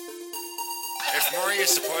If more of you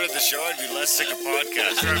supported the show, I'd be less sick of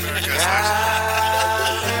podcasts. The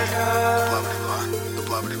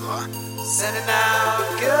blah blah. Sending out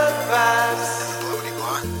good vibes. The blah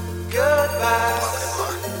blah. Good vibes.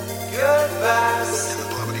 Good vibes. The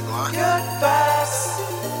blah blah. Good vibes.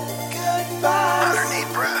 Good vibes. 108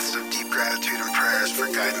 breaths of deep gratitude and prayers for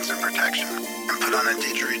guidance and protection. And put on a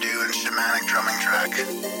didgeridoo and shamanic drumming track.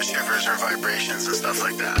 Shivers or vibrations and stuff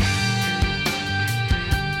like that.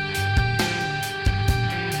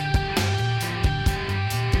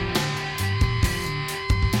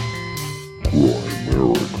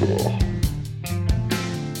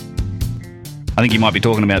 I think you might be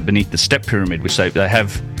talking about beneath the step pyramid, which they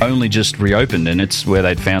have only just reopened, and it's where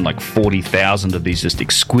they'd found like 40,000 of these just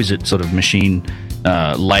exquisite sort of machine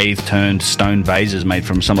lathe-turned stone vases made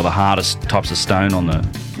from some of the hardest types of stone on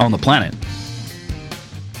the planet.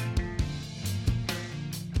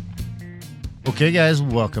 Okay, guys,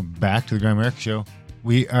 welcome back to the vanKerkwyk Show.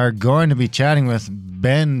 We are going to be chatting with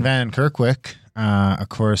Ben vanKerkwyk, of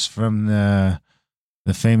course, from the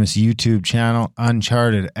famous YouTube channel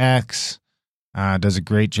UnchartedX. Does a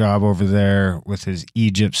great job over there with his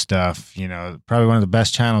Egypt stuff. You know, probably one of the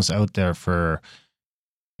best channels out there for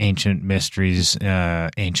ancient mysteries,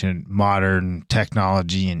 ancient modern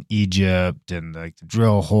technology in Egypt, and like the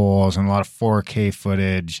drill holes and a lot of 4K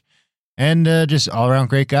footage, and just all around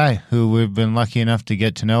great guy who we've been lucky enough to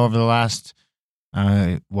get to know over the last,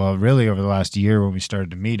 really over the last year when we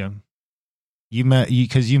started to meet him. You met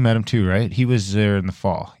him too, right? He was there in the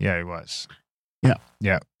fall. Yeah, he was.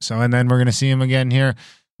 Yeah. So, and then we're going to see him again here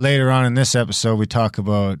later on in this episode. We talk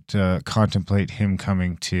about, contemplate him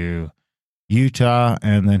coming to Utah.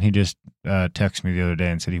 And then he just texted me the other day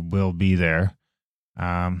and said he will be there.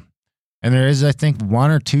 And there is, I think, 1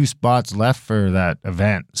 or 2 spots left for that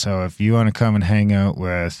event. So if you want to come and hang out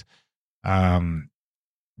with Graham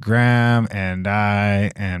and I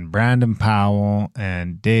and Brandon Powell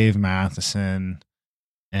and Dave Matheson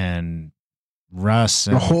and Russ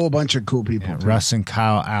and a whole bunch of cool people. Russ and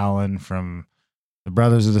Kyle Allen from the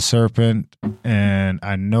Brothers of the Serpent, and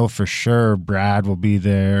I know for sure Brad will be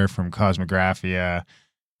there from Cosmographia.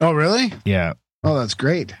 Oh, really? Yeah. Oh, that's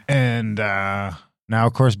great. And now,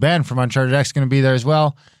 of course, Ben from UnchartedX is going to be there as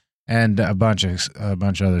well, and a bunch of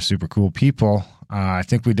other super cool people. I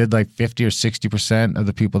think we did like 50 or 60% of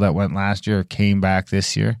the people that went last year came back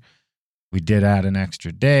this year. We did add an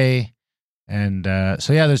extra day. And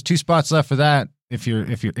so yeah, there's 2 spots left for that. If you're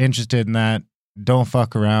interested in that, don't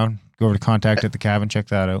fuck around. Go over to Contact at the Cabin, check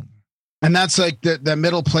that out. And that's like the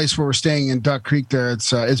middle place where we're staying in Duck Creek. There,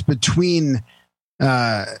 it's between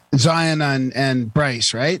Zion and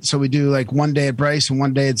Bryce, right? So we do like 1 day at Bryce and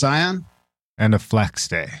 1 day at Zion, and a flex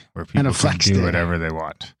day where people can do whatever they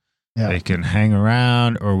want. Yeah. They can hang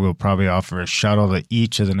around, or we'll probably offer a shuttle to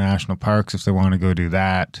each of the national parks if they want to go do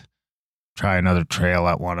that. Try another trail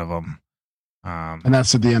at one of them. And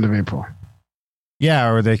that's at the end of April.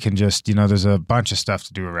 Yeah, or they can just, there's a bunch of stuff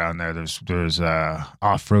to do around there. There's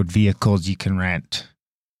off-road vehicles you can rent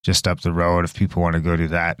just up the road if people want to go do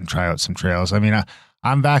that and try out some trails. I mean,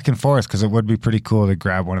 I'm back and forth because it would be pretty cool to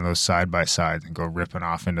grab one of those side-by-sides and go ripping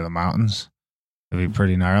off into the mountains. It'd be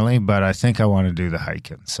pretty gnarly, but I think I want to do the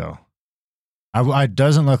hiking. So it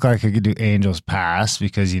doesn't look like I could do Angel's Pass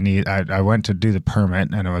because I went to do the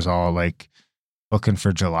permit and it was all like booking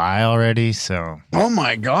for July already. So, oh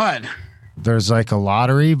my God, there's like a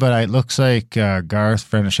lottery, but it looks like Garth,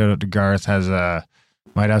 shout out to Garth,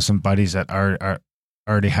 might have some buddies that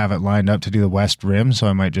already have it lined up to do the West Rim. So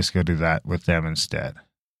I might just go do that with them instead.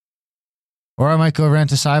 Or I might go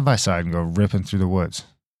rent a side-by-side and go ripping through the woods.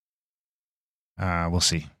 We'll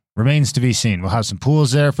see. Remains to be seen. We'll have some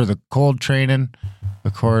pools there for the cold training,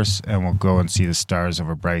 of course, and we'll go and see the stars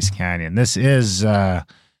over Bryce Canyon. This is, our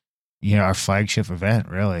flagship event,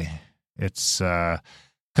 really. It's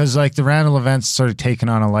because like the Randall events sort of taken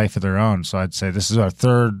on a life of their own. So I'd say this is our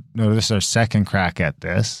second crack at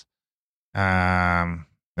this.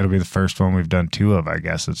 It'll be the first one we've done 2 of, I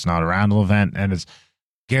guess. It's not a Randall event, and it's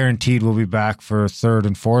guaranteed we'll be back for 3rd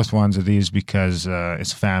and 4th ones of these because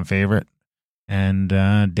it's a fan favorite. And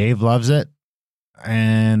Dave loves it.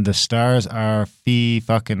 And the stars are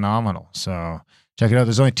fucking nominal. So check it out.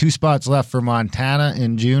 There's only 2 spots left for Montana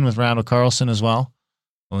in June with Randall Carlson as well.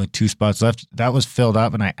 Only 2 spots left. That was filled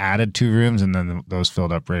up, and I added 2 rooms, and then those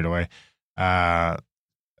filled up right away.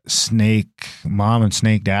 Snake Mom and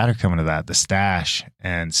Snake Dad are coming to that. The Stash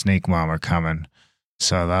and Snake Mom are coming.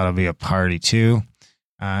 So that'll be a party too.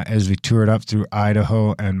 As we tour it up through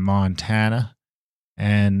Idaho and Montana.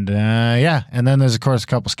 And and then there's of course a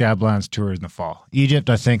couple Scablands tours in the fall. Egypt,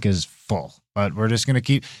 I think, is full, but we're just going to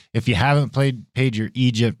keep, if you haven't paid your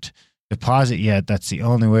Egypt deposit yet, that's the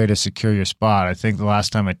only way to secure your spot. I think the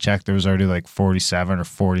last time I checked, there was already like 47 or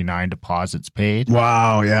 49 deposits paid.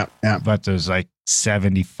 Wow. Yeah. Yeah. But there's like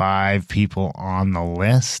 75 people on the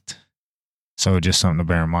list. So just something to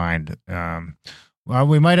bear in mind. Well,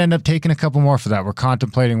 we might end up taking a couple more for that. We're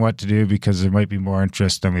contemplating what to do because there might be more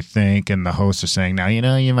interest than we think. And the hosts are saying, now,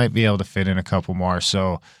 you might be able to fit in a couple more.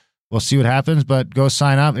 So we'll see what happens, but go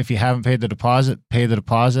sign up. If you haven't paid the deposit, pay the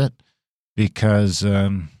deposit because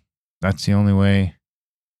that's the only way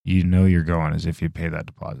you're going is if you pay that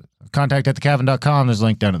deposit. Contact at thecavern.com. There's a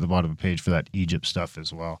link down at the bottom of the page for that Egypt stuff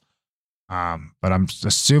as well. But I'm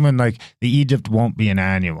assuming like the Egypt won't be an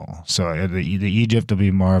annual. So the Egypt will be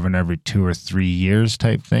more of an every 2 or 3 years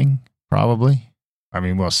type thing, probably. I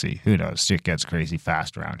mean, we'll see. Who knows? Shit gets crazy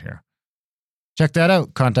fast around here. Check that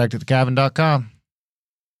out. Contact at thecavern.com.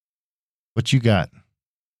 What you got?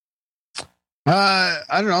 I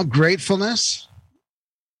don't know. Gratefulness,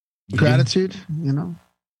 gratitude,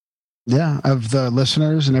 Yeah, of the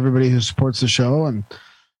listeners and everybody who supports the show and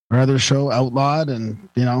our other show, Outlawed, and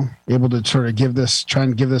able to sort of try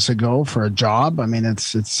and give this a go for a job. I mean,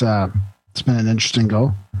 it's been an interesting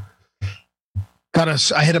go.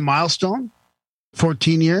 I hit a milestone,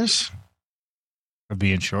 14 years of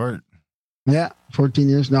being short. Yeah, 14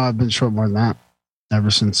 years. No, I've been short more than that. Ever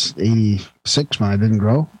since 86 when I didn't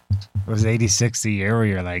grow. It was 86 the year where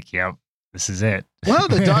you're like, yep, this is it. Well,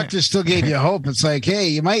 the doctor still gave you hope. It's like, hey,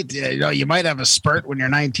 you might have a spurt when you're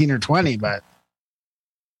 19 or 20, but.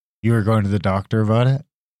 You were going to the doctor about it?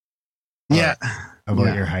 Yeah.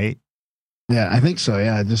 About your height? Yeah, I think so.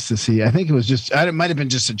 Yeah, just to see. I think it was it might have been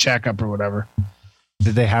just a checkup or whatever.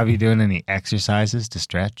 Did they have you doing any exercises to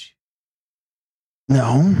stretch?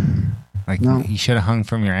 No. No. You should have hung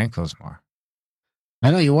from your ankles more.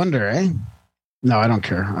 I know, you wonder, eh? No, I don't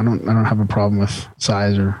care. I don't have a problem with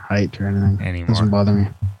size or height or anything. Anymore. Doesn't bother me.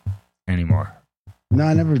 Anymore. No,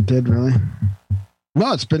 I never did really.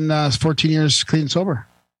 No, it's been 14 years clean and sober.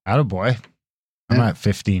 Attaboy. I'm at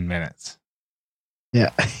 15 minutes. Yeah.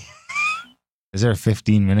 Is there a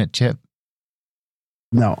 15-minute chip?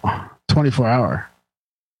 No. 24-hour.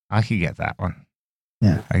 I could get that one.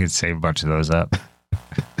 Yeah. I could save a bunch of those up.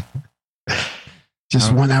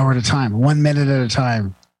 Just 1 hour at a time. 1 minute at a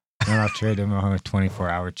time. Then I'll trade them on a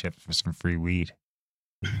 24-hour chip for some free weed.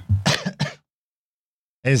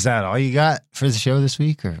 Is that all you got for the show this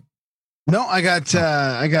week? Or no, I got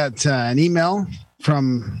an email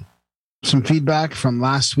from some feedback from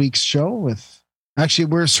last week's show. Actually,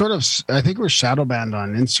 we're I think we're shadow banned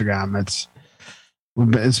on Instagram.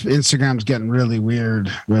 Instagram's getting really weird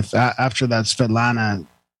with after that Svetlana.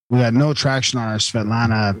 We had no traction on our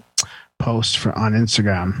Svetlana post on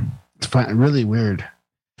Instagram. It's really weird.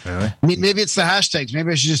 Really? I mean, maybe it's the hashtags.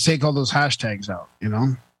 Maybe I should just take all those hashtags out,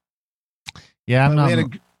 Yeah, I'm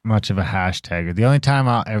not much of a hashtagger. The only time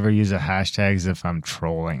I'll ever use a hashtag is if I'm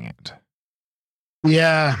trolling it.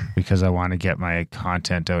 Yeah. Because I want to get my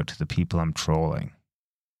content out to the people I'm trolling.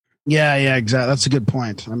 Yeah, exactly. That's a good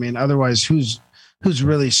point. I mean, otherwise, who's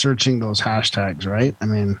really searching those hashtags, right? I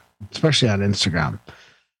mean, especially on Instagram.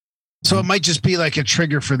 So it might just be like a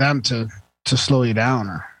trigger for them to slow you down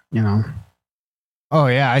or, Oh,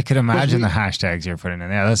 yeah. I could imagine the hashtags you're putting in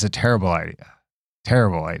there. That's a terrible idea.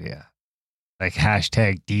 Terrible idea. Like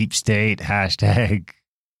hashtag deep state, hashtag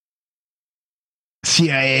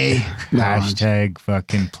CIA, hashtag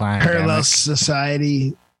fucking planet. Parallel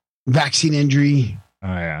society, vaccine injury. Oh,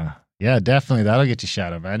 yeah. Yeah, definitely. That'll get you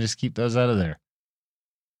shadow, man. Just keep those out of there.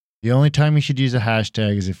 The only time you should use a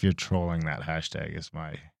hashtag is if you're trolling that hashtag is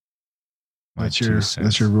my that's your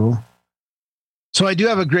rule. So I do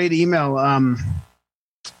have a great email.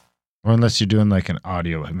 Or unless you're doing like an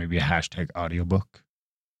audio, maybe a hashtag audiobook.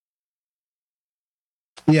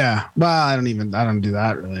 Yeah. Well, I don't do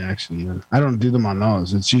that really, actually. I don't do them on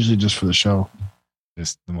those. It's usually just for the show.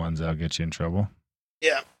 Just the ones that'll get you in trouble.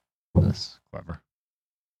 Yeah. That's clever.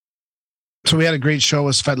 So we had a great show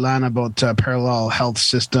with Svetlana about parallel health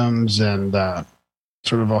systems and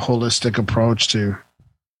sort of a holistic approach to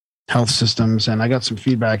health systems. And I got some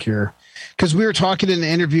feedback here because we were talking in the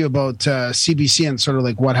interview about CBC and sort of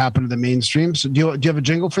like what happened to the mainstream. So do you have a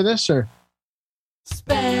jingle for this or?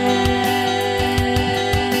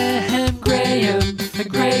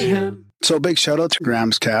 Graham. So big shout out to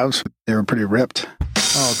Graham's calves. They were pretty ripped.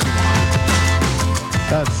 Oh, come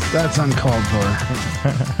on. That's uncalled for.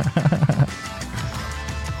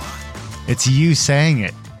 It's you saying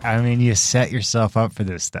it. I mean, you set yourself up for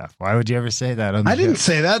this stuff. Why would you ever say that on the I show? didn't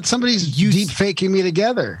say that. Somebody's deep faking me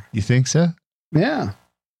together. You think so? Yeah.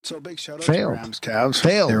 So big shout out Failed. to Graham's calves.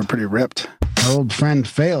 Failed. They were pretty ripped. Our old friend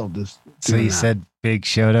failed. So you said big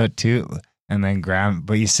shout out to, and then Graham.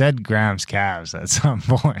 But you said Graham's calves at some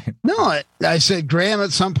point. No, I said Graham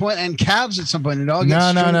at some point and calves at some point. It all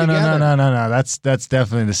gets No. together. That's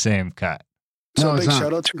definitely the same cut. So No, it's big not.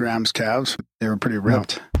 shout out to Graham's calves. They were pretty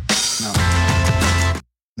ripped. No,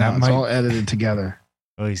 That it's might. all edited together.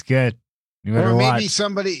 Well, he's good. You better Or maybe watch.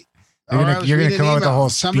 somebody. You're or gonna- I was you're gonna reading come an up with a email. whole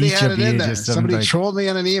Somebody speech had of it in you, there. just some, Somebody like, trolled me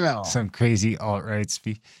in an email. Some crazy alt-right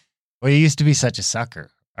speech. Well, you used to be such a sucker.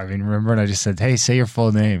 I mean, remember when I just said, "Hey, say your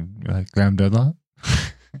full name"? You're like Graham Dunlop.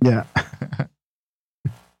 Yeah.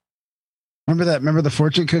 Remember that? Remember the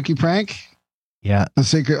fortune cookie prank? Yeah, The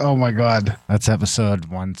secret. Oh my God. that's episode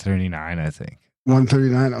 139, I think.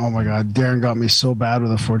 139. Oh my God. Darren got me so bad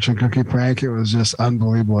with a fortune cookie prank. It was just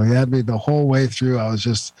unbelievable. He had me the whole way through. I was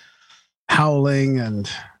just howling and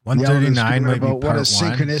yelling and 139 screaming might be about part what a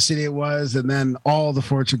one. synchronicity it was. And then all the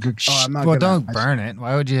fortune cookies. Oh, I'm not Well, gonna, don't burn it.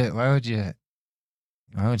 Why would you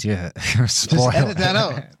spoil edit that it?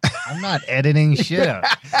 out. I'm not editing shit out.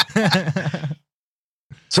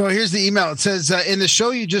 So here's the email. It says, in the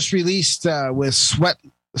show you just released with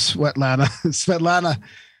Svetlana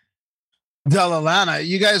Delalana,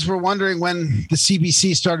 you guys were wondering when the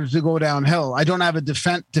CBC started to go downhill. I don't have a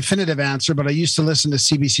definitive answer, but I used to listen to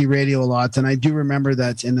CBC radio a lot. And I do remember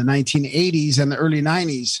that in the 1980s and the early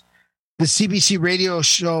 90s, the CBC radio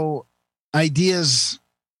show Ideas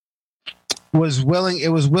was willing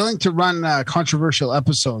to run a controversial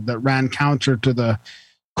episode that ran counter to the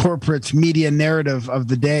corporate media narrative of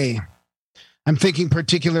the day. I'm thinking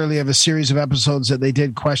particularly of a series of episodes that they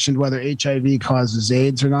did question whether HIV causes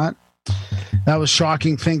AIDS or not. That was a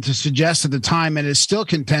shocking thing to suggest at the time, and is still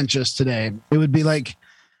contentious today. It would be like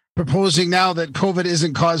proposing now that COVID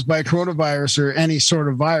isn't caused by coronavirus or any sort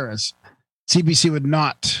of virus. CBC would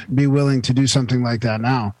not be willing to do something like that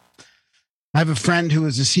now. I have a friend who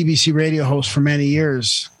was a CBC radio host for many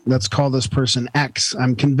years. Let's call this person X.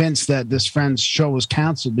 I'm convinced that this friend's show was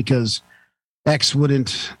canceled because X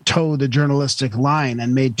wouldn't toe the journalistic line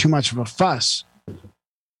and made too much of a fuss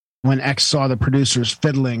when X saw the producers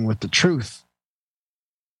fiddling with the truth.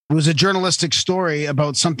 It was a journalistic story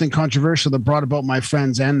about something controversial that brought about my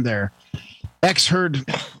friend's end there. X heard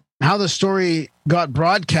how the story got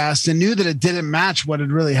broadcast and knew that it didn't match what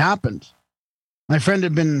had really happened. My friend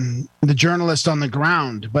had been the journalist on the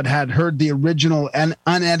ground, but had heard the original and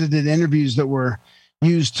unedited interviews that were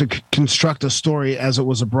used to construct a story as it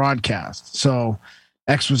was a broadcast. So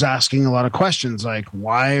X was asking a lot of questions like,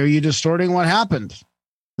 why are you distorting what happened?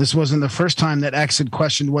 This wasn't the first time that X had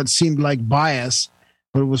questioned what seemed like bias,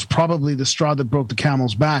 but it was probably the straw that broke the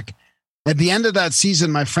camel's back. At the end of that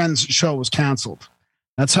season, my friend's show was canceled.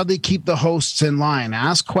 That's how they keep the hosts in line.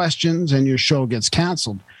 Ask questions and your show gets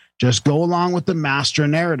canceled. Just go along with the master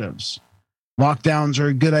narratives. Lockdowns are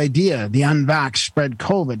a good idea. The unvaxxed spread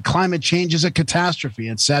COVID. Climate change is a catastrophe,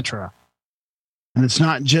 etc. And it's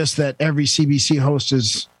not just that every CBC host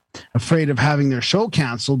is afraid of having their show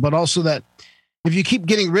canceled, but also that if you keep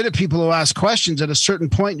getting rid of people who ask questions, at a certain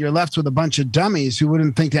point, you're left with a bunch of dummies who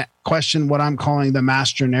wouldn't think to question what I'm calling the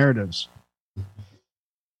master narratives.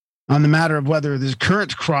 On the matter of whether the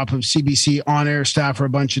current crop of CBC on-air staff are a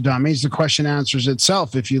bunch of dummies, the question answers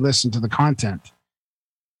itself if you listen to the content.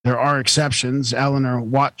 There are exceptions. Eleanor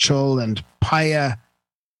Watchell and Paya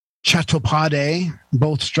Chattopadhyay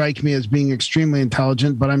both strike me as being extremely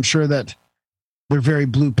intelligent, but I'm sure that they're very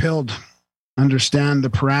blue-pilled, understand the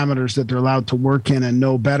parameters that they're allowed to work in, and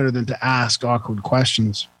know better than to ask awkward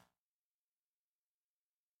questions.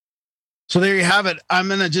 So there you have it. I'm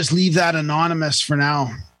going to just leave that anonymous for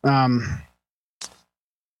now.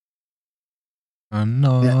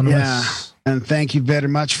 Anonymous. Yeah. And thank you very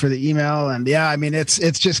much for the email. And yeah, I mean, it's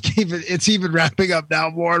just even wrapping up now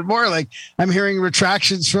more and more. Like I'm hearing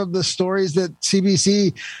retractions from the stories that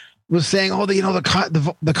CBC was saying, oh,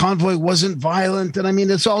 the convoy wasn't violent. And I mean,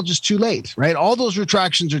 it's all just too late, right? All those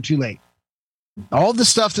retractions are too late. All the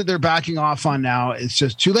stuff that they're backing off on now, it's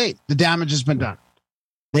just too late. The damage has been done.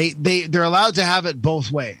 They're allowed to have it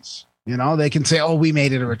both ways. You know, they can say, oh, we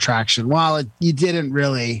made it a retraction. Well, you didn't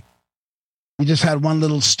really. You just had one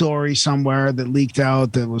little story somewhere that leaked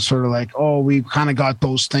out that was sort of like, oh, we kind of got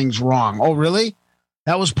those things wrong. Oh, really?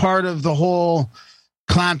 That was part of the whole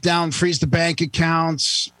clamp down, freeze the bank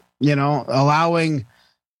accounts, you know, allowing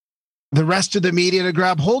the rest of the media to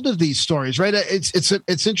grab hold of these stories, right?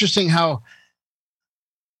 It's interesting how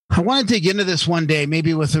I want to dig into this one day,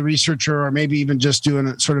 maybe with a researcher or maybe even just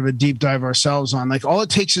doing sort of a deep dive ourselves on, like, all it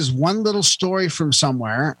takes is one little story from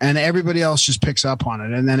somewhere and everybody else just picks up on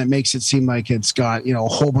it. And then it makes it seem like it's got, you know, a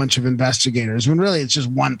whole bunch of investigators when really it's just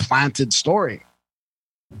one planted story.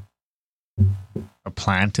 A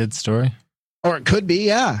planted story? Or it could be,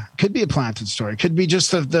 yeah. It could be a planted story. It could be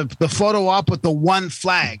just the photo op with the one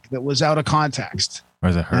flag that was out of context.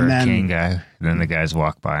 Or the hurricane guy. And then the guys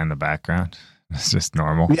walk by in the background. It's just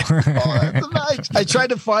normal. Yeah. I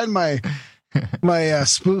tried to find my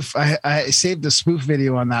spoof. I saved a spoof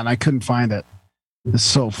video on that and I couldn't find it. It's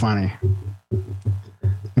so funny.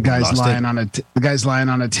 The guy's lying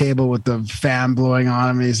on a table with the fan blowing on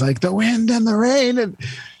him. And he's like, the wind and the rain. And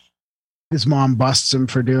his mom busts him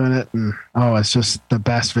for doing it. And it's just the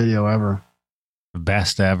best video ever. The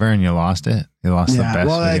best ever, and you lost it? You lost the best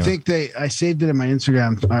video? I think I saved it in my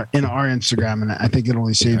Instagram, in our Instagram, and I think it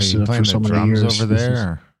only saves for so many years. Over there?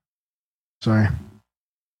 Or? Sorry.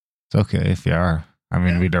 It's okay if you are. I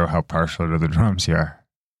mean, we know how partial to the drums you are.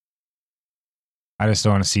 I just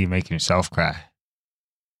don't want to see you making yourself cry.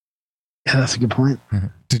 Yeah, that's a good point.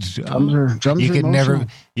 Drums you are could emotional.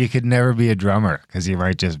 you could never be a drummer because you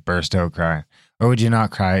might just burst out crying. Or would you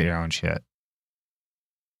not cry at your own shit?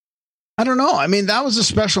 I don't know. I mean, that was a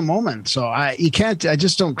special moment. So I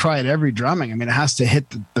just don't cry at every drumming. I mean, it has to hit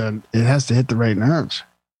the right nerves.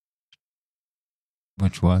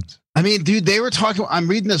 Which ones? I mean, dude, they were talking. I'm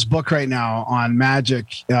reading this book right now on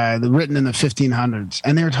magic, written in the 1500s,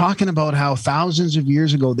 and they were talking about how thousands of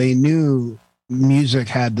years ago they knew music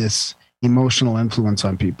had this emotional influence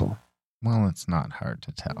on people. Well, it's not hard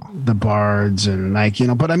to tell. The bards and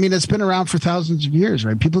but I mean, it's been around for thousands of years,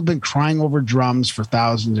 right? People have been crying over drums for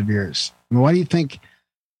thousands of years. I mean, why do you think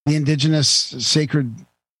the indigenous sacred,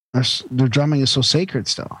 their drumming is so sacred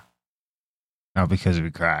still? No, because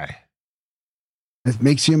we cry. It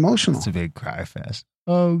makes you emotional. It's a big cry fest.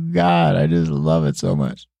 Oh, God, I just love it so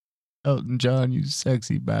much. Elton John, you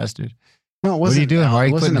sexy bastard. No, it wasn't. What are you doing?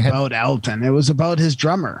 It wasn't about Elton. It was about his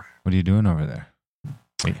drummer. What are you doing over there?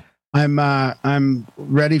 Wait. I'm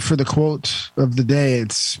ready for the quote of the day.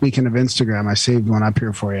 It's speaking of Instagram. I saved one up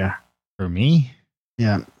here for you. For me?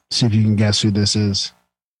 Yeah. See if you can guess who this is.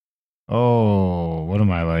 Oh, what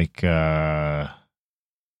am I like?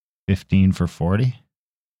 15 for 40?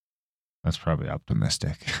 That's probably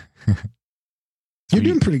optimistic. You're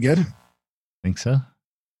doing pretty good. Think so?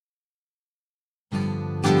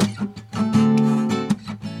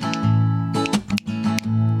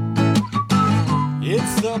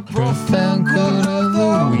 It's the profound quote of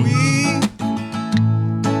the week.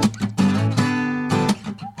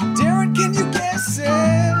 Darren, can you guess it?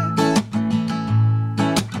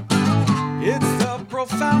 It's the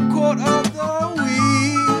profound quote of the week.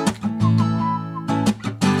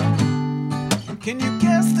 Can you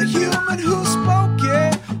guess the human who spoke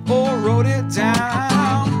it or wrote it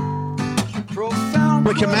down? Profound.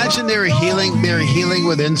 Like, imagine they were healing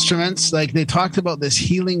with instruments. Like, they talked about this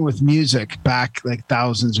healing with music back like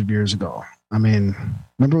thousands of years ago. I mean,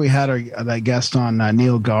 remember we had that guest on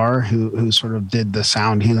Neil Gar who sort of did the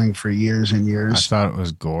sound healing for years and years. I thought it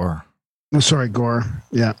was Gore. Oh, sorry, Gore.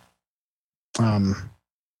 Yeah.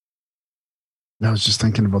 I was just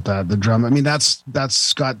thinking about that. The drum. I mean, that's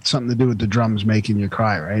got something to do with the drums making you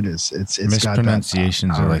cry, right? It's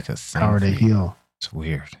mispronunciations are like a thing. Power to heal. It's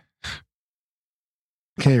weird.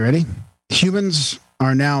 Okay, ready? Humans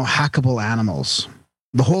are now hackable animals.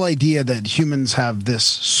 The whole idea that humans have this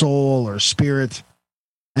soul or spirit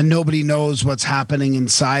and nobody knows what's happening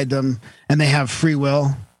inside them and they have free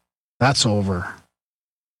will, that's over.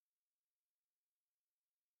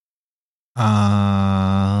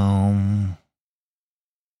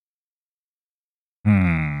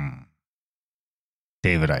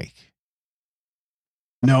 David Icke.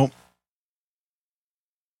 No.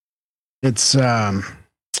 It's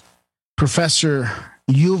Professor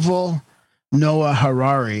Yuval Noah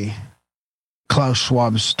Harari, Klaus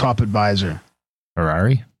Schwab's top advisor.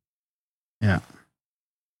 Harari? Yeah.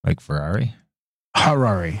 Like Ferrari?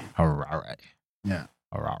 Harari. Yeah.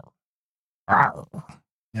 Harari.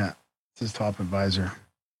 Yeah. It's his top advisor.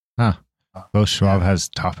 Huh. Klaus Schwab has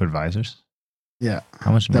top advisors? Yeah.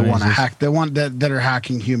 How much money they want to hack? They want that are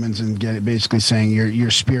hacking humans and basically saying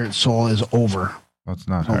your spirit soul is over. Well, it's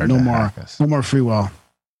not hard. No to more. Hack us. No more free will.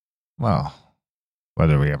 Well,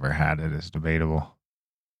 whether we ever had it is debatable.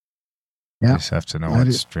 Yeah. You just have to know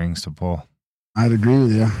what strings to pull. I'd agree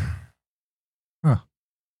with you. Huh.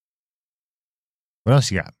 What else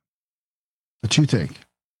you got? What you think?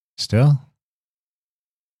 Still?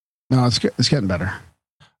 No, it's getting better.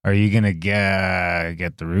 Are you gonna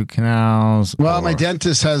get the root canals? Well, my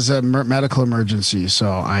dentist has a medical emergency, so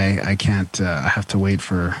I can't. I have to wait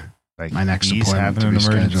for my next appointment to be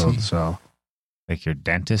scheduled. So, like your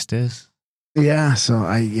dentist is? Yeah. So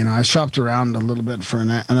I shopped around a little bit for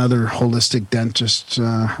another holistic dentist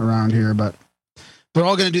around here, but they're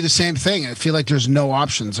all going to do the same thing. I feel like there's no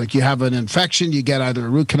options. Like you have an infection, you get either a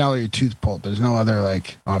root canal or your tooth pulled. There's no other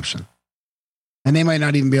like option. And they might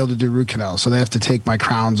not even be able to do root canal, so they have to take my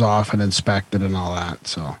crowns off and inspect it and all that.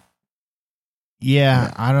 So,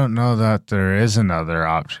 yeah, I don't know that there is another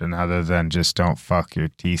option other than just don't fuck your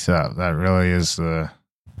teeth up. That really is the.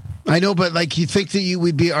 I know, but like you think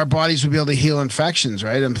that our bodies would be able to heal infections,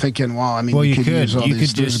 right? I'm thinking, well, I mean, you could use all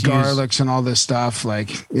these garlics and all this stuff,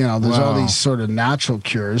 like there's all these sort of natural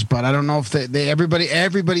cures. But I don't know if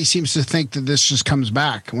everybody seems to think that this just comes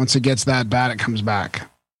back once it gets that bad. It comes back.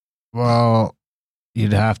 Well,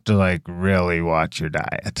 you'd have to like really watch your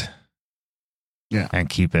diet, and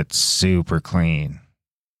keep it super clean.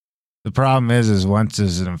 The problem is once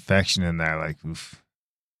there's an infection in there, like oof.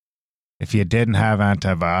 If you didn't have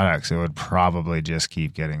antibiotics, it would probably just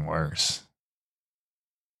keep getting worse.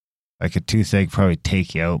 Like a toothache probably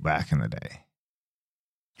take you out back in the day.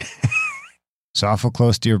 It's awful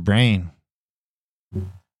close to your brain.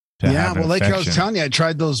 Yeah, well, like I was telling you, I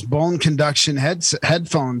tried those bone conduction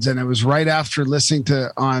headphones, and it was right after listening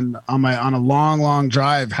to on a long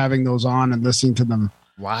drive, having those on and listening to them.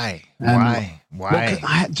 Why? Well,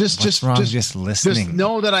 Just listening. Just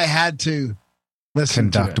know that I had to.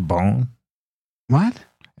 Listen conduct to bone. What?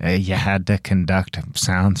 You had to conduct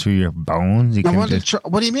sound through your bones.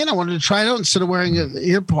 What do you mean? I wanted to try it out instead of wearing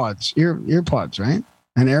earpods, right?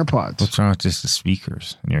 And AirPods. What's wrong with just the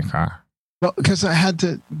speakers in your car? Well, because I had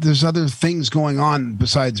to. There's other things going on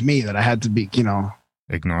besides me that I had to be, ignore.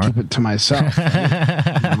 Keep it to myself, right?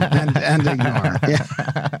 and ignore.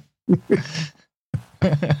 Yeah.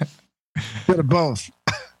 Bit of both.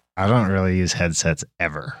 I don't really use headsets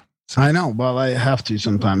ever. I know. Well, I have to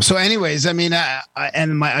sometimes. So, anyways, I mean, I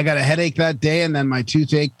got a headache that day, and then my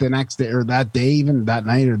toothache the next day, or that day, even that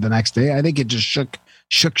night, or the next day. I think it just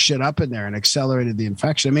shook shit up in there and accelerated the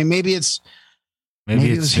infection. I mean, maybe it's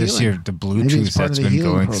just the Bluetooth that's been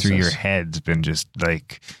going through your head's been just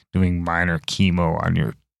like doing minor chemo on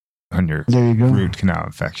your root canal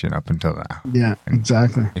infection up until now. Yeah,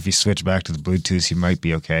 exactly. If you switch back to the Bluetooth, you might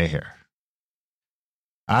be okay here.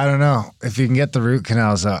 I don't know. If you can get the root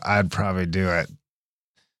canals out, I'd probably do it.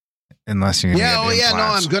 Unless you're going to get implants. No,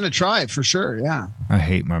 I'm going to try for sure, yeah. I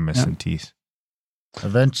hate my missing teeth.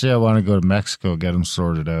 Eventually, I want to go to Mexico, get them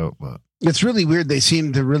sorted out. But it's really weird. They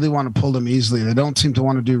seem to really want to pull them easily. They don't seem to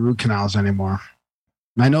want to do root canals anymore.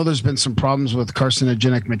 I know there's been some problems with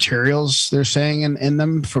carcinogenic materials, they're saying, in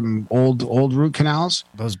them from old root canals.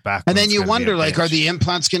 Those back. And then you wonder, like, are the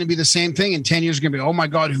implants going to be the same thing? In 10 years, going to be, oh my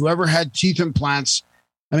God, whoever had teeth implants.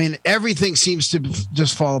 I mean, everything seems to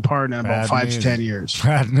just fall apart in about 5 to 10 years.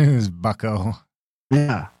 Bad news, bucko.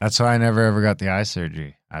 Yeah. That's why I never ever got the eye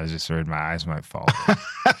surgery. I was just worried my eyes might fall.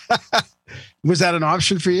 Was that an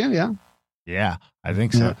option for you? Yeah. Yeah, I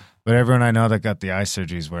think so. Yeah. But everyone I know that got the eye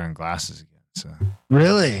surgery is wearing glasses again. So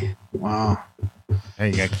really? Wow.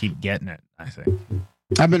 Hey, you got to keep getting it, I think.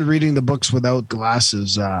 I've been reading the books without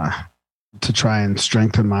glasses to try and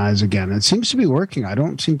strengthen my eyes again. It seems to be working. I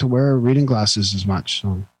don't seem to wear reading glasses as much.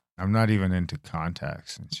 So I'm not even into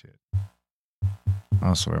contacts and shit. I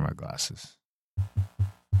also wear my glasses.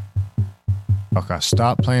 Okay,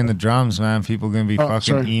 stop playing the drums, man. People are going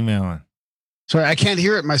to be emailing. Sorry, I can't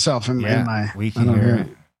hear it myself. We can hear it.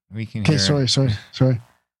 We can hear it. Sorry.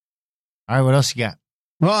 All right, what else you got?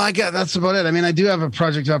 Well, that's about it. I mean, I do have a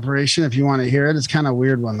project operation if you want to hear it. It's kind of a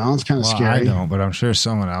weird one, though. It's kind of scary. I don't, but I'm sure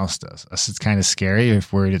someone else does. It's kind of scary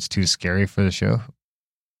if worried it's too scary for the show.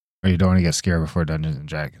 Or you don't want to get scared before Dungeons and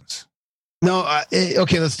Dragons. No,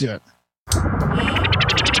 okay, let's do it.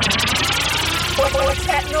 What's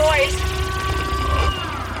that noise?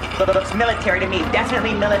 Looks military to me.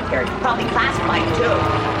 Definitely military. Probably classified, too.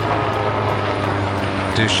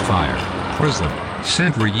 Dishfire, Prism,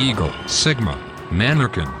 Sentry Eagle, Sigma,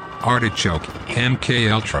 Mannequin, Artichoke,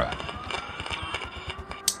 MK Ultra.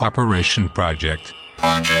 Operation Project.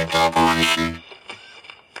 I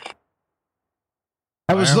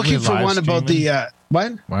was looking for one about the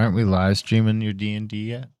what? Why aren't we live streaming your D&D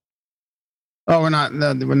yet? Oh, we're not.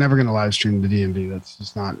 No, we're never going to live stream the D&D. That's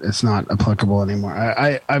just not. It's not applicable anymore.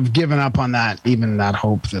 I've given up on that. Even that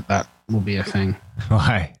hope that will be a thing.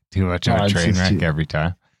 Why? Too much of a train wreck every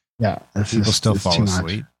time. Yeah, people still fall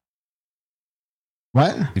asleep.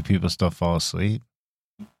 What? Do people still fall asleep?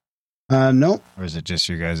 Nope. Or is it just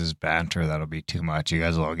your guys' banter that'll be too much? You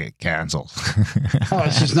guys will all get canceled.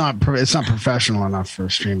 It's just not. It's not professional enough for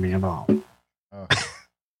streaming at all. Oh.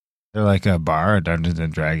 They're like a bar, a Dungeons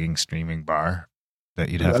and Dragons streaming bar that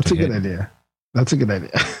you'd have to hit. That's a good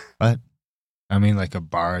idea. But I mean, like a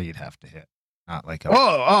bar you'd have to hit. Not like a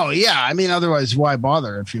yeah. I mean, otherwise, why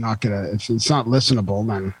bother if you're not gonna? If it's not listenable,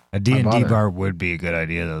 then a D&D bar would be a good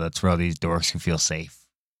idea, though. That's where all these dorks can feel safe.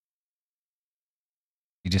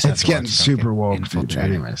 You just have it's to getting watch them super get woke.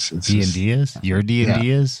 infiltrated. Anyways, it's D&D is your D&D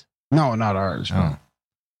is no, not ours. oh,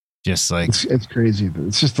 just like it's crazy. But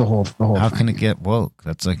it's just the whole. How thing. can it get woke?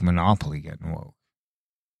 That's like Monopoly getting woke.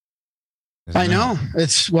 I know.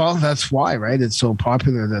 That's why, right? It's so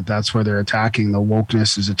popular that's where they're attacking. The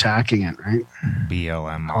wokeness is attacking it, right?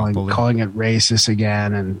 BLM calling it racist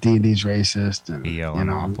again, and D&D's racist, and BLM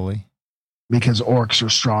monopoly. Because orcs are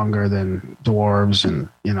stronger than dwarves, and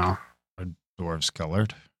Are dwarves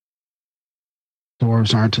colored?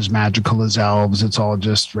 Dwarves aren't as magical as elves. It's all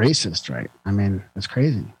just racist, right? I mean, it's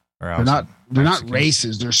crazy. They're not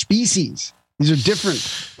races. They're species. These are different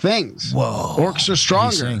things. Whoa. Orcs are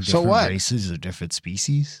stronger. So what? Races are different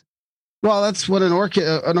species? Well, that's what an orc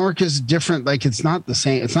is different. Like, it's not the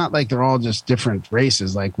same. It's not like they're all just different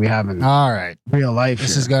races like we have in all right. real life.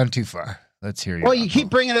 This has gone too far. Let's hear you. Well, you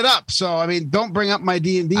keep bringing it up. So, I mean, don't bring up my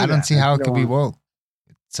D&D. I don't see how it could be woke.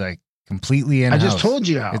 It's like completely in-house. I just told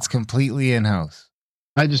you how. It's completely in-house.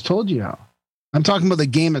 I just told you how. I'm talking about the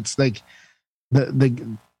game. It's like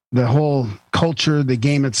the whole culture, the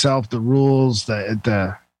game itself, the rules,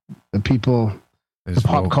 the people, the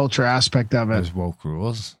pop culture aspect of it. There's woke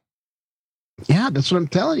rules. Yeah, that's what I'm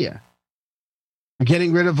telling you. They're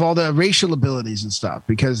getting rid of all the racial abilities and stuff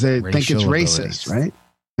because they think it's racist, right?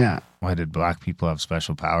 Yeah. Why did black people have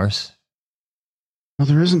special powers? Well,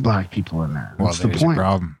 there isn't black people in there. That's the point. Your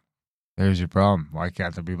problem. There's your problem. Why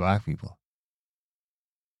can't there be black people?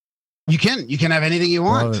 You can have anything you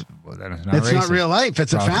want. Well, then it's not real life.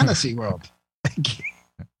 It's a fantasy world.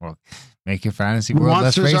 Well, make your fantasy world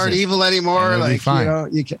monsters less racist. aren't evil anymore. Like,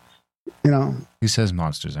 fine. you know. Who says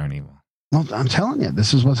monsters aren't evil? Well, I'm telling you,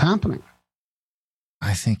 this is what's happening.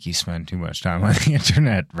 I think you spend too much time on the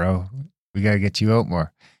internet, bro. We got to get you out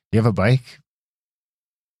more. Do you have a bike?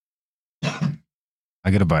 I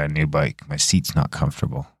got to buy a new bike. My seat's not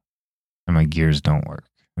comfortable and my gears don't work.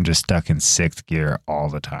 I'm just stuck in 6th gear all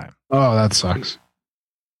the time. Oh, that sucks.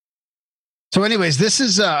 So anyways, this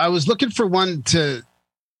is, I was looking for one to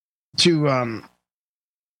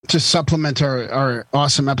supplement our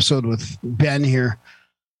awesome episode with Ben here.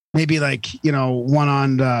 Maybe like, one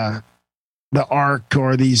on the Ark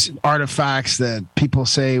or these artifacts that people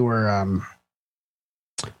say were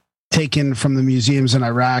taken from the museums in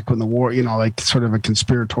Iraq when the war, like sort of a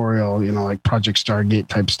conspiratorial, like Project Stargate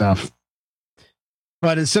type stuff.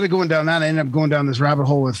 But instead of going down that, I ended up going down this rabbit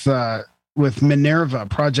hole with Minerva,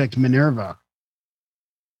 Project Minerva.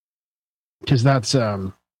 Because that's, I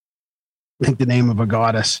think, the name of a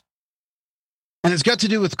goddess. And it's got to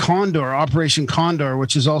do with Condor, Operation Condor,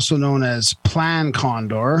 which is also known as Plan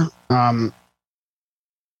Condor. Oh,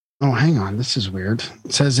 hang on. This is weird.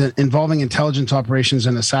 It says involving intelligence operations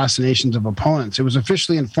and assassinations of opponents. It was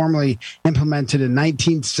officially and formally implemented in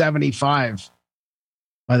 1975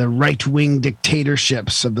 by the right-wing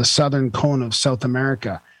dictatorships of the southern cone of South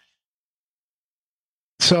America.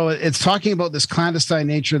 So it's talking about this clandestine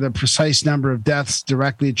nature. The precise number of deaths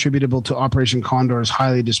directly attributable to Operation Condor is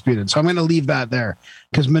highly disputed. So I'm going to leave that there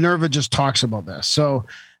because Minerva just talks about this. So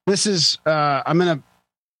this is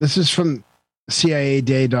this is from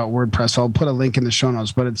ciaday.wordpress. I'll put a link in the show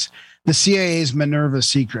notes, but it's the CIA's Minerva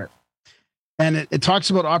secret. And it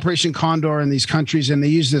talks about Operation Condor in these countries, and they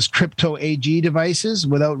use this crypto AG devices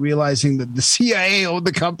without realizing that the CIA owned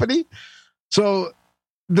the company. So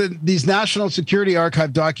these National Security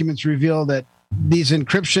Archive documents reveal that these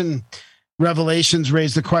encryption revelations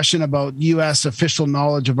raise the question about U.S. official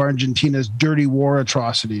knowledge of Argentina's dirty war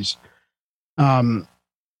atrocities.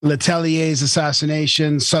 Letelier's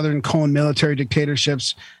assassination, Southern Cone military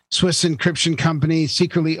dictatorships, Swiss encryption company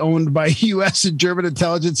secretly owned by U.S. and German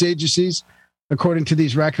intelligence agencies, according to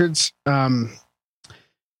these records, and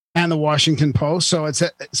the Washington Post. So it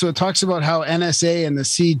talks about how NSA and the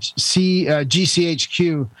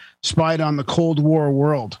GCHQ spied on the Cold War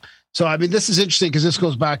world. So, I mean, this is interesting because this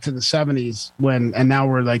goes back to the 70s and now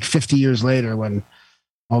we're like 50 years later when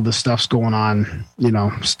all this stuff's going on,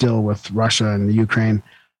 still with Russia and the Ukraine.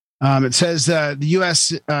 It says the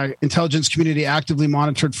U.S. Intelligence community actively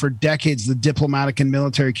monitored for decades the diplomatic and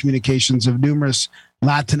military communications of numerous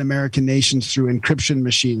Latin American nations through encryption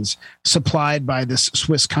machines supplied by this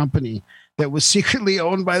Swiss company that was secretly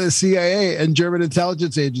owned by the CIA and German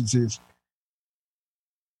intelligence agencies.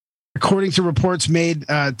 According to reports made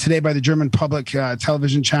today by the German public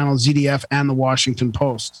television channel ZDF and the Washington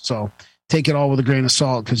Post. So take it all with a grain of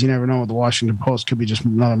salt because you never know what the Washington Post could be just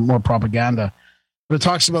more propaganda. But it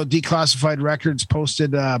talks about declassified records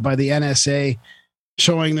posted by the NSA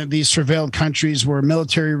showing that these surveilled countries were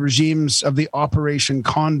military regimes of the Operation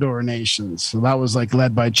Condor nations. So that was like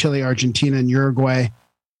led by Chile, Argentina, and Uruguay.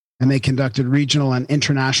 And they conducted regional and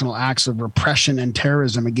international acts of repression and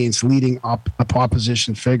terrorism against leading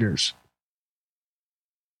opposition figures.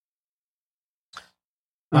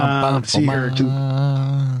 Let's see here.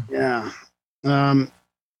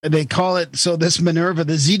 They call it, so this Minerva,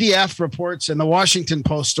 the ZDF reports in the Washington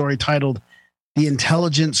Post story titled "The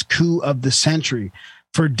Intelligence Coup of the Century."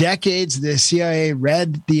 For decades, the CIA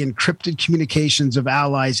read the encrypted communications of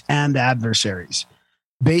allies and adversaries,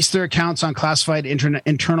 based their accounts on classified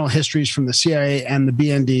internal histories from the CIA and the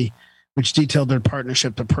BND, which detailed their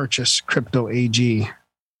partnership to purchase Crypto AG.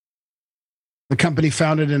 The company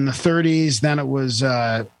founded in the 30s. Then it was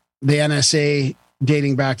the NSA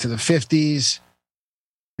dating back to the 50s.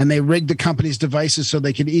 And they rigged the company's devices so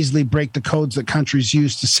they could easily break the codes that countries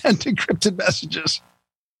use to send encrypted messages.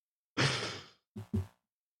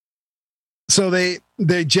 So they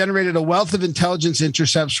generated a wealth of intelligence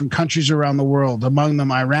intercepts from countries around the world, among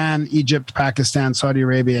them Iran, Egypt, Pakistan, Saudi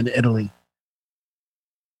Arabia, and Italy.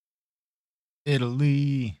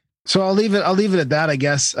 So I'll leave it at that, I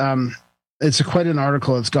guess. It's quite an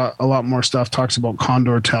article. It's got a lot more stuff. Talks about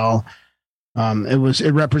Condortel.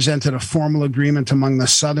 It represented a formal agreement among the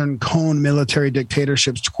Southern Cone military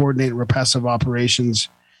dictatorships to coordinate repressive operations,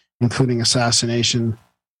 including assassination.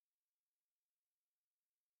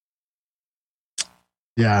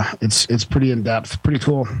 Yeah, it's pretty in depth, pretty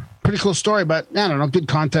cool story. But I don't know, good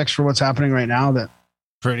context for what's happening right now. That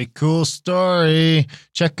pretty cool story.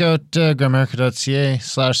 Check out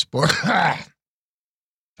grimerica.ca/sport.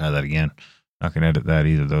 Try that again. Not gonna edit that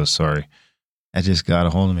either, though. Sorry, that just got a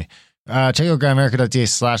hold of me. Check out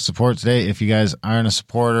grimerica.ca/support today. If you guys aren't a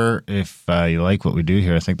supporter, if you like what we do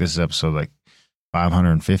here, I think this is episode like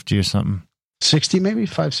 550 or something. 60 maybe?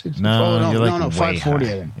 560? No, you're like no, 540.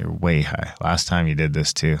 High. You're way high. Last time you did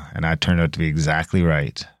this too, and I turned out to be exactly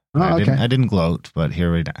right. Oh, I didn't gloat, but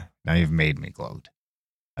here we are. Now you've made me gloat.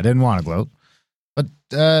 I didn't want to gloat. But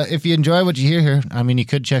if you enjoy what you hear here, I mean, you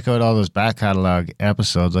could check out all those back catalog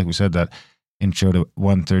episodes. Like we said, that intro to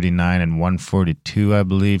 139 and 142, I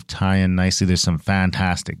believe, tie in nicely. There's some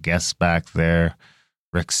fantastic guests back there.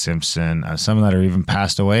 Rick Simpson. Some of that are even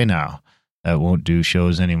passed away now that won't do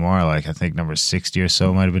shows anymore. Like I think number 60 or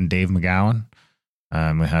so might have been Dave McGowan.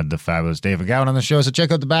 We had the fabulous Dave McGowan on the show. So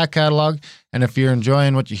check out the back catalog. And if you're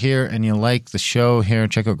enjoying what you hear and you like the show here,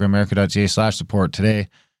 check out grimerica.ca/support today.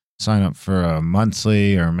 Sign up for a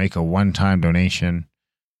monthly or make a one-time donation.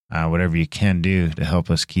 Whatever you can do to help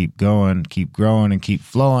us keep going, keep growing, and keep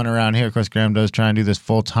flowing around here. Of course, Graham does try and do this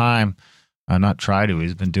full time. Not try to.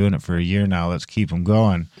 He's been doing it for a year now. Let's keep him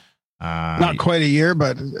going. Not quite a year,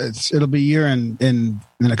 but it'll be a year in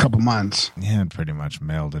a couple months. Yeah, pretty much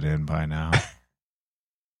mailed it in by now.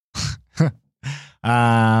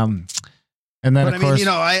 And then, but of course, mean,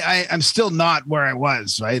 I'm still not where I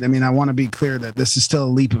was, right? I mean, I want to be clear that this is still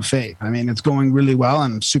a leap of faith. I mean, it's going really well.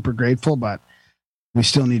 I'm super grateful, but we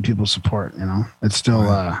still need people's support. It's still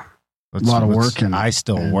a lot of work, and I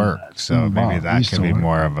still work, so maybe that could be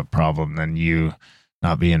more of a problem than you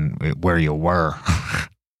not being where you were.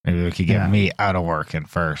 Maybe we could get me out of working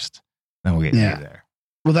first, then we'll get you there.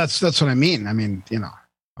 Well, that's what I mean. I mean,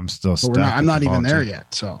 I'm still stuck. I'm not even there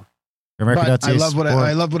yet. So, but I love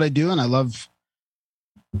what I do, and I love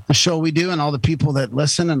the show we do, and all the people that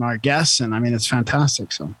listen, and our guests, and I mean, it's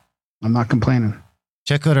fantastic. So, I'm not complaining.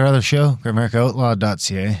 Check out our other show,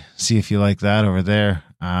 grimericaoutlaw.ca. See if you like that over there.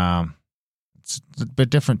 It's a bit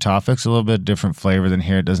different topics, a little bit different flavor than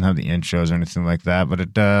here. It doesn't have the intros or anything like that, but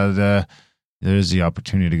it does. There's the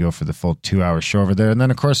opportunity to go for the full 2-hour show over there. And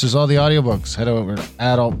then, of course, there's all the audiobooks. Head over to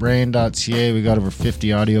adultbrain.ca. We got over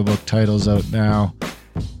 50 audiobook titles out now.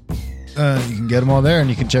 You can get them all there, and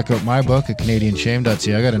you can check out my book at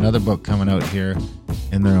canadianshame.ca. I got another book coming out here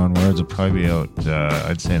in their own words. It'll probably be out,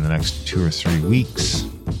 I'd say, in the next 2 or 3 weeks.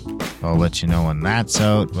 I'll let you know when that's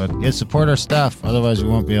out. But support our stuff. Otherwise, we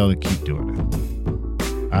won't be able to keep doing it.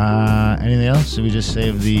 Anything else? Should we just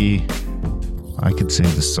save the... I could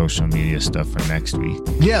save the social media stuff for next week.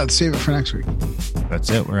 Yeah, let's save it for next week. That's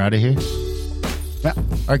it. We're out of here. Yeah.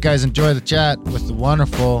 All right, guys. Enjoy the chat with the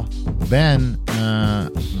wonderful Ben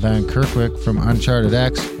vanKerkwyk from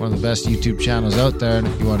UnchartedX, one of the best YouTube channels out there. And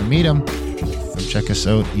if you want to meet him, come check us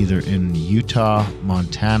out either in Utah,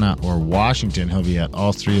 Montana, or Washington. He'll be at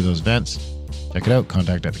all 3 of those events. Check it out.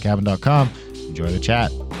 contact@thecabin.com. Enjoy the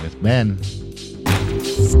chat with Ben.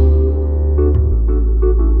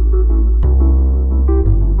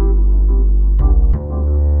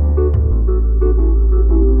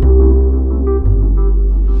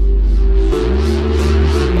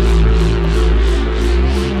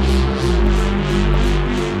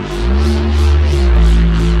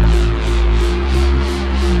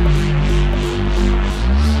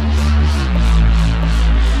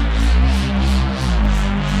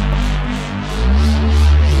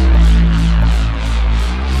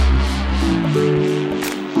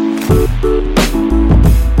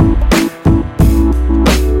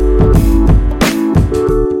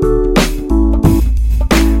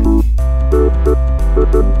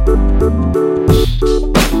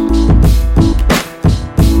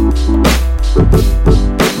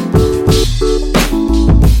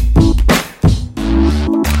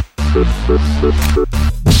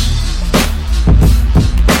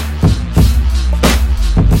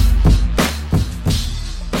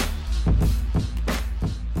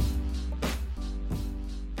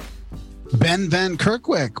 Ben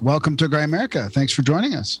vanKerkwyk. Welcome to Gray America. Thanks for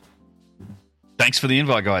joining us. Thanks for the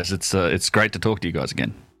invite, guys. It's great to talk to you guys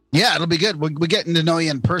again. Yeah, it'll be good. We're getting to know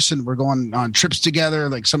you in person. We're going on trips together,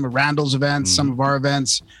 like some of Randall's events, some of our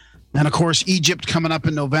events, and of course, Egypt coming up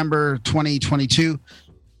in November 2022.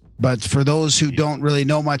 But for those who don't really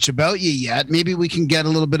know much about you yet, maybe we can get a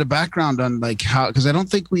little bit of background on like how, because I don't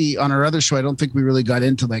think on our other show, I don't think we really got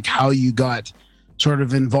into like how you got sort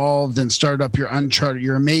of involved and started up your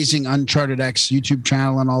amazing UnchartedX YouTube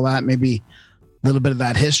channel and all that. Maybe a little bit of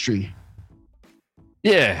that history.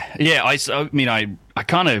 Yeah. I mean, I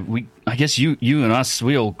guess you and us,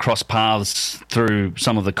 we all cross paths through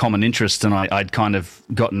some of the common interests, and I'd kind of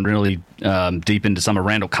gotten really deep into some of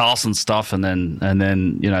Randall Carlson's stuff, and then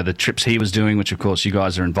the trips he was doing, which of course you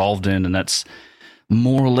guys are involved in, and that's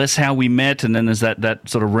more or less how we met. And then there's that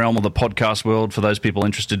sort of realm of the podcast world for those people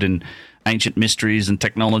interested in ancient mysteries and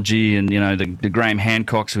technology, and the Graham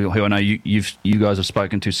Hancocks, who I know you guys have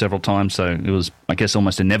spoken to several times. So it was, I guess,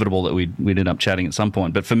 almost inevitable that we'd end up chatting at some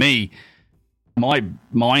point. But for me, my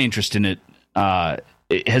interest in it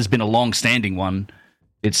has been a long-standing one.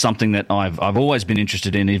 It's something that I've always been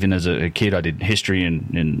interested in. Even as a kid, I did history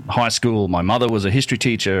in high school. My mother was a history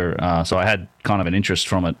teacher, so I had kind of an interest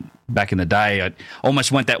from it back in the day. I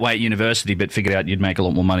almost went that way at university, but figured out you'd make a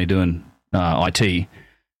lot more money doing IT.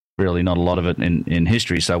 Really, not a lot of it in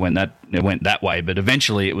history, so it went that way. But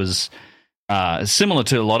eventually, it was similar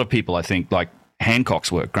to a lot of people, I think, like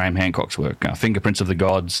Hancock's work, Graham Hancock's work, Fingerprints of the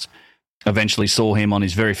Gods. Eventually saw him on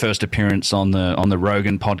his very first appearance on the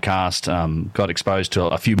Rogan podcast. Got exposed to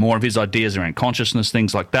a few more of his ideas around consciousness,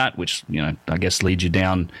 things like that, which I guess lead you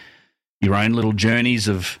down your own little journeys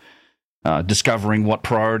of discovering what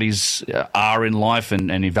priorities are in life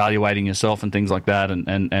and evaluating yourself and things like that.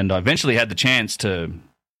 And I eventually had the chance to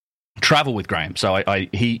travel with Graham. So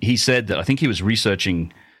he said that I think he was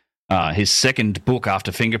researching his second book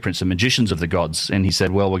after Fingerprints, The Magicians of the Gods, and he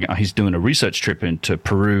said, well, he's doing a research trip into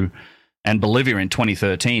Peru and Bolivia in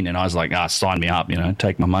 2013, and I was like, sign me up,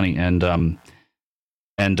 take my money, and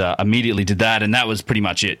immediately did that, and that was pretty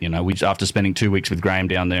much it. We, after spending 2 weeks with Graham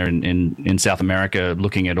down there in South America,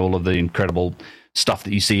 looking at all of the incredible stuff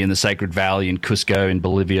that you see in the Sacred Valley in Cusco, in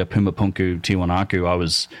Bolivia, Pumapunku,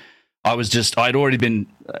 Tiwanaku, I'd already been,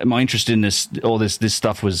 my interest in this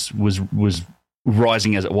stuff was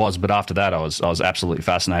rising as it was, but after that, I was absolutely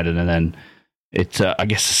fascinated, and then. I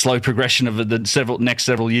guess, a slow progression of the next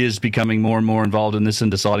several years becoming more and more involved in this and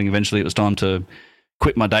deciding eventually it was time to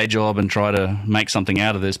quit my day job and try to make something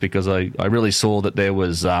out of this, because I really saw that there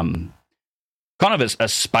was kind of a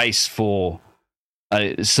space for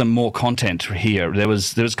some more content here. There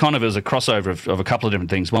was kind of as a crossover of a couple of different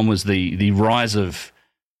things. One was the rise of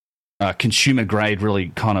consumer grade, really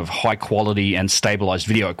kind of high quality and stabilized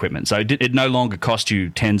video equipment. So it no longer cost you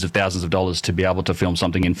tens of thousands of dollars to be able to film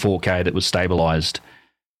something in 4K that was stabilized,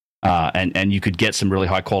 and you could get some really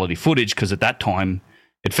high quality footage, because at that time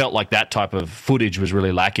it felt like that type of footage was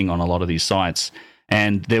really lacking on a lot of these sites.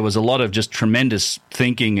 And there was a lot of just tremendous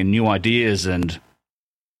thinking and new ideas and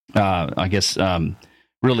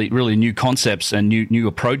really, really new concepts and new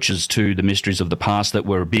approaches to the mysteries of the past that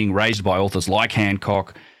were being raised by authors like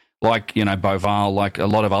Hancock, like Beauval, like a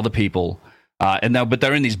lot of other people, but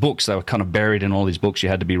they're in these books. They were kind of buried in all these books. You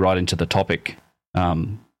had to be right into the topic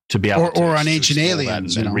to be able to, or on Ancient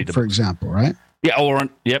Aliens, and read for example, right? Yeah,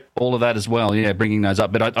 all of that as well. Yeah, bringing those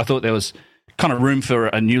up. But I thought there was kind of room for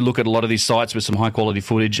a new look at a lot of these sites with some high quality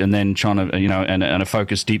footage, and then trying to and a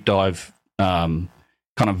focused deep dive kind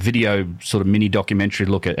of video sort of mini documentary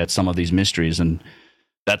look at some of these mysteries, and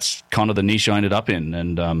that's kind of the niche I ended up in.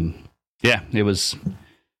 And it was.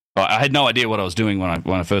 I had no idea what I was doing when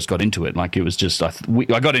I first got into it. Like, it was just I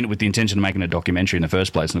got in it with the intention of making a documentary in the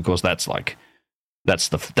first place, and of course that's the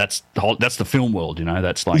film world,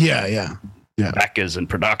 That's like backers and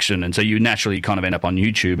production, and so you naturally kind of end up on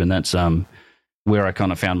YouTube, and that's where I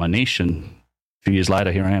kind of found my niche. And a few years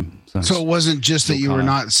later, here I am. So it wasn't just that you were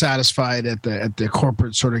not satisfied at the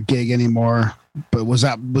corporate sort of gig anymore, but was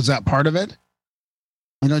that part of it?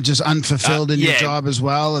 Just unfulfilled in your job as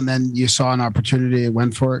well, and then you saw an opportunity and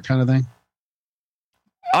went for it, kind of thing?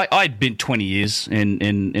 I'd been 20 years in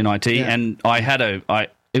IT, and I had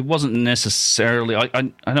it wasn't necessarily, I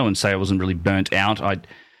don't want to say I wasn't really burnt out. I'd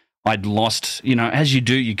lost, as you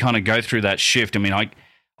do, you kind of go through that shift. I mean, I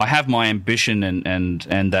have my ambition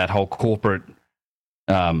and that whole corporate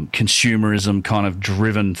consumerism kind of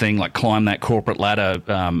driven thing, like climb that corporate ladder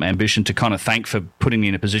ambition, to kind of thank for putting me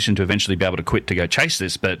in a position to eventually be able to quit to go chase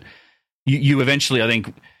this. But you eventually, I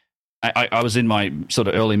think, I was in my sort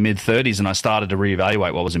of early mid-30s, and I started to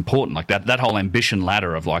reevaluate what was important. Like that whole ambition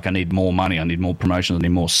ladder of like, I need more money, I need more promotions, I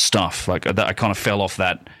need more stuff. Like I kind of fell off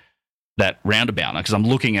that roundabout because I'm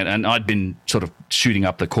looking at, and I'd been sort of shooting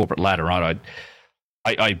up the corporate ladder, right?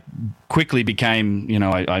 I quickly became,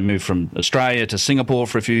 I moved from Australia to Singapore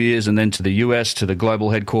for a few years, and then to the US, to the global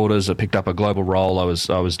headquarters. I picked up a global role. I was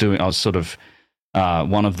sort of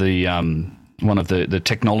one of the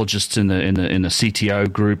technologists in the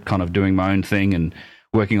CTO group, kind of doing my own thing and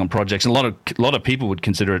working on projects. And a lot of people would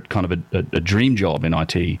consider it kind of a dream job in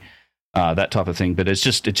IT, that type of thing. But it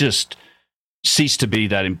just ceased to be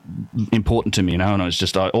that important to me, And it was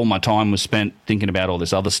just all my time was spent thinking about all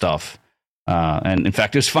this other stuff. And in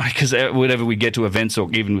fact, it was funny because whenever we get to events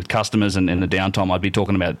or even with customers and in the downtime, I'd be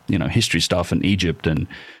talking about, history stuff in Egypt and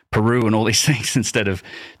Peru and all these things instead of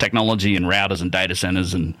technology and routers and data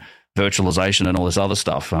centers and virtualization and all this other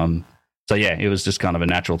stuff. So yeah, it was just kind of a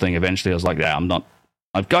natural thing. Eventually I was like,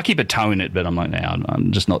 I've got to keep a toe in it, but I'm like,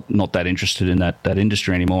 I'm just not that interested in that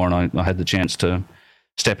industry anymore. And I had the chance to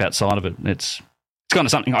step outside of it. It's kind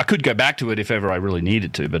of something I could go back to it if ever I really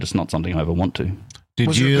needed to, but it's not something I ever want to.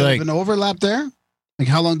 Was there a bit of an overlap there? Like,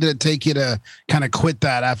 how long did it take you to kind of quit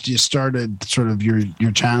that after you started sort of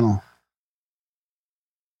your channel?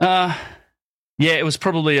 Yeah, it was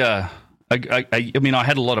probably I mean, I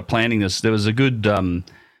had a lot of planning. There was a good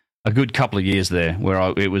couple of years there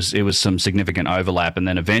where it was some significant overlap, and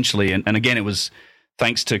then eventually, and again, it was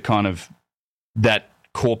thanks to kind of that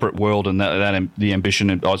corporate world and that the ambition.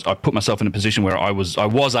 I put myself in a position where I was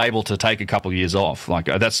able to take a couple of years off. Like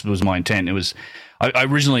that was my intent. It was. I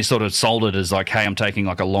originally sort of sold it as like, hey, I'm taking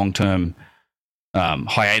like a long-term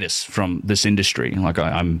hiatus from this industry. Like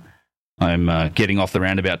I'm getting off the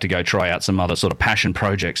roundabout to go try out some other sort of passion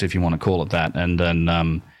projects, if you want to call it that. And then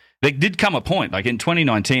there did come a point, like in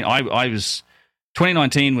 2019,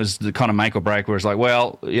 2019 was the kind of make or break where it's like,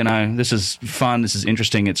 well, this is fun, this is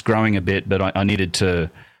interesting, it's growing a bit, but I needed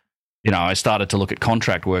to, I started to look at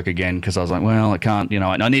contract work again because I was like, well, I can't,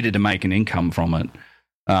 I needed to make an income from it.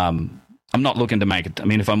 I'm not looking to make it. I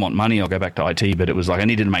mean, if I want money, I'll go back to IT, but it was like I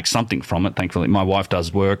needed to make something from it. Thankfully, my wife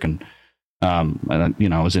does work, and I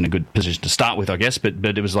was in a good position to start with, I guess. But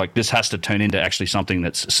it was like this has to turn into actually something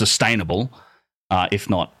that's sustainable. If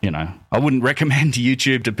not, I wouldn't recommend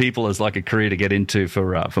YouTube to people as like a career to get into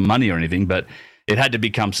for money or anything. But it had to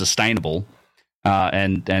become sustainable.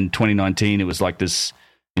 And 2019, it was like this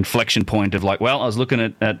inflection point of like, well, I was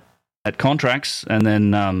looking at contracts, and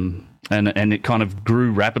then and it kind of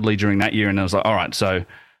grew rapidly during that year, and I was like, all right, so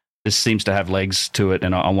this seems to have legs to it,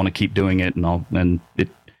 and I want to keep doing it, and it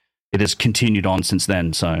has continued on since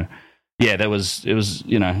then. So yeah, it was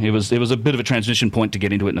a bit of a transition point to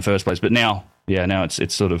get into it in the first place, but now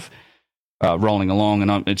it's sort of rolling along,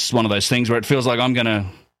 and it's one of those things where it feels like I'm going to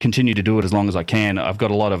continue to do it as long as I can. I've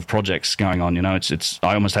got a lot of projects going on, it's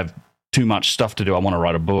I almost have too much stuff to do. I want to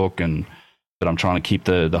write a book, but I'm trying to keep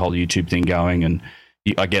the whole YouTube thing going, and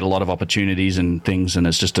I get a lot of opportunities and things, and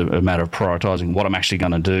it's just a matter of prioritizing what I'm actually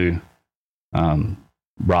going to do,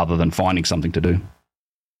 rather than finding something to do.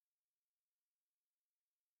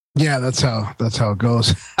 Yeah, that's how it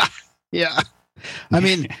goes. Yeah, I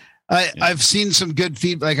mean, I've seen some good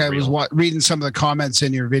feedback. I was reading some of the comments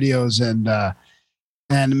in your videos,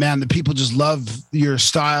 and man, the people just love your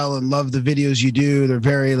style and love the videos you do. They're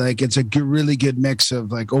very like, it's a really good mix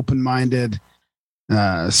of like open-minded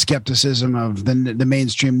skepticism of the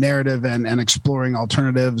mainstream narrative and exploring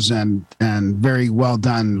alternatives and very well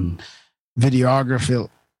done videographically,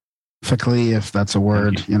 if that's a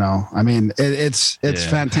word. I mean, it's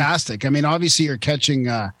fantastic. I mean, obviously you're catching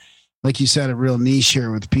like you said, a real niche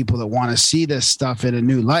here with people that want to see this stuff in a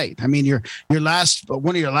new light. I mean, one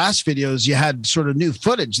of your last videos, you had sort of new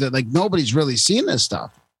footage that like nobody's really seen this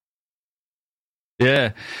stuff.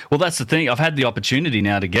 Yeah, well, that's the thing. I've had the opportunity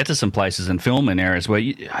now to get to some places and film in areas where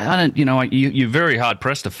you're very hard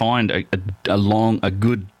pressed to find a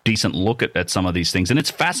good, decent look at some of these things, and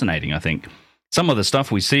it's fascinating. I think some of the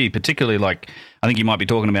stuff we see, particularly like I think you might be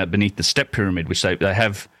talking about beneath the step pyramid, which they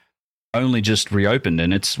have only just reopened,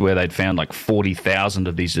 and it's where they'd found like 40,000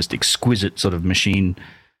 of these just exquisite sort of machine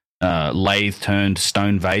lathe turned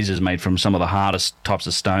stone vases made from some of the hardest types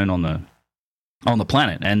of stone on the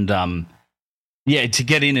planet, and yeah, to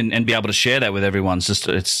get in and be able to share that with everyone's just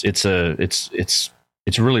it's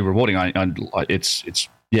really rewarding. I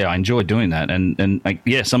enjoy doing that, and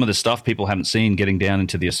some of the stuff people haven't seen, getting down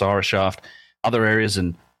into the Osiris shaft, other areas,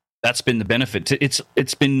 and that's been the benefit.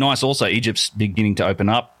 It's been nice. Also, Egypt's beginning to open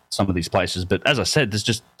up some of these places, but as I said,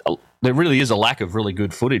 there really is a lack of really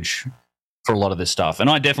good footage for a lot of this stuff, and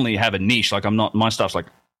I definitely have a niche. Like my stuff's like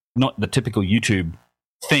not the typical YouTube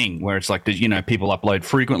thing where it's like that, people upload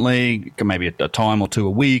frequently, maybe a time or two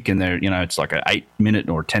a week, and they're, it's like an 8-minute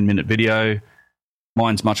or 10-minute video.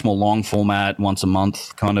 Mine's much more long format, once a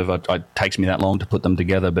month, kind of. It takes me that long to put them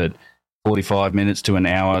together, but 45 minutes to an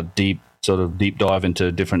hour deep dive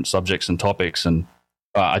into different subjects and topics. And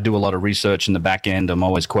I do a lot of research in the back end. I'm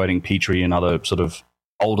always quoting Petrie and other sort of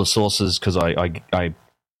older sources because I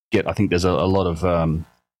think there's a lot of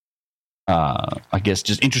I guess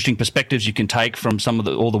just interesting perspectives you can take from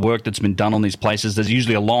all the work that's been done on these places. There's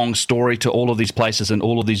usually a long story to all of these places and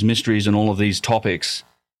all of these mysteries and all of these topics,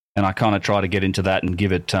 and I kind of try to get into that and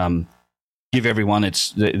give everyone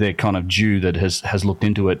their kind of due that has looked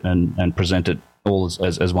into it and present it all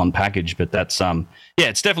as one package. But that's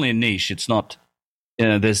it's definitely a niche. It's not,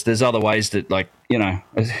 there's other ways that, like, kind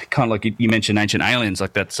of like you mentioned Ancient Aliens,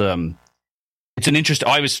 like that's it's an interest.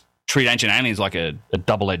 I always treat Ancient Aliens like a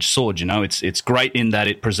double-edged sword. It's great in that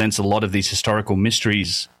it presents a lot of these historical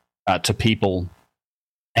mysteries to people,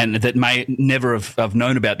 and that may never have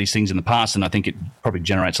known about these things in the past. And I think it probably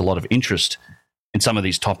generates a lot of interest in some of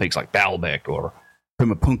these topics like Baalbek or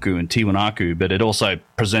Pumapunku and Tiwanaku. But it also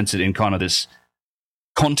presents it in kind of this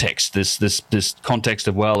context, this context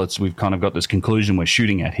of, well, we've kind of got this conclusion we're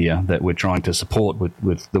shooting at here that we're trying to support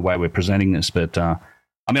with the way we're presenting this. But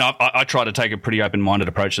I try to take a pretty open-minded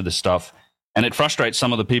approach to this stuff, and it frustrates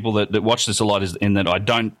some of the people that watch this a lot, is in that I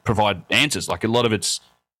don't provide answers. Like, a lot of it's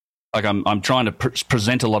like I'm trying to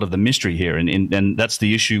present a lot of the mystery here, and that's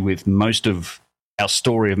the issue with most of our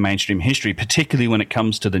story of mainstream history, particularly when it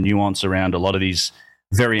comes to the nuance around a lot of these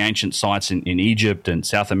very ancient sites in Egypt and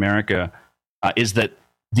South America, is that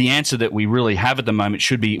the answer that we really have at the moment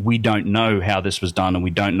should be, we don't know how this was done and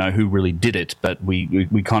we don't know who really did it, but we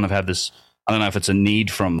kind of have this, I don't know if it's a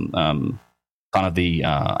need from kind of the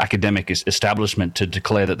academic establishment to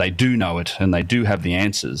declare that they do know it and they do have the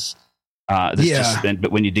answers.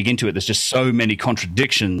 But when you dig into it, there's just so many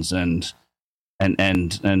contradictions and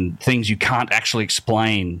things you can't actually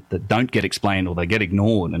explain that don't get explained, or they get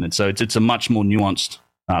ignored. And it's a much more nuanced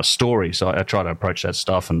story. So I try to approach that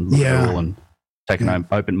stuff and look at it all and take an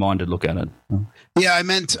open-minded look at it. Yeah, I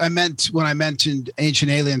meant when I mentioned Ancient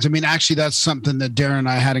Aliens, I mean, actually that's something that Darren and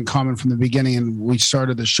I had in common from the beginning, and we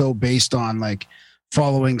started the show based on, like,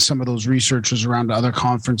 following some of those researchers around to other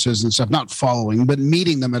conferences and stuff. Not following, but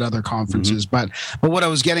meeting them at other conferences. Mm-hmm. But what I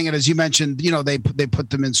was getting at, as you mentioned, they put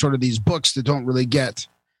them in sort of these books that don't really get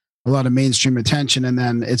a lot of mainstream attention, and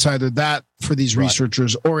then it's either that for these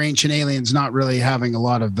researchers or Ancient Aliens not really having a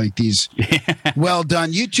lot of, like, these well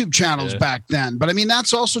done YouTube channels back then. But I mean,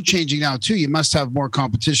 that's also changing now too. You must have more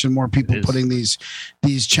competition, more people putting these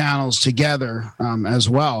channels together as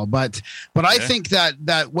well. But I think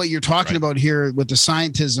that what you're talking about here with the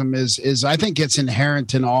scientism is I think it's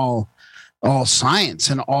inherent in all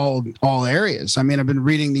science and all areas. I mean, I've been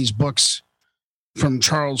reading these books from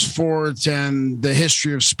Charles Fort and the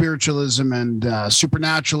history of spiritualism and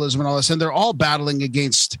supernaturalism and all this, and they're all battling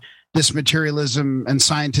against this materialism and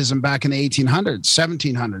scientism back in the 1800s,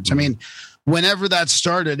 1700s. I mean, whenever that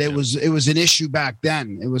started, it was an issue back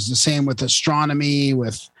then. It was the same with astronomy,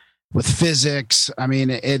 with physics. I mean,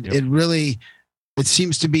 it really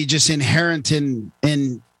seems to be just inherent in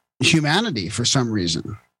humanity for some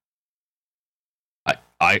reason.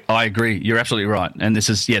 I agree. You're absolutely right. And this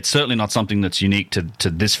is, it's certainly not something that's unique to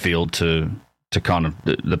this field, to kind of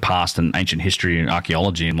the past and ancient history and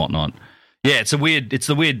archaeology and whatnot. Yeah, it's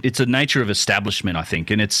a nature of establishment, I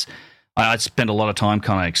think. And I spend a lot of time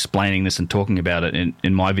kind of explaining this and talking about it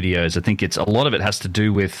in my videos. I think a lot of it has to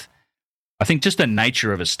do with, I think, just the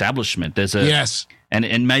nature of establishment. There's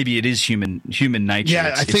and maybe it is human nature.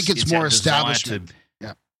 Yeah, I think it's more establishment.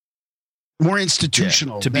 More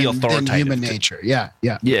institutional to be authoritative than human nature. Yeah.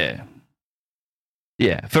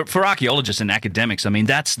 For archaeologists and academics, I mean,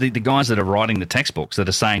 that's the guys that are writing the textbooks that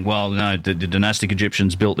are saying, well, no, the dynastic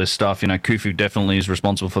Egyptians built this stuff. Khufu definitely is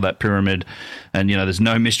responsible for that pyramid, and there's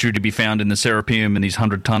no mystery to be found in the Serapeum and these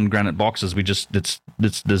 100-ton granite boxes.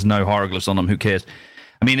 There's no hieroglyphs on them. Who cares?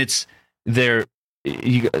 I mean, I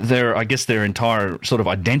guess their entire sort of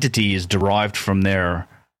identity is derived from their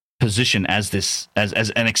position as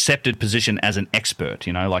an accepted position as an expert,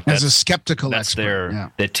 like as a skeptical that's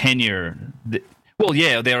expert. Their tenure.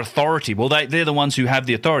 Their authority. Well, they're the ones who have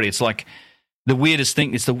the authority. It's like the weirdest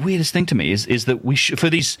thing. It's the weirdest thing to me is that we should,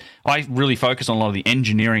 for these. I really focus on a lot of the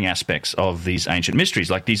engineering aspects of these ancient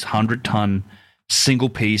mysteries, like these 100-ton single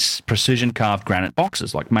piece precision carved granite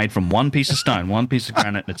boxes, like made from one piece of stone, one piece of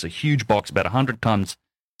granite. It's a huge box, about 100 tons.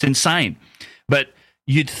 It's insane, but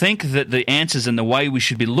you'd think that the answers and the way we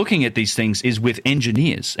should be looking at these things is with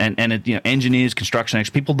engineers and engineers, construction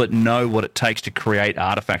experts, people that know what it takes to create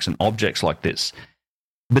artifacts and objects like this.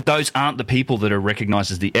 But those aren't the people that are recognized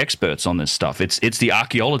as the experts on this stuff. It's the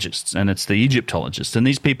archaeologists and it's the Egyptologists. And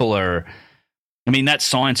these people are, I mean, that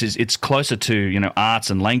science it's closer to, arts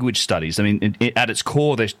and language studies. I mean, at its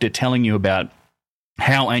core, they're telling you about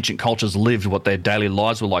how ancient cultures lived, what their daily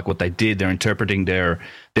lives were like, what they did. They're interpreting their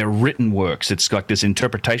written works. It's like this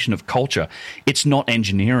interpretation of culture. It's not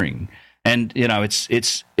engineering. And, it's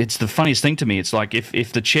the funniest thing to me. It's like if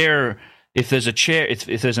there's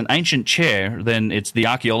an ancient chair, then it's the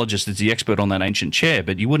archaeologist that's the expert on that ancient chair.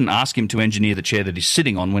 But you wouldn't ask him to engineer the chair that he's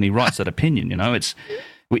sitting on when he writes that opinion.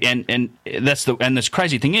 And this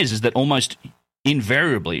crazy thing is that almost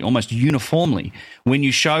invariably, almost uniformly, when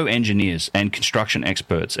you show engineers and construction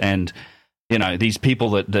experts and these people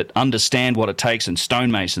that understand what it takes and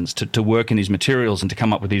stonemasons to work in these materials and to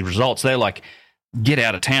come up with these results, they're like, get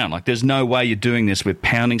out of town. Like, there's no way you're doing this with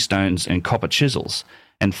pounding stones and copper chisels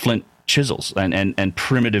and flint chisels and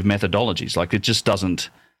primitive methodologies. Like, it just doesn't.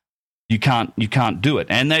 You can't do it.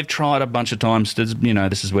 And they've tried a bunch of times. This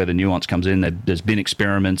is where the nuance comes in. There's been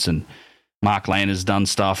experiments, and Mark Lane has done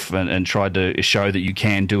stuff and tried to show that you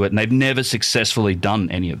can do it, and they've never successfully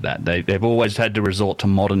done any of that. They've always had to resort to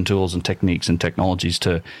modern tools and techniques and technologies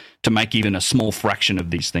to make even a small fraction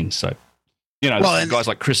of these things. So, guys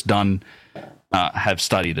like Chris Dunn have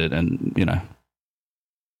studied it, and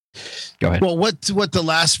Go ahead. Well, what the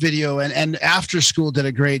last video and After School did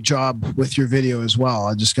a great job with your video as well.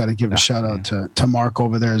 I just got to give a shout out to Mark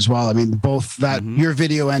over there as well. I mean, both that your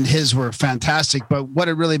video and his were fantastic. But what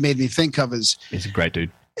it really made me think of is he's a great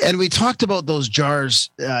dude. And we talked about those jars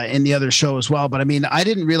in the other show as well. But I mean, I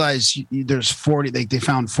didn't realize there's 40. They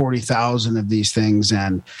found 40,000 of these things,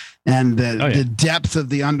 and the depth of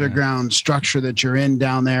the underground structure that you're in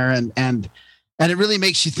down there, and it really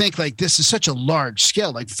makes you think, like, this is such a large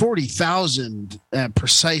scale, like 40,000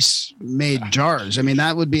 precise made jars. I mean,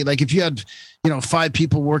 that would be like if you had, 5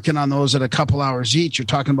 people working on those at a couple hours each, you're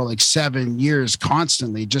talking about like 7 years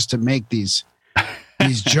constantly just to make these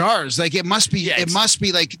jars. Like, it must be, it must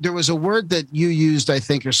be like, there was a word that you used, I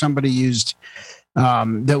think, or somebody used,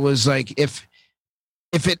 that was like, if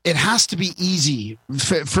it has to be easy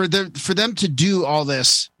for them to do all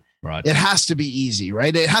this. Right. It has to be easy,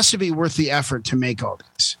 right? It has to be worth the effort to make all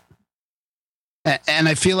this. And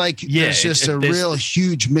I feel like there's just a real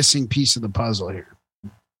huge missing piece of the puzzle here.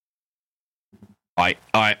 I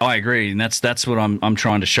agree, and that's what I'm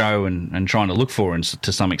trying to show and trying to look for, and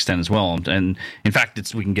to some extent as well. And in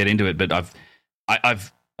fact, we can get into it, but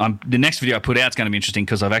the next video I put out is going to be interesting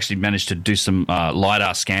because I've actually managed to do some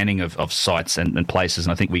LiDAR scanning of sites and places,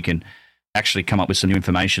 and I think we can actually come up with some new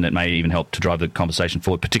information that may even help to drive the conversation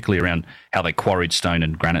forward, particularly around how they quarried stone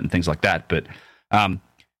and granite and things like that. But the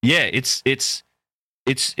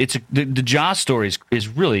jar story is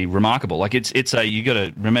really remarkable. Like, you got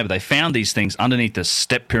to remember, they found these things underneath the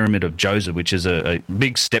step pyramid of Djoser, which is a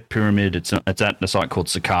big step pyramid. It's at a site called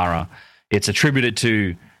Saqqara. It's attributed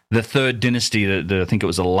to the third dynasty. I think it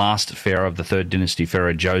was the last pharaoh of the third dynasty,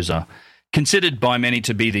 Pharaoh Djoser, considered by many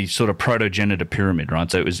to be the sort of protogenitor pyramid, right?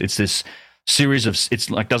 So it's this series of, it's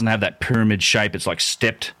like, doesn't have that pyramid shape. It's like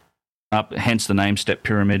stepped up, hence the name step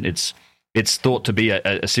pyramid. It's thought to be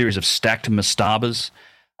a series of stacked mastabas.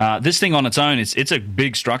 This thing on its own, it's a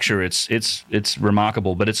big structure. It's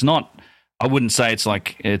remarkable, but it's not. I wouldn't say it's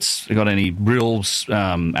got any real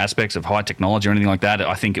aspects of high technology or anything like that.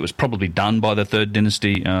 I think it was probably done by the third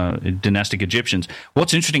dynasty, dynastic Egyptians.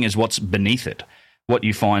 What's interesting is what's beneath it. What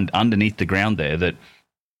you find underneath the ground there,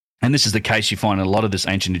 and this is the case you find in a lot of this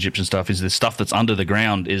ancient Egyptian stuff, is the stuff that's under the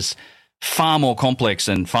ground is far more complex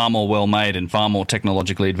and far more well-made and far more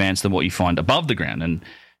technologically advanced than what you find above the ground. And,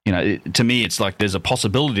 to me, it's like there's a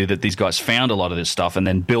possibility that these guys found a lot of this stuff and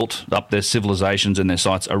then built up their civilizations and their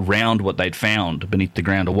sites around what they'd found beneath the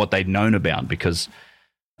ground or what they'd known about, because,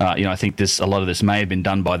 I think a lot of this may have been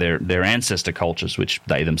done by their ancestor cultures, which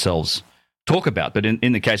they themselves talk about. But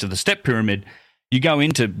in the case of the step pyramid, you go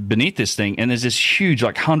into beneath this thing, and there's this huge,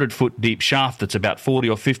 like 100-foot deep shaft that's about 40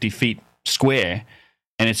 or 50 feet square,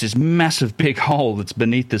 and it's this massive big hole that's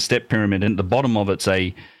beneath the step pyramid, and at the bottom of it's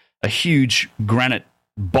a huge granite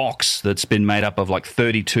box that's been made up of like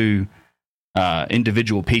 32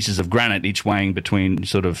 individual pieces of granite, each weighing between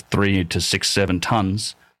sort of 3 to 6, 7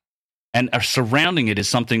 tons, and surrounding it is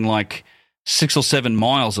something like 6 or 7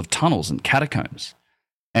 miles of tunnels and catacombs,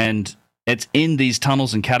 and it's in these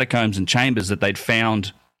tunnels and catacombs and chambers that they'd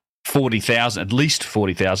found 40,000, at least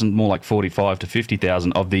 40,000, more like 45 to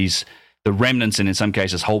 50,000 of these, the remnants, and in some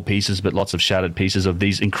cases whole pieces, but lots of shattered pieces of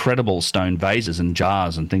these incredible stone vases and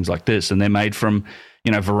jars and things like this. And they're made from,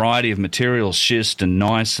 a variety of materials, schist and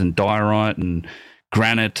gneiss and diorite and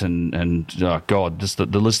granite and oh God,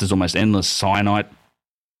 the list is almost endless, cyanite.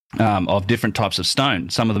 of different types of stone.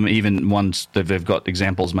 Some of them even ones that they've got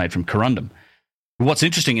examples made from corundum. What's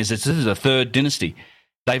interesting is that this is a third dynasty.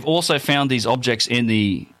 They've also found these objects in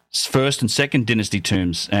the first and second dynasty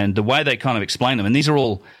tombs, and the way they kind of explain them, and these are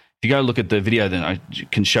all, if you go look at the video, then I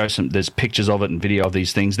can show there's pictures of it and video of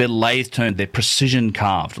these things. They're lathe turned, they're precision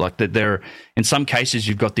carved. Like they're in some cases,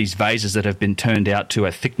 you've got these vases that have been turned out to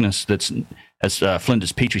a thickness that's, as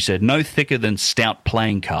Flinders Petrie said, no thicker than stout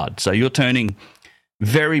playing card. So you're turning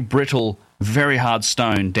very brittle, very hard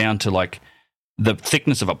stone down to like the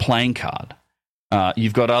thickness of a playing card.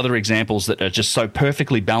 You've got other examples that are just so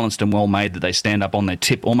perfectly balanced and well made that they stand up on their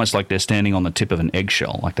tip, almost like they're standing on the tip of an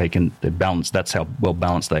eggshell. Like they're balanced. That's how well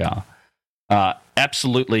balanced they are.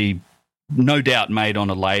 Absolutely, no doubt, made on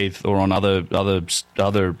a lathe or on other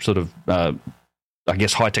sort of, I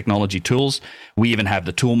guess, high technology tools. We even have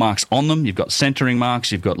the tool marks on them. You've got centering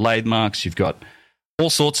marks. You've got lathe marks. You've got all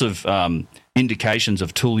sorts of indications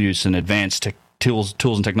of tool use and advanced tools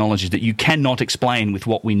and technologies that you cannot explain with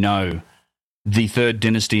what we know the third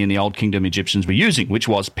dynasty in the Old Kingdom Egyptians were using, which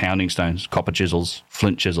was pounding stones, copper chisels,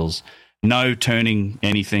 flint chisels, no turning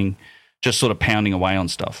anything, just sort of pounding away on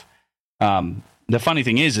stuff. The funny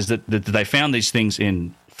thing is that they found these things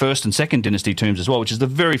in first and second dynasty tombs as well, which is the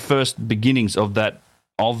very first beginnings of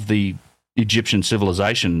the Egyptian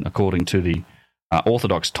civilization, according to the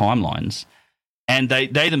Orthodox timelines. And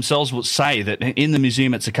they themselves will say that in the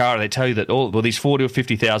museum at Saqqara, they tell you that these 40 or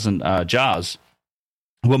 50,000 jars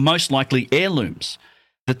were most likely heirlooms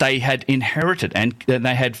that they had inherited, and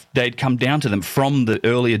they'd come down to them from the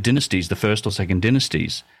earlier dynasties, the first or second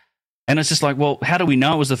dynasties. And it's just like, well, how do we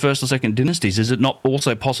know it was the first or second dynasties? Is it not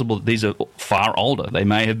also possible that these are far older? They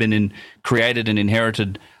may have been created and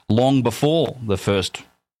inherited long before the first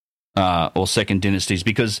or second dynasties,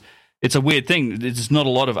 because it's a weird thing. There's not a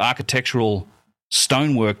lot of architectural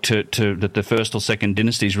stonework that the first or second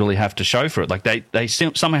dynasties really have to show for it. Like they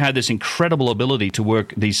somehow had this incredible ability to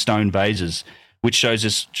work these stone vases, which shows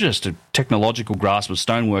us just a technological grasp of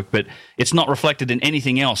stonework, but it's not reflected in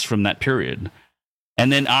anything else from that period.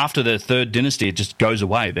 And then after the third dynasty, it just goes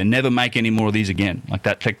away. They never make any more of these again. Like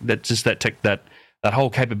that whole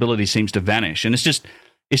capability seems to vanish, and it's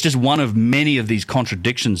just one of many of these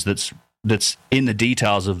contradictions that's in the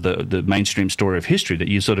details of the mainstream story of history that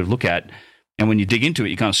you sort of look at. And when you dig into it,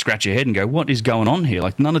 you kind of scratch your head and go, what is going on here?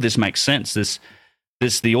 Like, none of this makes sense.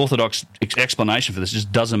 The Orthodox explanation for this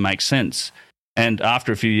just doesn't make sense. And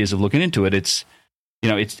after a few years of looking into it,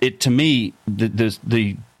 to me,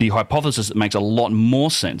 the hypothesis that makes a lot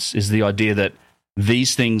more sense is the idea that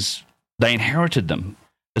these things, they inherited them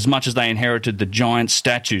as much as they inherited the giant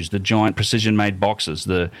statues, the giant precision-made boxes,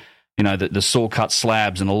 the saw-cut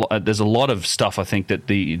slabs, and there's a lot of stuff, I think, that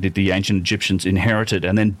the ancient Egyptians inherited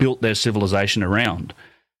and then built their civilization around.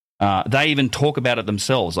 They even talk about it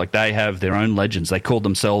themselves. Like, they have their own legends. They call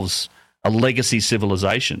themselves a legacy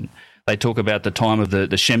civilization. They talk about the time of the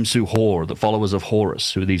Shemsu Hor, the followers of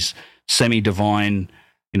Horus, who are these semi-divine,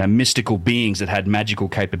 mystical beings that had magical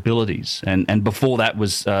capabilities. And before that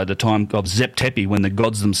was the time of Zep Tepi, when the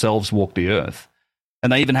gods themselves walked the earth.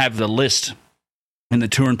 And they even have the list in the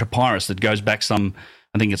Turin Papyrus that goes back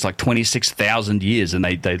I think it's like 26,000 years, and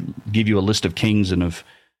they give you a list of kings and of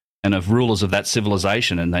rulers of that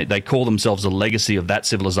civilization, and they call themselves a legacy of that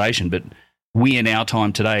civilization. But we in our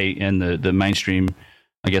time today, and the mainstream,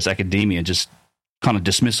 I guess, academia just kind of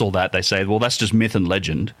dismiss all that. They say, well, that's just myth and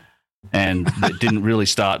legend, and it didn't really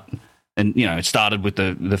start. And it started with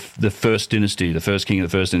the first dynasty, the first king of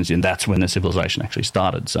the first dynasty, and that's when the civilization actually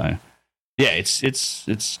started. So, yeah,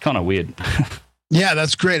 it's kind of weird. Yeah,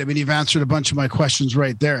 that's great. I mean, you've answered a bunch of my questions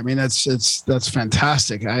right there. I mean, that's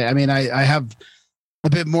fantastic. I have a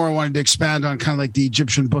bit more I wanted to expand on, kind of like the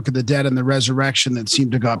Egyptian Book of the Dead and the resurrection that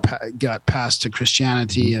seemed to got passed to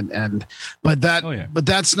Christianity, but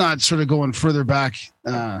that's not sort of going further back,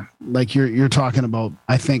 like you're talking about.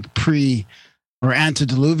 I think pre or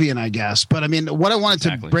antediluvian, I guess. But I mean, what I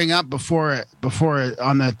wanted to bring up before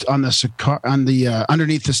on the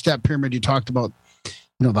underneath the step pyramid, you talked about,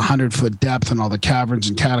 the 100-foot depth and all the caverns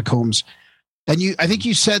and catacombs. And I think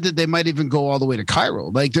you said that they might even go all the way to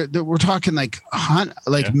Cairo. Like we're talking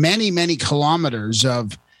many, many kilometers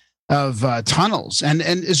of tunnels. And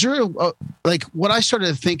is there what I started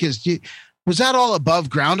to think is, was that all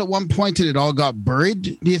above ground at one point and it all got buried?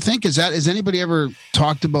 Do you think has anybody ever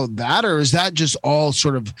talked about that, or is that just all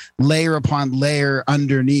sort of layer upon layer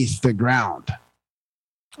underneath the ground?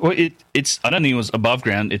 Well, it's I don't think it was above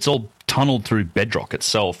ground. It's all tunneled through bedrock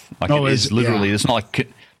itself. Like it is literally. Yeah. It's not like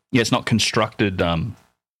it's not constructed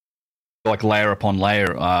like layer upon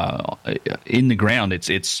layer in the ground.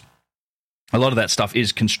 It's a lot of that stuff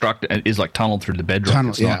is constructed, is like tunneled through the bedrock.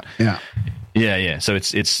 It's not, yeah. So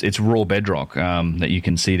it's raw bedrock that you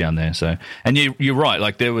can see down there. So, and you're right.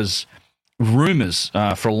 Like there was rumors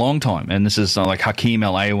for a long time, and this is like Hakim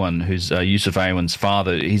El Awan, who's Yusuf Awan's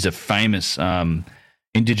father. He's a famous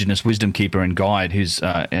indigenous wisdom keeper and guide who's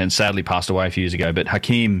and sadly passed away a few years ago. But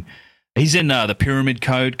Hakim, he's in the Pyramid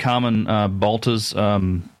Code, Carmen Bolter's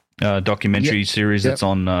documentary series that's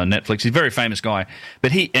on Netflix. He's a very famous guy,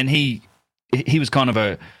 but he was kind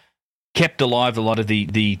of kept alive a lot of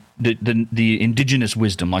the indigenous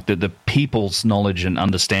wisdom, like the people's knowledge and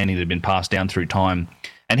understanding that had been passed down through time.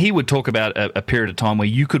 And he would talk about a period of time where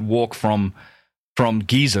you could walk from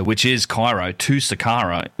Giza, which is Cairo, to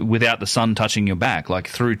Saqqara without the sun touching your back, like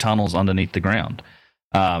through tunnels underneath the ground.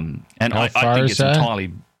 And I think it's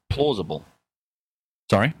entirely plausible.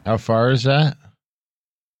 Sorry? How far is that?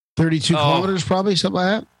 32 kilometers, probably, something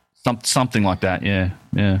like that? Something like that, yeah.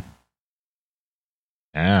 Yeah.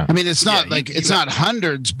 I mean, it's not it's not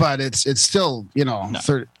hundreds, but it's still,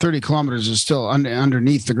 30 kilometers is still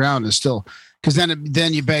underneath the ground is still, because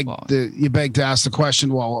then you beg to ask the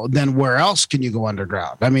question, well, then where else can you go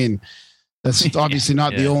underground? I mean, that's obviously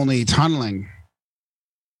not the only tunneling.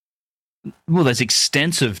 Well, there's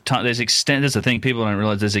extensive. There's the thing people don't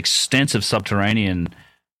realize. There's extensive subterranean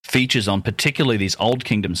features on particularly these Old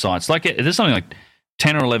Kingdom sites. Like there's something like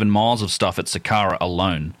 10 or 11 miles of stuff at Saqqara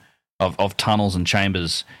alone. Of tunnels and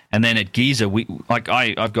chambers, and then at Giza,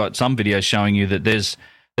 I've got some videos showing you that there's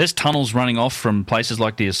tunnels running off from places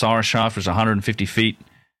like the Osiris Shaft, which is 150 feet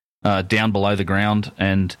down below the ground,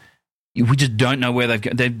 and we just don't know where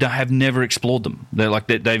they have never explored them. They're like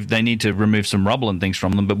they need to remove some rubble and things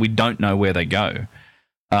from them, but we don't know where they go.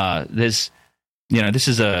 This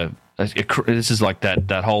is like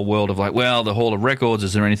that whole world of like, well, the Hall of Records.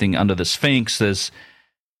 Is there anything under the Sphinx?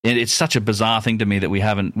 It's such a bizarre thing to me that we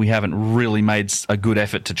haven't really made a good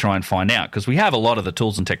effort to try and find out, because we have a lot of the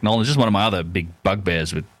tools and technology. This is one of my other big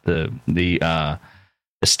bugbears with the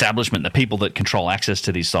establishment, the people that control access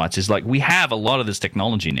to these sites, is like we have a lot of this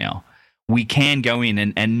technology now. We can go in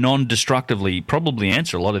and non-destructively probably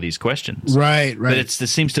answer a lot of these questions. Right. But there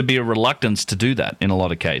seems to be a reluctance to do that in a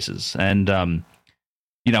lot of cases. And,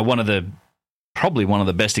 probably one of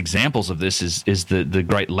the best examples of this is the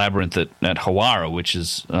great labyrinth at Hawara, which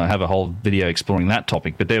is I have a whole video exploring that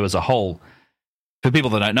topic. But there was a whole, for people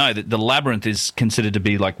that don't know, that the labyrinth is considered to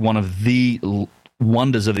be like one of the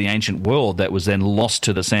wonders of the ancient world that was then lost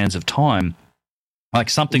to the sands of time, like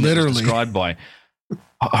something that was described by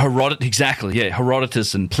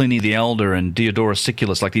Herodotus and Pliny the Elder and Diodorus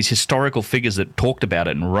Siculus, like these historical figures that talked about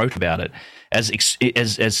it and wrote about it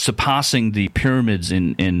as surpassing the pyramids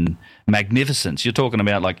in magnificence. You're talking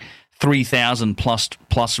about like 3,000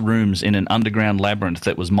 plus rooms in an underground labyrinth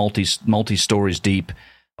that was multi stories deep,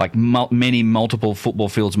 like many multiple football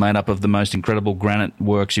fields made up of the most incredible granite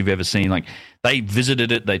works you've ever seen. Like they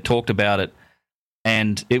visited it, they talked about it,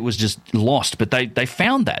 and it was just lost. But they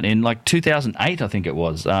found that in like 2008, I think it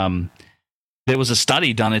was. There was a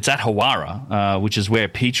study done. It's at Hawara, which is where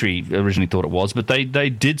Petrie originally thought it was. But they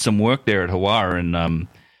did some work there at Hawara in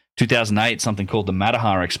 2008, something called the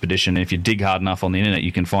Matahar Expedition. And if you dig hard enough on the internet,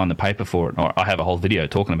 you can find the paper for it. Or I have a whole video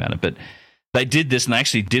talking about it. But they did this, and they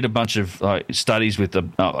actually did a bunch of studies with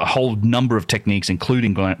a whole number of techniques,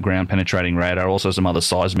 including ground-penetrating radar, also some other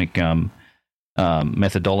seismic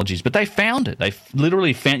methodologies. But they found it. They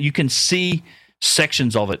literally found. You can see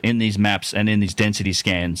sections of it in these maps and in these density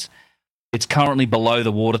scans. It's currently below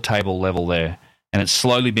the water table level there, and it's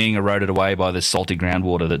slowly being eroded away by this salty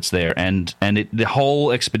groundwater that's there. And the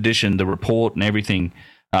whole expedition, the report and everything,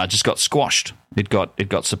 just got squashed. It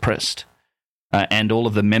got suppressed. And all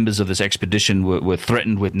of the members of this expedition were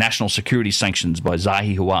threatened with national security sanctions by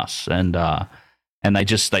Zahi Hawass, and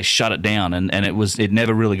they shut it down, and it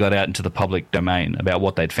never really got out into the public domain about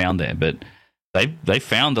what they'd found there. But they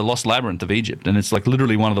found the lost labyrinth of Egypt, and it's like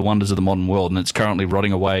literally one of the wonders of the modern world, and it's currently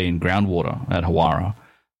rotting away in groundwater at Hawara.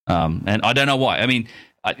 And I don't know why. I mean,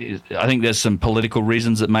 I think there's some political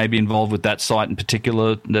reasons that may be involved with that site in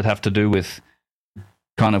particular that have to do with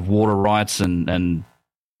kind of water rights and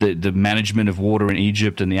the management of water in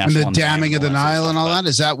Egypt and the Aswan and the damming of the Nile and all that.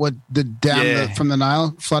 Is that what the dam from the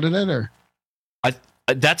Nile flooded it, or?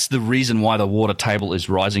 That's the reason why the water table is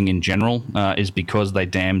rising in general, is because they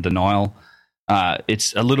dammed the Nile.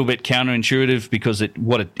 It's a little bit counterintuitive because it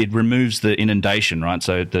removes the inundation, right?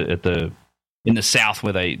 So in the south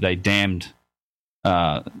where they dammed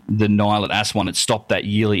the Nile at Aswan, it stopped that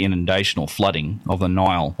yearly inundation or flooding of the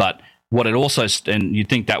Nile. But what it also, and you'd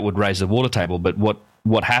think that would raise the water table, but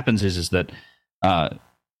what happens is that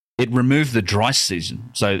it removed the dry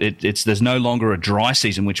season. So there's no longer a dry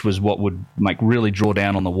season, which was what would really draw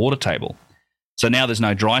down on the water table. So now there's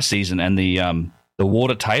no dry season, and the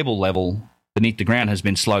water table level beneath the ground has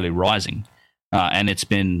been slowly rising, and it's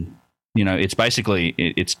been,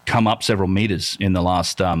 it's come up several meters in the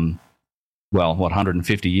last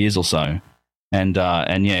 150 years or so, and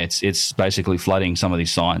it's basically flooding some of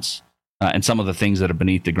these sites, and some of the things that are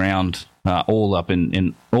beneath the ground, all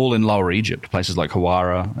in Lower Egypt, places like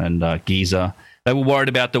Hawara and Giza. They were worried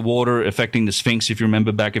about the water affecting the Sphinx. If you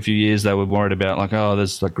remember back a few years, they were worried about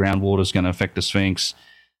there's groundwater is going to affect the Sphinx.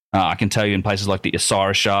 I can tell you in places like the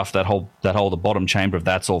Osiris shaft, the bottom chamber of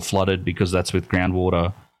that's all flooded because that's with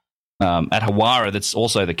groundwater. At Hawara, that's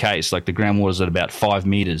also the case. Like the groundwater's at about 5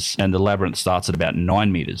 meters, and the labyrinth starts at about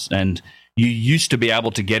 9 meters. And you used to be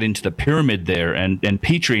able to get into the pyramid there. And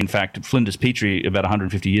Petrie, in fact, Flinders Petrie, about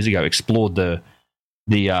 150 years ago, explored the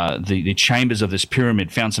chambers of this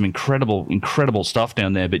pyramid, found some incredible stuff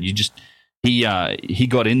down there. But he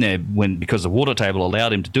got in there because the water table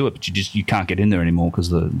allowed him to do it, but you can't get in there anymore because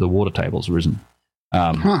the water table's risen.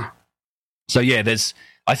 So yeah,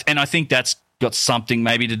 I think that's got something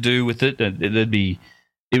maybe to do with it.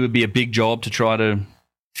 It would be a big job to try to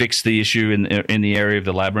fix the issue in the area of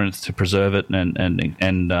the labyrinth, to preserve it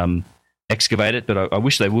and excavate it. But I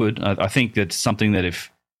wish they would. I think that's something that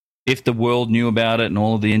if the world knew about it and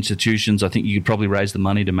all of the institutions, I think you could probably raise the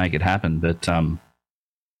money to make it happen. But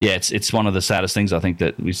yeah, it's one of the saddest things, I think,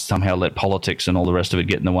 that we somehow let politics and all the rest of it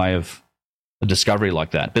get in the way of a discovery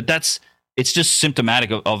like that. But it's just symptomatic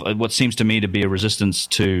of what seems to me to be a resistance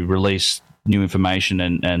to release new information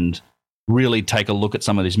and really take a look at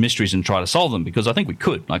some of these mysteries and try to solve them, because I think we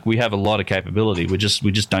could. We have a lot of capability. We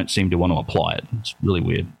just don't seem to want to apply it. It's really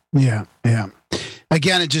weird. Yeah.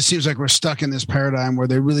 Again, it just seems like we're stuck in this paradigm where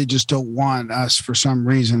they really just don't want us, for some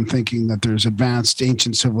reason, thinking that there's advanced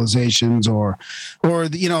ancient civilizations or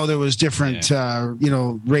there was different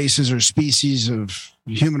races or species of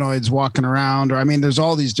humanoids walking around, or there's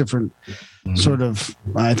all these different sort of,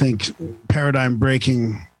 I think, paradigm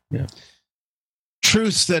breaking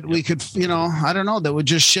truths that we could, I don't know, that would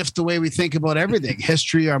just shift the way we think about everything,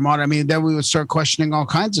 history, our modern. Then we would start questioning all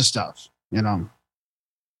kinds of stuff.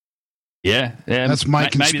 Yeah, that's my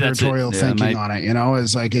conspiratorial thinking on it.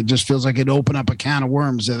 Is it just feels like it opened up a can of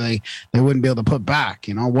worms that they wouldn't be able to put back.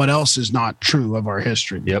 What else is not true of our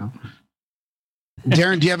history? Yep.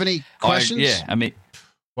 Darren, do you have any questions?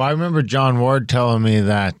 Well, I remember John Ward telling me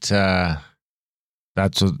that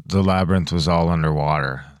that's what the labyrinth was all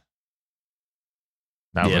underwater.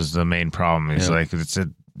 That was the main problem. He's like, it's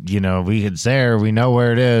there, we know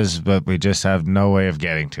where it is, but we just have no way of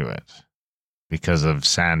getting to it because of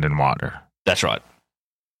sand and water. That's right.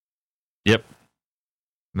 Yep.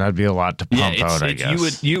 That'd be a lot to pump out, I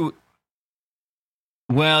guess. You'd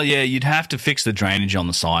have to fix the drainage on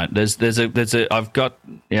the site. I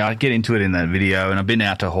get into it in that video, and I've been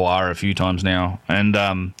out to Hawara a few times now, and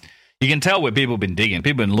you can tell where people have been digging.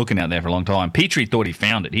 People have been looking out there for a long time. Petrie thought he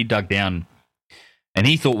found it. He dug down, and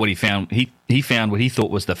he thought what he found, he found what he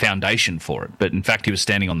thought was the foundation for it. But in fact, he was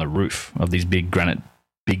standing on the roof of these big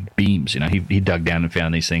beams. He dug down and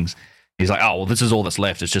found these things. He's like, oh, well, this is all that's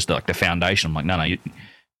left. It's just like the foundation. I'm like, no,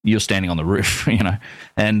 you're standing on the roof,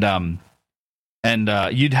 and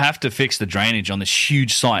you'd have to fix the drainage on this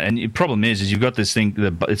huge site. And the problem is you've got this thing,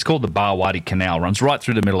 it's called the Barwadi Canal, runs right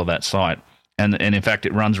through the middle of that site. And in fact,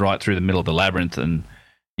 it runs right through the middle of the labyrinth, and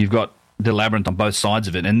you've got the labyrinth on both sides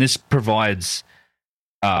of it. And this provides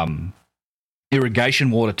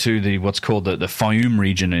irrigation water to what's called the Fayum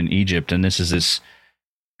region in Egypt. And this is this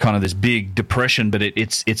big depression, but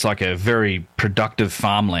it's like a very productive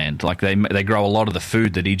farmland. Like they grow a lot of the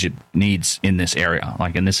food that Egypt needs in this area.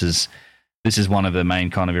 And this is one of the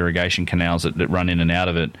main kind of irrigation canals that run in and out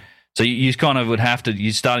of it. So you kind of would have to,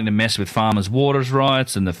 you're starting to mess with farmers' waters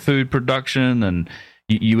rights and the food production, and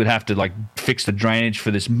you would have to fix the drainage for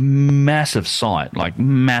this massive site.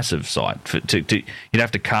 You'd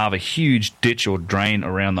have to carve a huge ditch or drain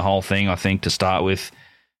around the whole thing, I think, to start with.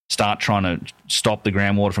 Start trying to stop the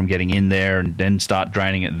groundwater from getting in there, and then start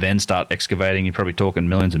draining it, then start excavating. You're probably talking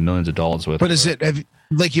millions and millions of dollars worth. But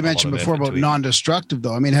like you mentioned before about non-destructive,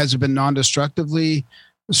 though? Has it been non-destructively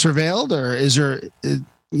surveilled, or is there,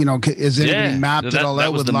 is it being mapped at all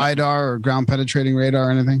out with LiDAR or ground penetrating radar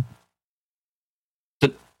or anything?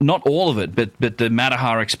 Not all of it, but the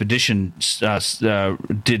Matahar expedition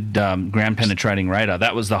did ground penetrating radar.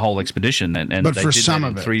 That was the whole expedition, and but they for did some that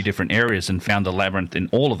of in it. 3 different areas and found the labyrinth in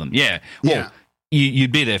all of them. Yeah, well,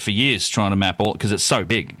 you'd be there for years trying to map all, because it's so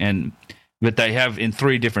big. But they have in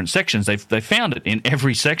 3 different sections. They found it in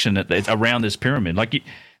every section that's around this pyramid.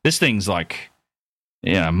 This thing's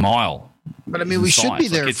mile. But I mean, we should be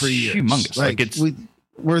there it's for years. Humongous.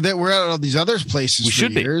 We're at all these other places for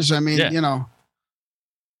years. I mean,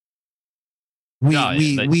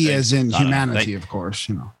 we as in humanity, of course,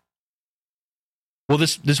 Well,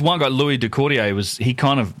 this one guy, Louis de Cordier, he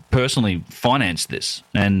kind of personally financed this,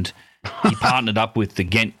 and he partnered up with the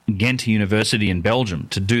Ghent University in Belgium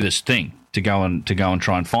to do this thing, to go and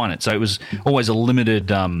try and find it. So it was always a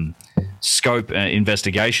limited scope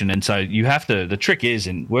investigation, and so you have to. The trick is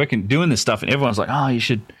in doing this stuff, and everyone's like, "Oh, you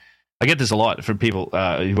should." I get this a lot from people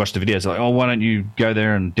who watch the videos. Like, "Oh, why don't you go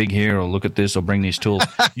there and dig here, or look at this, or bring these tools?"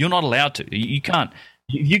 You're not allowed to. You can't.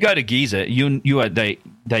 You go to Giza, you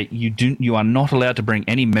are not allowed to bring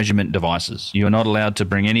any measurement devices. You are not allowed to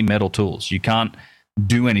bring any metal tools. You can't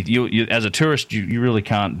do anything. You as a tourist, you really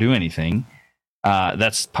can't do anything.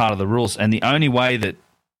 That's part of the rules. And the only way that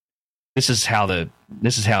this is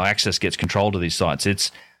how access gets controlled to these sites.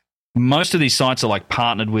 It's most of these sites are like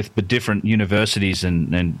partnered with the different universities,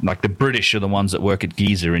 and like the British are the ones that work at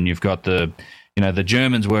Giza, and you've got the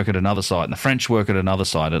Germans work at another site, and the French work at another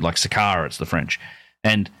site. At like Saqqara, it's the French.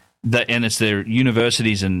 And it's their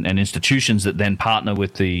universities and institutions that then partner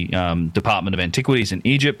with the Department of Antiquities in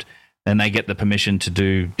Egypt, and they get the permission to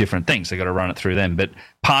do different things. They got to run it through them. But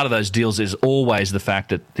part of those deals is always the fact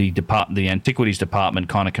that the Antiquities Department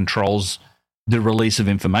kind of controls the release of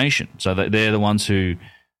information. So that they're the ones who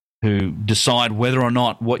decide whether or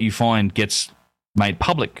not what you find gets made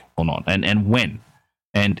public or not, and when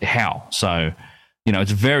and how. So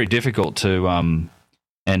it's very difficult to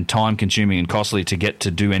and time-consuming and costly to get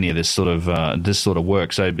to do any of this sort of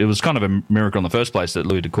work. So it was kind of a miracle in the first place that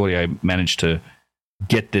Louis de Cordier managed to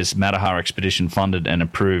get this Matterhorn expedition funded and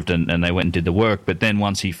approved, and they went and did the work. But then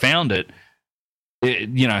once he found it,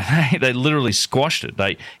 they literally squashed it.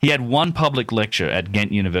 He had one public lecture at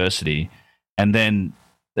Ghent University, and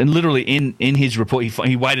literally in his report,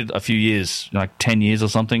 he waited a few years, like 10 years or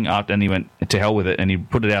something, after, and he went to hell with it, and he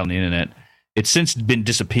put it out on the internet. It's since been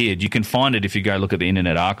disappeared. You can find it if you go look at the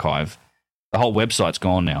Internet Archive. The whole website's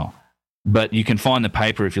gone now. But you can find the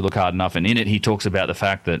paper if you look hard enough. And in it, he talks about the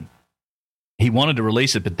fact that he wanted to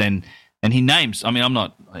release it, but then, and he names, I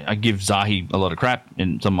give Zahi a lot of crap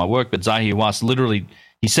in some of my work, but Zahi Hawass literally,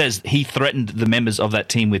 he says he threatened the members of that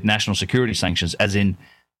team with national security sanctions, as in,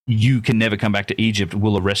 you can never come back to Egypt.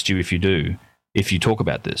 We'll arrest you if you talk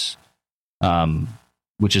about this,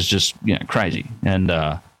 which is just, crazy.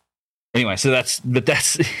 And, anyway, so that's the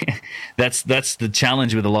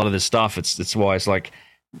challenge with a lot of this stuff. It's why it's like,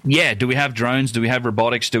 do we have drones? Do we have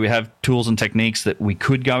robotics? Do we have tools and techniques that we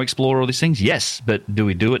could go explore all these things? Yes, but do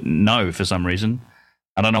we do it? No, for some reason.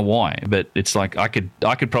 I don't know why, but it's like I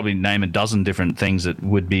could probably name a dozen different things that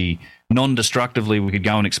would be non-destructively we could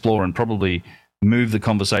go and explore and probably move the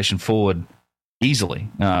conversation forward easily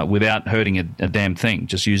without hurting a damn thing,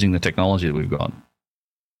 just using the technology that we've got.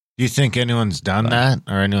 Do you think anyone's done that,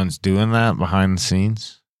 or anyone's doing that behind the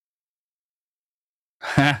scenes?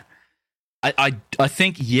 I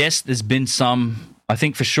think, yes, there's been some. I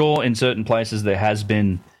think for sure in certain places there has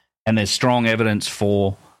been, and there's strong evidence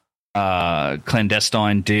for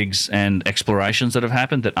clandestine digs and explorations that have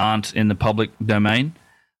happened that aren't in the public domain.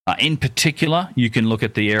 In particular, you can look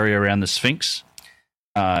at the area around the Sphinx.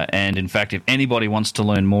 And in fact, if anybody wants to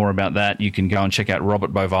learn more about that, you can go and check out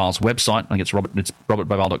Robert Boval's website. I think it's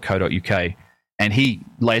robertboval.co.uk, and he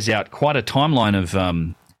lays out quite a timeline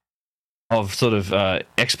of sort of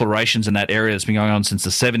explorations in that area that's been going on since the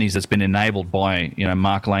 70s. That's been enabled by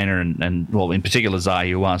Mark Lehner and well, in particular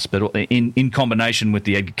Zahi Hawass, but in combination with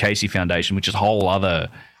the Edgar Cayce Foundation, which is a whole other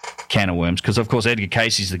can of worms. Because of course Edgar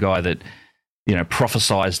Cayce's the guy that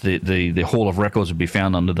prophesized the Hall of Records would be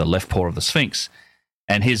found under the left paw of the Sphinx.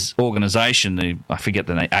 And his organization, I forget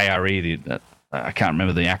the name, ARE, I can't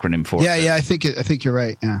remember the acronym for it. Yeah, I think you're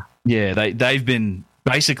right. Yeah, they've been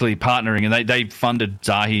basically partnering, and they funded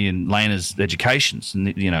Zahi and Lehner's educations, and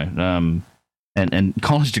and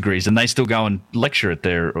college degrees, and they still go and lecture at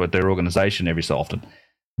their organization every so often.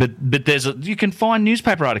 But you can find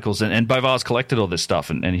newspaper articles, and Boval's collected all this stuff,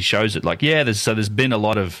 and he shows it. Like, there's been a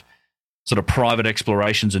lot of sort of private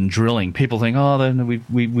explorations and drilling. People think,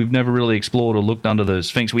 we've never really explored or looked under the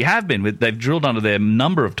Sphinx. We have been. They've drilled under there a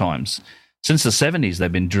number of times. Since the 70s,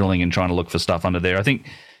 they've been drilling and trying to look for stuff under there. I think,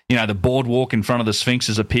 the boardwalk in front of the Sphinx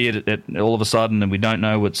has appeared at all of a sudden, and we don't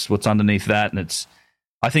know what's underneath that. And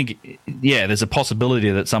I think, there's a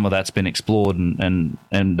possibility that some of that's been explored and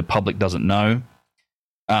the public doesn't know.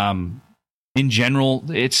 In general,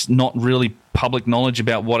 it's not really public knowledge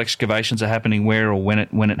about what excavations are happening where or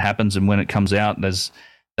when it happens and when it comes out. That's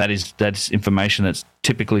information that's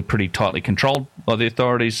typically pretty tightly controlled by the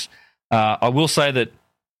authorities. I will say that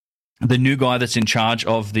the new guy that's in charge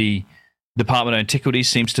of the Department of Antiquities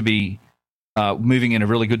seems to be moving in a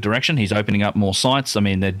really good direction. He's opening up more sites. I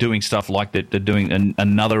mean, they're doing stuff like that. They're doing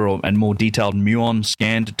another and more detailed muon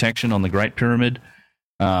scan detection on the Great Pyramid.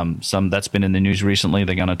 That's been in the news recently.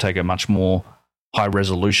 They're going to take a much more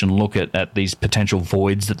high-resolution look at these potential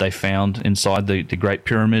voids that they found inside the Great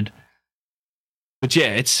Pyramid. But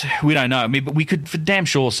yeah, we don't know. I mean, but we could for damn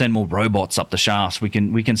sure send more robots up the shafts. We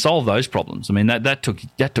can solve those problems. I mean, that took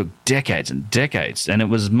decades and decades, and it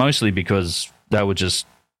was mostly because they were just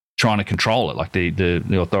trying to control it. Like the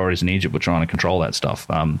authorities in Egypt were trying to control that stuff.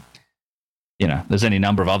 There's any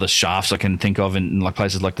number of other shafts I can think of in like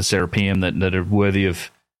places like the Serapeum that are worthy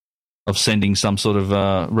of sending some sort of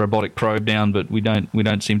robotic probe down, but we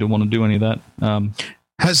don't seem to want to do any of that.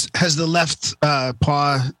 Has the left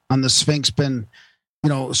paw on the Sphinx been,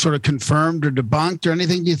 sort of confirmed or debunked or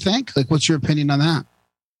anything? Do you think? Like, what's your opinion on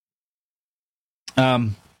that?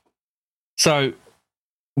 So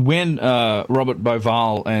when Robert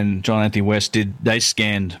Bauval and John Anthony West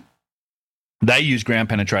they used ground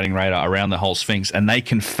penetrating radar around the whole Sphinx, and they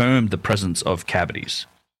confirmed the presence of cavities.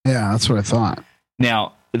 Yeah, that's what I thought.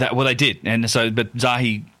 Now, they did, and so but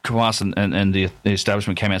Zahi Khawass and the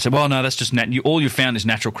establishment came out and said, "Well, no, that's just all you found is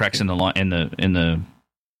natural cracks in the limestone,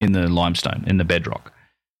 in the bedrock."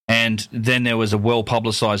 And then there was a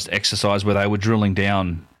well-publicized exercise where they were drilling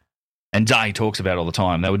down, and Zahi talks about it all the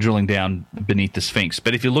time. They were drilling down beneath the Sphinx,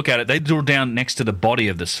 but if you look at it, they drill down next to the body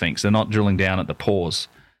of the Sphinx. They're not drilling down at the pores.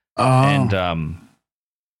 Oh. And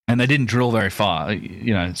they didn't drill very far,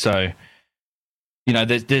 so.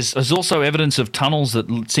 There's also evidence of tunnels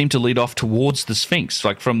that seem to lead off towards the Sphinx,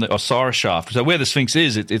 like from the Osiris shaft. So where the Sphinx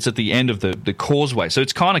is, it's at the end of the causeway. So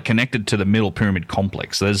it's kind of connected to the middle pyramid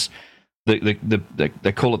complex. There's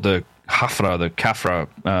they call it the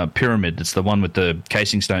Khafra pyramid. It's the one with the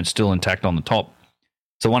casing stone still intact on the top.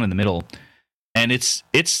 It's the one in the middle, and it's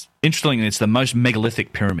interesting. It's the most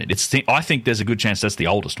megalithic pyramid. I think there's a good chance that's the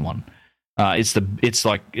oldest one. It has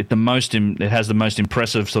the most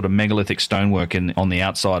impressive sort of megalithic stonework on the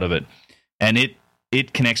outside of it, and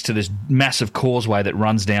it connects to this massive causeway that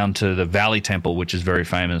runs down to the Valley Temple, which is very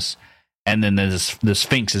famous, and then there's the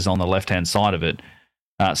Sphinx is on the left hand side of it,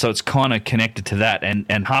 so it's kind of connected to that,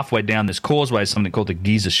 and halfway down this causeway is something called the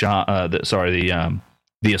Giza shaft,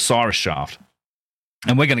 the Osiris shaft,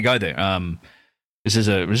 and we're going to go there. This is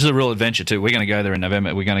a real adventure too. We're going to go there in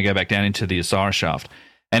November. We're going to go back down into the Osiris shaft.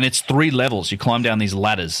 And it's 3 levels. You climb down these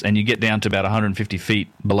ladders, and you get down to about 150 feet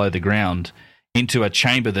below the ground into a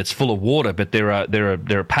chamber that's full of water. But there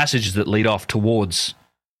are passages that lead off towards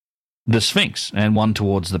the Sphinx and one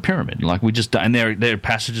towards the pyramid. Like there are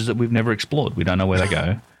passages that we've never explored. We don't know where they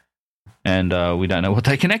go, and we don't know what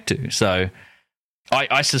they connect to. So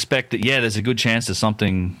I suspect that there's a good chance there's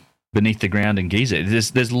something beneath the ground in Giza.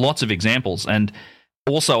 There's lots of examples, and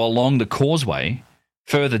also along the causeway.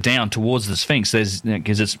 Further down towards the Sphinx,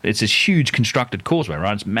 because it's this huge constructed causeway,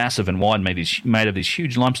 right? It's massive and wide, made of these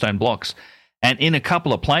huge limestone blocks. And in a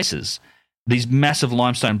couple of places, these massive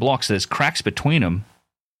limestone blocks, there's cracks between them.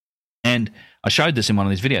 And I showed this in one of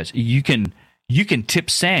these videos. You can tip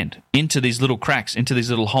sand into these little cracks, into these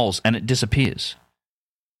little holes, and it disappears.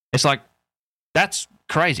 It's like, that's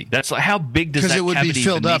crazy. That's like, how big does that cavity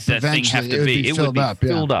beneath that thing have to be? It would be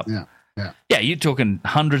filled up. Yeah, you're talking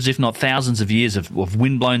hundreds, if not thousands, of years of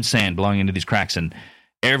windblown sand blowing into these cracks, and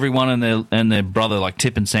everyone and their brother like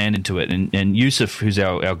tipping sand into it. And Yusuf, who's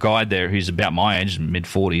our guide there, who's about my age,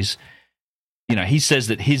 mid-40s, he says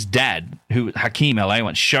that his dad, Hakim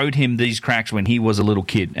El-Awant, showed him these cracks when he was a little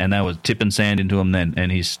kid, and they were tipping sand into them then,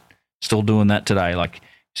 and he's still doing that today. Like,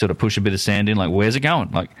 sort of push a bit of sand in, like, where's it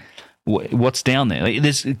going? Like, what's down there? Like,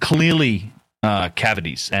 there's clearly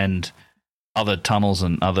cavities and other tunnels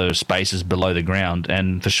and other spaces below the ground,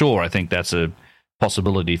 and for sure I think that's a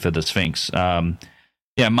possibility for the Sphinx.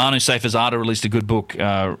 Manu Sefer Zada released a good book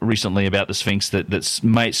recently about the Sphinx that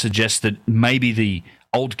may suggest that maybe the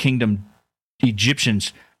Old Kingdom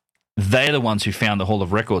Egyptians, they're the ones who found the Hall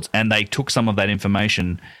of Records, and they took some of that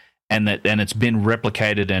information and it's been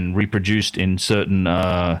replicated and reproduced in certain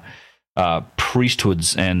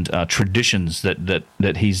priesthoods and traditions that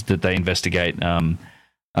they investigate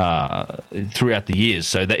throughout the years.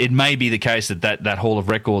 So that it may be the case that Hall of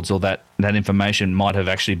Records or that information might have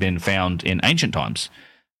actually been found in ancient times,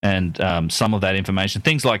 and some of that information,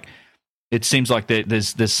 things like, it seems like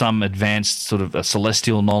there's some advanced sort of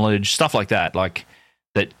celestial knowledge, stuff like that, like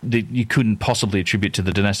that you couldn't possibly attribute to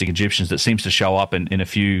the dynastic Egyptians, that seems to show up in a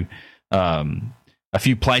few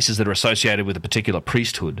places that are associated with a particular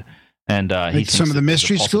priesthood. And like some of the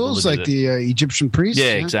mystery schools, like the Egyptian priests.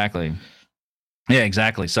 Yeah, exactly. Yeah,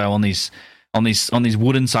 exactly. So on these on these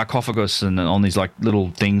wooden sarcophagus and on these like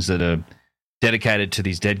little things that are dedicated to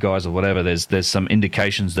these dead guys or whatever. There's some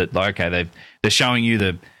indications that like, okay, they're showing you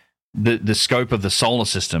the scope of the solar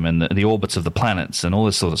system and the orbits of the planets and all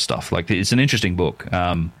this sort of stuff. Like, it's an interesting book.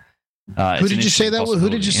 Who did you say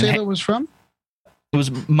that was from? It was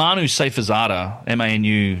Manu Seyfezada,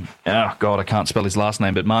 Manu. Oh God, I can't spell his last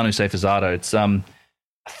name, but Manu Seyfezada. It's I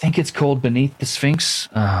think it's called Beneath the Sphinx.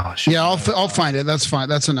 Oh, yeah, I'll find it. That's fine.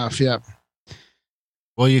 That's enough. Yeah.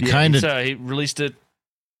 Well, you kind of he released it.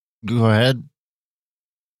 Go ahead.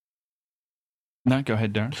 No, go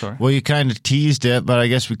ahead, Darren. Sorry. Well, you kind of teased it, but I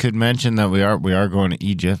guess we could mention that we are going to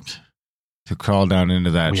Egypt to crawl down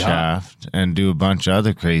into that shaft and do a bunch of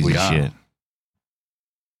other crazy shit.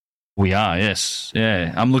 We are, yes.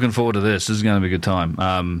 Yeah, I'm looking forward to this. This is going to be a good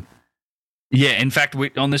time. In fact,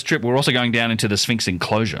 on this trip, we're also going down into the Sphinx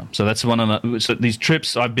enclosure. So that's so these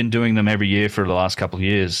trips, I've been doing them every year for the last couple of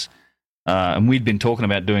years. And we'd been talking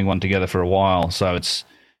about doing one together for a while. So it's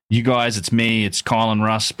you guys, it's me, it's Kyle and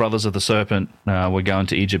Russ, Brothers of the Serpent. We're going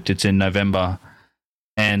to Egypt. It's in November.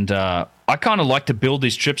 And I kind of like to build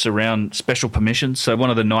these trips around special permissions. So one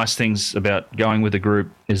of the nice things about going with a group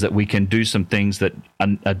is that we can do some things that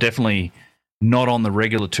are definitely not on the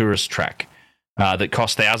regular tourist track that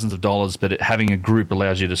cost thousands of dollars, but having a group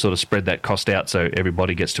allows you to sort of spread that cost out so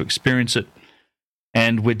everybody gets to experience it.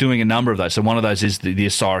 And we're doing a number of those. So one of those is the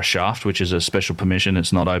Osiris Shaft, which is a special permission.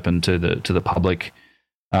 It's not open to the public.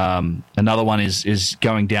 Another one is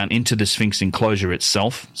going down into the Sphinx enclosure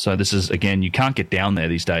itself. So this is, again, you can't get down there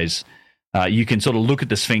these days. You can sort of look at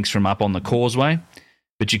the Sphinx from up on the causeway,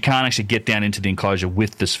 but you can't actually get down into the enclosure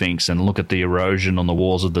with the Sphinx and look at the erosion on the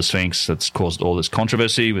walls of the Sphinx that's caused all this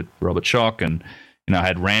controversy with Robert Schoch. And, I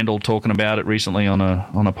had Randall talking about it recently on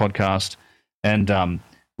a podcast. And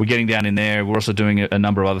we're getting down in there. We're also doing a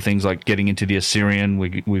number of other things like getting into the Assyrian.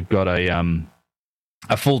 We've got a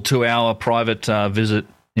full 2-hour private visit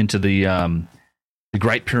into the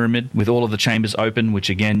Great Pyramid with all of the chambers open, which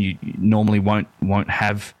again you normally won't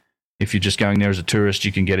have if you're just going there as a tourist.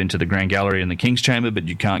 You can get into the Grand Gallery and the King's Chamber, but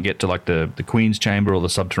you can't get to like the Queen's Chamber or the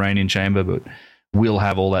Subterranean Chamber. But we'll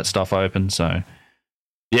have all that stuff open. So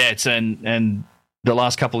yeah, it's and the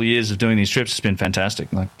last couple of years of doing these trips has been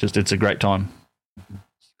fantastic. Like, it's a great time.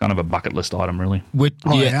 Kind of a bucket list item, really.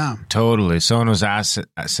 Yeah, totally. Someone was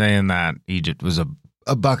saying that Egypt was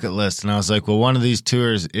a bucket list, and I was like, well, one of these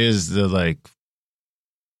tours is the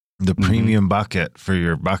premium bucket for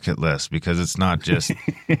your bucket list, because it's not just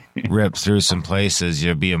rip through some places.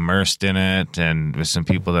 You'll be immersed in it and with some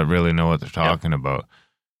people that really know what they're talking about.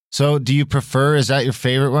 So do you prefer, is that your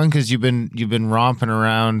favorite one? Because you've been romping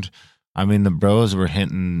around. I mean, the bros were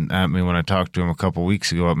hinting at me when I talked to them a couple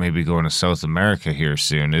weeks ago about maybe going to South America here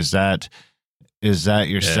soon. Is that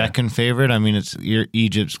your second favorite? I mean,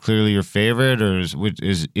 Egypt's clearly your favorite, or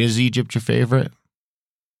is Egypt your favorite?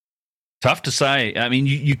 Tough to say. I mean,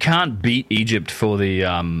 you can't beat Egypt for the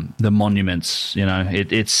monuments.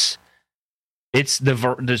 It's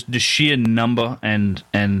the sheer number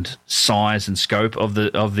and size and scope of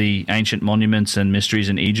the ancient monuments and mysteries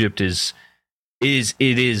in Egypt is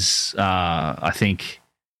I think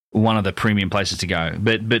one of the premium places to go.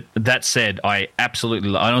 But that said, I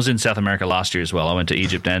was in South America last year as well. I went to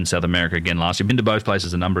Egypt and South America again last year. I've been to both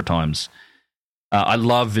places a number of times. I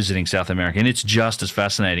love visiting South America, and it's just as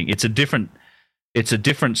fascinating. It's a different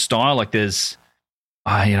style. Like there's,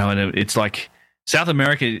 and it's like South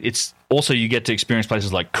America. It's also, you get to experience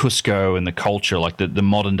places like Cusco and the culture, like the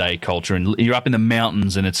modern day culture, and you're up in the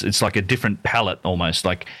mountains, and it's like a different palette almost.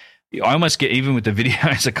 Like I almost get, even with the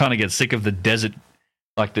videos, I kind of get sick of the desert,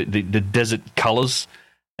 like the desert colors.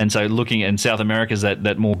 And so looking in South America is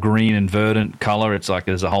that more green and verdant color. It's like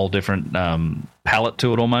there's a whole different palette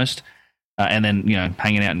to it almost. And then,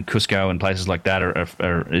 hanging out in Cusco and places like that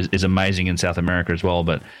is amazing in South America as well.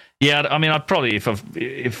 But yeah, I mean, I'd probably,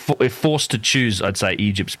 if forced to choose, I'd say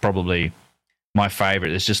Egypt's probably my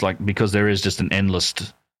favorite. It's just like, because there is just an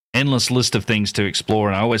endless list of things to explore,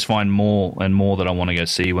 and I always find more and more that I want to go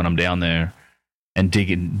see when I'm down there and dig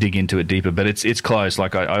into it deeper. But it's close.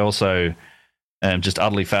 Like I also am just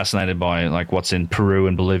utterly fascinated by like what's in Peru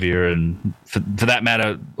and Bolivia, and for that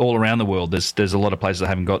matter, all around the world. There's a lot of places I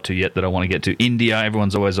haven't got to yet that I want to get to. India,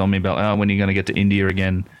 everyone's always on me about, when are you going to get to India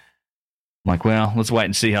again? I'm like, well, let's wait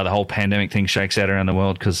and see how the whole pandemic thing shakes out around the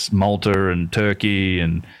world, because Malta and Turkey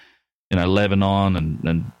and Lebanon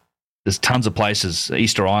and there's tons of places,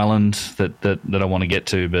 Easter Island that I want to get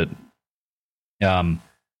to, but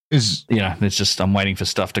it's just, I'm waiting for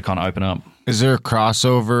stuff to kind of open up. Is there a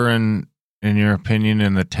crossover in your opinion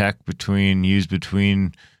in the tech used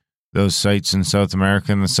between those sites in South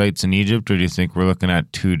America and the sites in Egypt, or do you think we're looking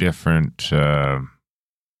at two different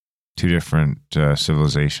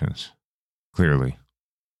civilizations? Clearly.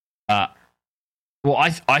 Well,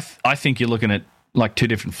 I think you're looking at like two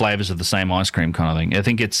different flavors of the same ice cream kind of thing. I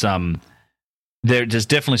think it's there's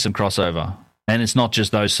definitely some crossover, and it's not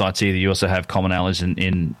just those sites either. You also have commonalities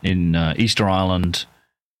in Easter Island,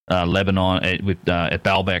 Lebanon at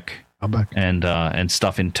Baalbek, and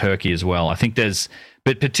stuff in Turkey as well. I think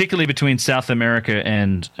but particularly between South America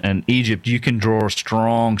and Egypt, you can draw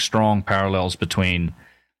strong parallels between,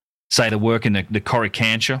 say, the work in the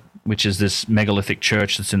Kerkwyk, which is this megalithic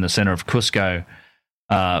church that's in the center of Cusco,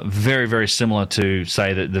 very, very similar to,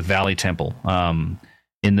 say, the Valley Temple,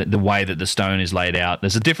 in the way that the stone is laid out.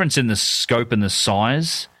 There's a difference in the scope and the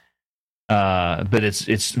size, but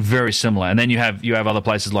it's very similar. And then you have other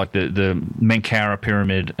places like the Menkaure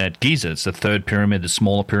pyramid at Giza. It's the third pyramid, the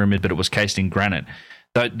smaller pyramid, but it was cased in granite.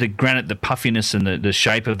 The granite, the puffiness and the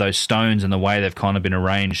shape of those stones and the way they've kind of been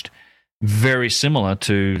arranged, very similar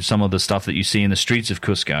to some of the stuff that you see in the streets of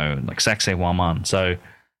Cusco, like Sacsayhuaman. So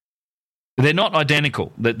they're not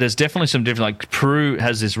identical. There's definitely some different. Like Peru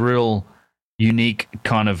has this real unique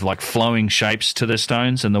kind of like flowing shapes to their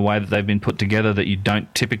stones and the way that they've been put together that you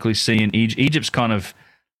don't typically see in Egypt. Egypt's kind of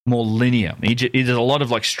more linear. There's a lot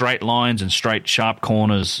of like straight lines and straight sharp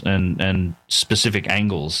corners and specific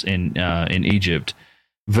angles in Egypt,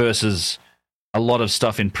 versus a lot of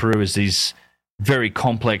stuff in Peru is these very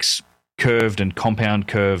complex curved and compound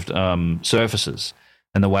curved surfaces,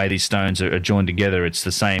 and the way these stones are joined together, it's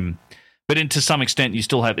the same. But to some extent, you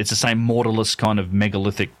still have it's the same mortarless kind of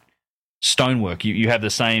megalithic stonework. You have the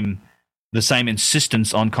same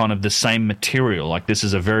insistence on kind of the same material. Like this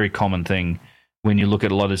is a very common thing when you look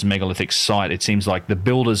at a lot of this megalithic site. It seems like the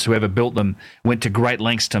builders, whoever built them, went to great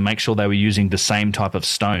lengths to make sure they were using the same type of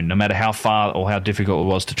stone, no matter how far or how difficult it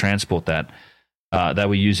was to transport that. They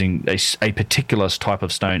were using a particular type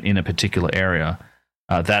of stone in a particular area.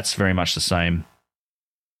 That's very much the same.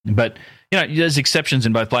 But there's exceptions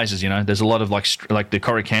in both places. There's a lot of like the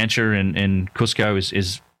Kerkwyk in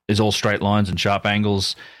Cusco is all straight lines and sharp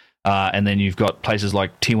angles, and then you've got places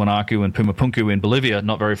like Tiwanaku and Pumapunku in Bolivia,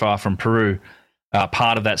 not very far from Peru,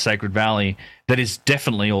 part of that sacred valley, that is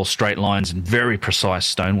definitely all straight lines and very precise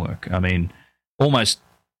stonework. I mean, almost.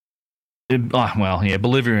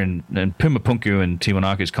 Bolivia and Pumapunku and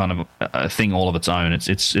Tiwanaku is kind of a thing all of its own.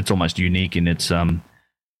 It's almost unique in its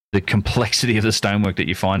the complexity of the stonework that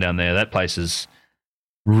you find down there. That place is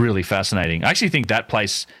really fascinating. I actually think that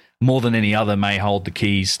place, more than any other, may hold the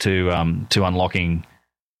keys to unlocking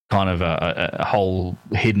kind of a whole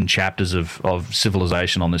hidden chapters of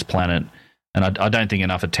civilization on this planet. And I don't think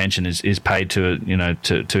enough attention is paid to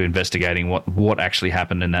investigating what actually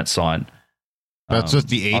happened in that site. That's with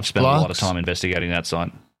the H blocks? I've spent a lot of time investigating that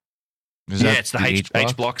site. It's the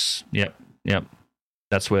H blocks. Yep.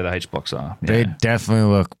 That's where the H blocks are. Yeah. They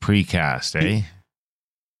definitely look precast, eh?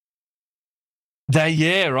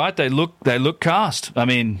 Right. They look cast. I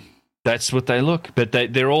mean, that's what they look. But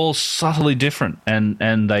they're all subtly different,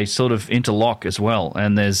 and they sort of interlock as well.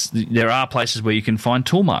 And there are places where you can find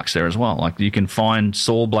tool marks there as well. Like you can find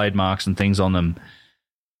saw blade marks and things on them.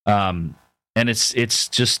 And it's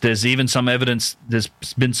just, there's even some evidence, there's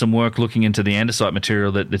been some work looking into the andesite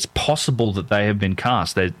material that it's possible that they have been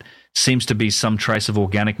cast. There seems to be some trace of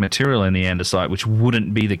organic material in the andesite, which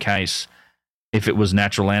wouldn't be the case if it was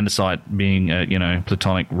natural andesite being,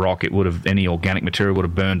 plutonic rock. Any organic material would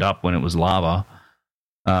have burned up when it was lava.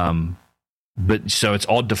 But so it's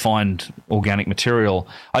odd to find organic material.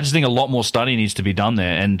 I just think a lot more study needs to be done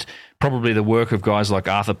there, and probably the work of guys like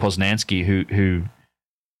Arthur Poznansky, who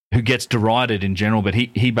gets derided in general, but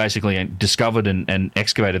he basically discovered and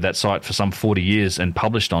excavated that site for some 40 years and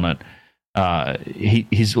published on it. A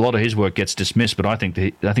lot of his work gets dismissed, but I think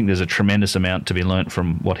there's a tremendous amount to be learnt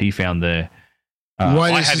from what he found there.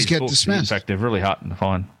 Why does this get dismissed? In fact, they're really hard to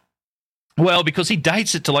find. Well, because he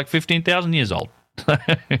dates it to like 15,000 years old.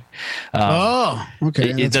 Okay.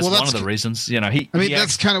 That's one of the reasons.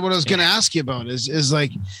 That's kind of what I was going to ask you about. Is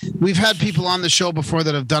like, we've had people on the show before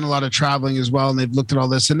that have done a lot of traveling as well, and they've looked at all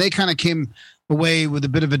this, and they kind of came away with a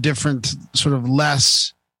bit of a different, sort of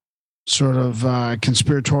less, sort of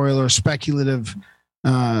conspiratorial or speculative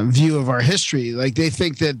view of our history. Like they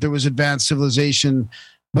think that there was advanced civilization,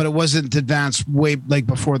 but it wasn't advanced way like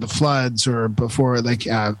before the floods or before like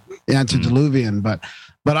antediluvian, But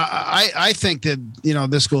I think that,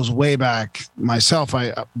 this goes way back myself.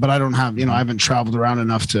 But I don't have, I haven't traveled around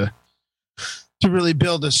enough to really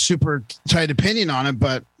build a super tight opinion on it.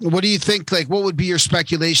 But what do you think, like, what would be your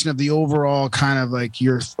speculation of the overall kind of like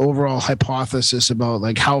your overall hypothesis about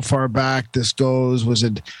like how far back this goes? Was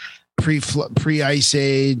it pre-ice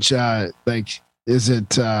age? Like, is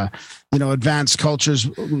it advanced cultures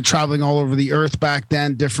traveling all over the earth back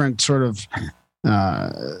then? Different sort of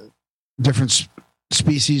different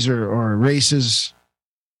species or races.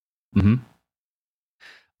 Mm-hmm.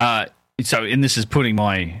 So, and this is putting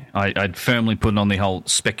I'd firmly put on the whole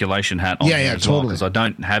speculation hat on there as well, because I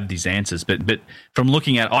don't have these answers. But from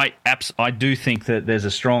looking at, I do think that there's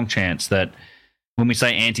a strong chance that when we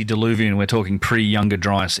say antediluvian, we're talking pre-Younger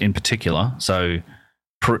Dryas in particular. So,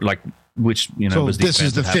 which so was this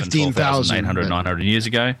is the 15,000, 800, 900 years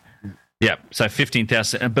ago. Yeah, so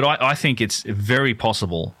 15,000. But I think it's very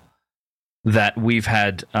possible that we've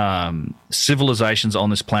had civilizations on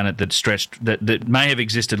this planet that stretched that may have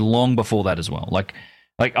existed long before that as well. Like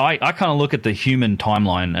I kind of look at the human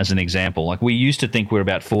timeline as an example. Like, we used to think we're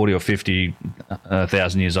about 40 or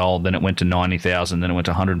 50,000 years old. Then it went to 90,000. Then it went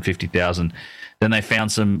to 150,000. Then they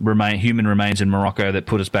found some human remains in Morocco that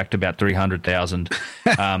put us back to about 300,000.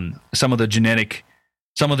 Some of the genetic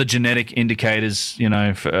indicators,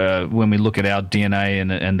 when we look at our DNA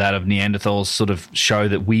and that of Neanderthals, sort of show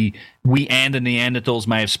that we and the Neanderthals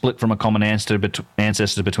may have split from a common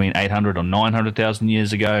ancestor between 800 or 900,000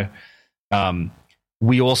 years ago.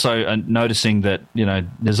 We also are noticing that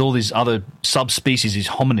there's all these other subspecies, these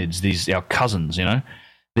hominids, our cousins.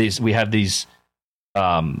 We have these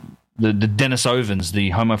the Denisovans, the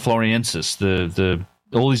Homo floresiensis, the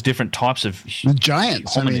all these different types of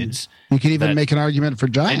giants, hominids. You can even make an argument for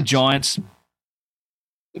giants. And giants,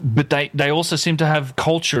 but they also seem to have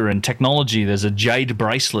culture and technology. There's a jade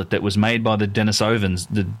bracelet that was made by the Denisovans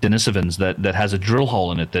that has a drill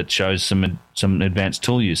hole in it that shows some advanced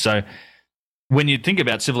tool use. So when you think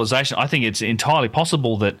about civilization, I think it's entirely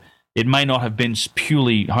possible that it may not have been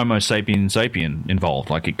purely Homo sapiens sapien involved.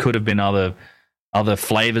 Like, it could have been other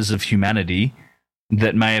flavors of humanity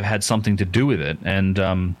that may have had something to do with it, and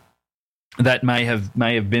that may have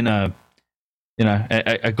been a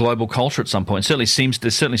global culture at some point. There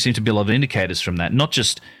certainly seems to be a lot of indicators from that, not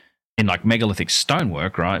just in like megalithic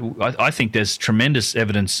stonework, right? I think there's tremendous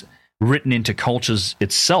evidence written into cultures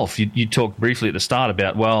itself. You talked briefly at the start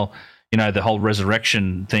about the whole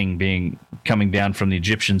resurrection thing coming down from the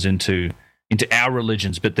Egyptians into our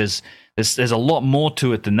religions, but there's a lot more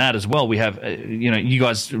to it than that as well. We have you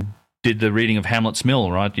guys did the reading of Hamlet's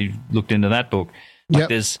Mill, right? You looked into that book. Like,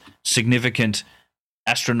 there's significant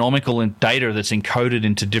astronomical data that's encoded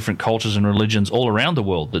into different cultures and religions all around the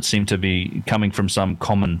world that seem to be coming from some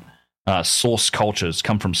common source cultures,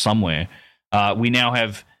 come from somewhere. We now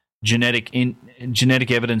have genetic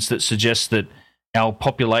evidence that suggests that our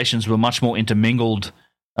populations were much more intermingled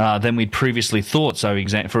than we'd previously thought. So,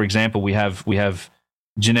 for example, we have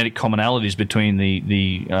genetic commonalities between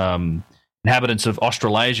the inhabitants of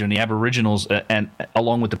Australasia and the Aboriginals, and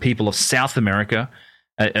along with the people of South America,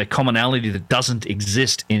 a commonality that doesn't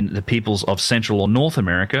exist in the peoples of Central or North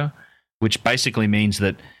America, which basically means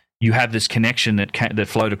that you have this connection that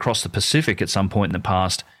flowed across the Pacific at some point in the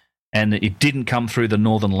past, and that it didn't come through the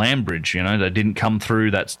Northern Land Bridge. They didn't come through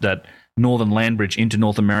that Northern Land Bridge into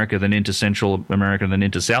North America, then into Central America, then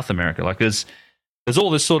into South America. Like, there's all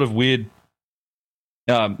this sort of weird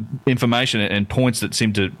information and points that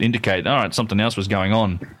seem to indicate, all right, something else was going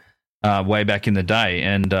on way back in the day.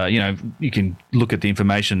 And you can look at the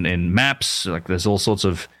information in maps. Like, there's all sorts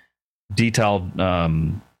of detailed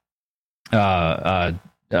I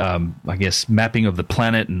guess mapping of the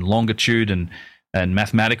planet and longitude and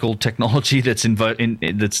mathematical technology that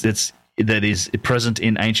is present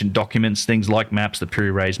in ancient documents, things like maps, the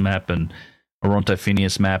Piri-Reis map and Oronto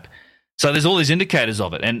Phineas map. So there's all these indicators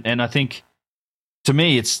of it, and I think, to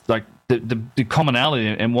me, it's like the commonality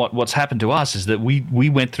and what's happened to us is that we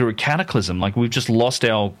went through a cataclysm. Like, we've just lost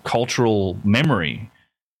our cultural memory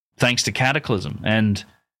thanks to cataclysm. And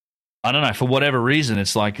I don't know, for whatever reason,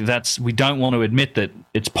 it's like we don't want to admit that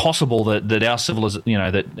it's possible that our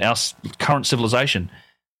current civilization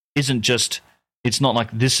isn't just, it's not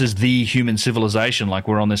like this is the human civilization, like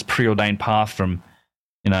we're on this preordained path from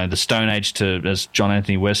the Stone Age to, as John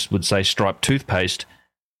Anthony West would say, striped toothpaste.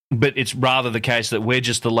 But it's rather the case that we're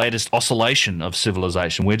just the latest oscillation of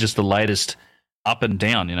civilization. We're just the latest up and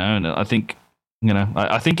down, And I think,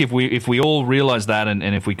 I think if we all realize that, and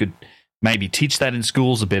if we could maybe teach that in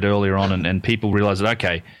schools a bit earlier on, and people realize that,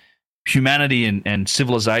 okay, humanity and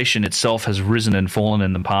civilization itself has risen and fallen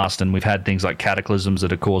in the past, and we've had things like cataclysms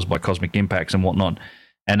that are caused by cosmic impacts and whatnot,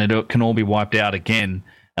 and it can all be wiped out again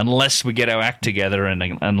unless we get our act together and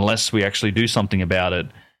unless we actually do something about it.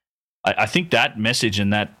 I think that message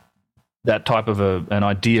and that type of an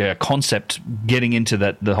idea, a concept, getting into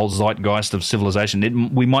the whole zeitgeist of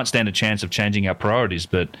civilization, we might stand a chance of changing our priorities,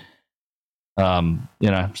 but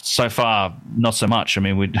So far, not so much. I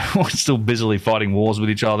mean, we're still busily fighting wars with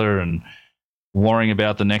each other and worrying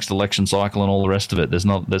about the next election cycle and all the rest of it.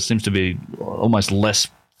 There seems to be almost less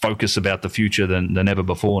focus about the future than ever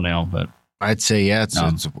before now. But I'd say, it's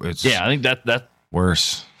I think that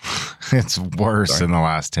worse. It's worse in the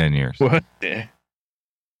last 10 years.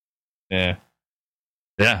 Yeah.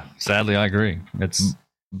 Sadly, I agree. I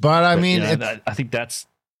think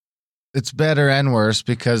it's better and worse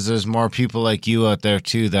because there's more people like you out there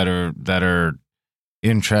too that are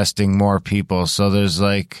interesting more people. So there's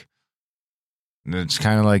like, it's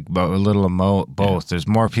kind of like a little of both. There's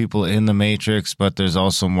more people in the Matrix, but there's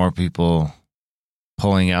also more people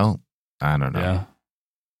pulling out. I don't know. Yeah.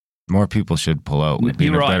 More people should pull out. We'd be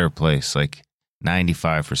in a You're right. better place. Like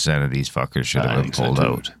 95% of these fuckers should have been pulled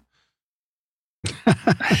out.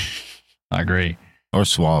 I agree. Or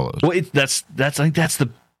swallowed. Well, I think that's the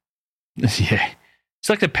It's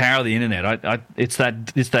like the power of the internet. It's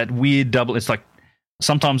that weird double. It's like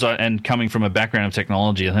sometimes and coming from a background of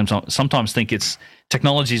technology, I sometimes think it's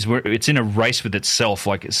technologies where it's in a race with itself.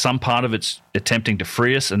 Like some part of it's attempting to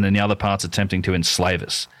free us, and then the other part's attempting to enslave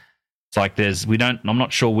us. It's like I'm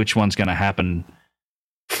not sure which one's going to happen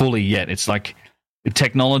fully yet. It's like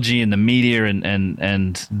technology and the media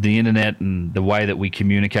and the internet and the way that we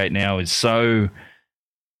communicate now is so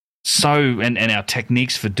and our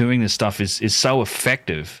techniques for doing this stuff is so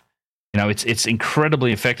effective. It's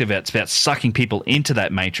incredibly effective. It's about sucking people into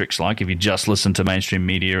that matrix. Like if you just listen to mainstream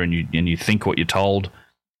media and you think what you're told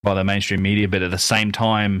by the mainstream media, but at the same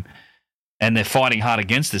time, and they're fighting hard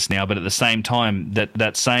against this now, but at the same time,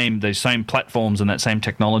 those same platforms and that same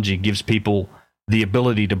technology gives people the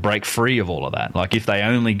ability to break free of all of that. Like if they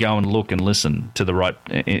only go and look and listen to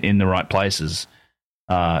in the right places,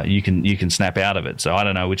 you can snap out of it. So I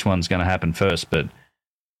don't know which one's going to happen first, but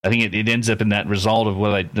I think it ends up in that result of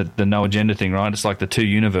the no agenda thing, right? It's like the two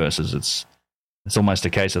universes. It's almost a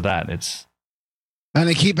case of that. And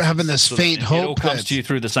I keep having this faint hope. It all comes to you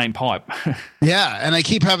through the same pipe. Yeah, and I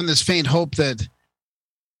keep having this faint hope that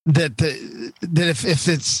if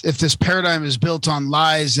this paradigm is built on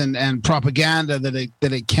lies and propaganda, that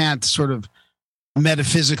it can't sort of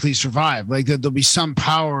metaphysically survive. Like that there'll be some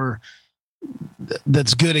power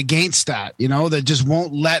that's good against that, that just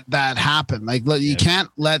won't let that happen. Like you can't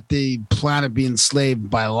let the planet be enslaved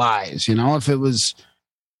by lies. If it was,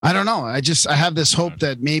 I don't know. I have this hope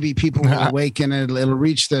that maybe people will awaken and it'll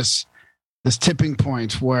reach this tipping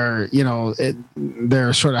point where,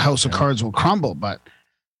 their sort of house of cards will crumble. But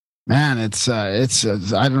man, it's I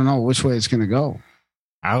don't know which way it's going to go.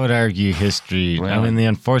 I would argue history. Well, I mean, the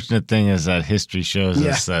unfortunate thing is that history shows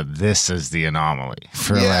us that this is the anomaly.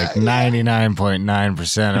 For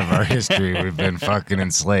 99.9% of our history, we've been fucking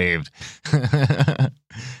enslaved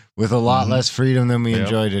with a lot less freedom than we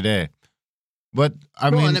enjoy today. But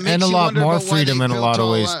I mean, and a lot more freedom in a lot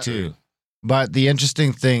of ways too. But the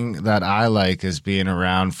interesting thing that I like is being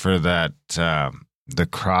around for that, the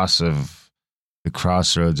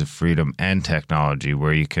crossroads of freedom and technology,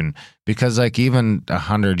 where you can, because like even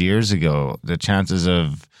 100 years ago, the chances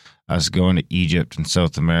of us going to Egypt and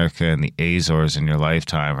South America and the Azores in your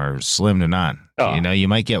lifetime are slim to none. Oh. You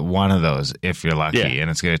might get one of those if you're lucky, and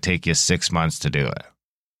it's going to take you 6 months to do it.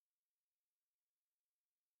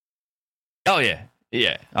 Oh yeah.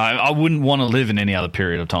 Yeah. I wouldn't want to live in any other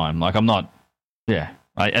period of time. Like I'm not,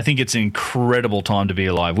 I think it's an incredible time to be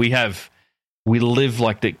alive. We live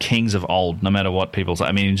like the kings of old, no matter what people say.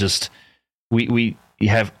 I mean, just we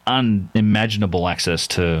have unimaginable access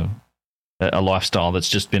to a lifestyle that's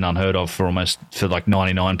just been unheard of for like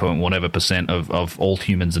 99% of all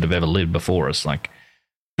humans that have ever lived before us. Like,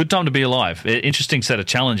 good time to be alive. Interesting set of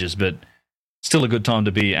challenges, but still a good time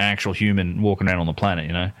to be an actual human walking around on the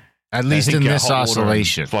planet. At least in this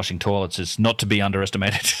oscillation. Flushing toilets is not to be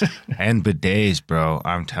underestimated. And bidets, bro.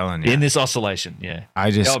 I'm telling you. In this oscillation, yeah.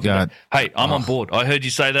 Hey, I'm on board. I heard you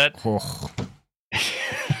say that.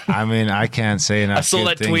 I mean, I can't say enough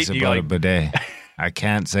good things about a bidet. I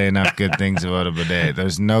can't say enough good things about a bidet.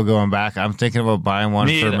 There's no going back. I'm thinking about buying one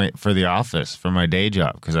for the office, for my day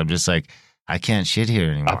job, because I'm just like, I can't shit here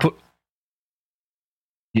anymore.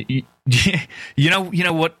 You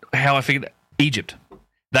know what? How I figured that? Egypt.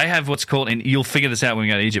 They have what's called, and you'll figure this out when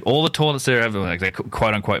you go to Egypt, all the toilets there have, like, they're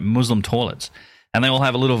quote-unquote Muslim toilets. And they all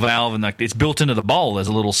have a little valve, and like it's built into the bowl. There's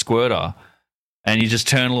a little squirter, and you just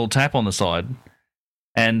turn a little tap on the side.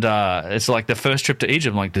 And it's like the first trip to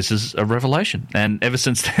Egypt. I'm like, this is a revelation. And ever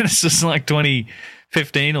since then, it's just like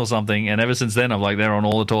 2015 or something. And ever since then, I'm like, they're on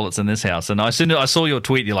all the toilets in this house. And I saw your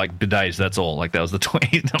tweet. You're like, bidets. That's all. Like that was the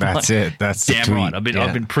tweet. That's it. That's damn the tweet. Right.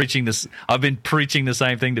 I've been preaching this. I've been preaching the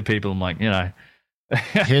same thing to people. I'm like,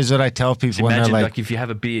 Here's what I tell people when Imagine they're like, if you have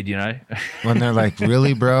a beard, when they're like,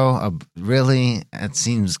 really, bro? Really? It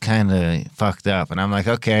seems kind of fucked up. And I'm like,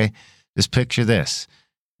 okay, just picture this.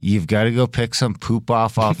 You've got to go pick some poop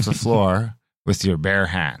off the floor with your bare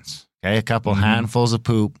hands. Okay, a couple handfuls of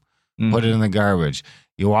poop, put it in the garbage.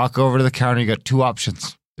 You walk over to the counter, you got two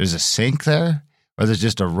options. There's a sink there, or there's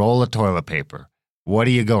just a roll of toilet paper. What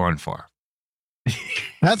are you going for?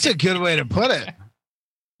 That's a good way to put it.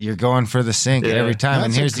 You're going for the sink every time. That's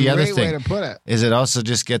and here's the other a great way thing: to put it. is it also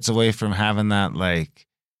just gets away from having that like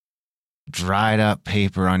dried up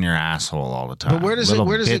paper on your asshole all the time. But where does it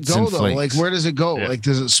go though? Flakes. Like where does it go? Yeah. Like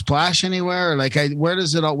does it splash anywhere? Or like where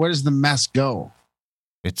does the mess go?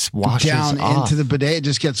 It's washes down off. into the bidet. It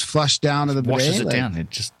just gets flushed down to the bidet. Washes it down. It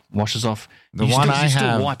just washes off. The you one still, I you still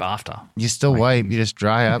have, wipe after. You still wipe. You just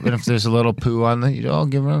dry up, and if there's a little poo on it,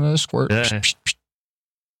 give it another squirt. Yeah.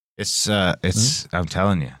 It's. I'm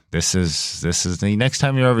telling you, this is the next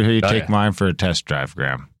time you're over here, you take mine for a test drive,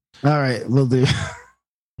 Graham. All right, we'll do.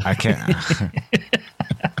 I can't.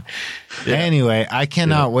 Anyway, I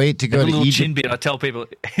cannot wait to go to Egypt. Chin beard, I tell people.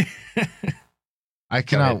 I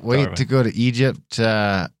cannot wait to go to Egypt.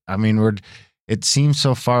 It seems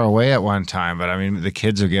so far away at one time, but I mean, the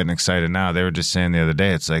kids are getting excited now. They were just saying the other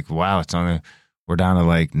day, it's like, wow, we're down to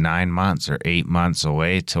like 9 months or 8 months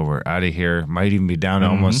away till we're out of here. Might even be down to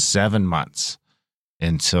almost 7 months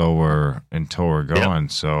until we're going.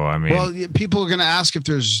 Yep. So I mean, well, people are going to ask if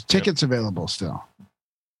there's tickets available still.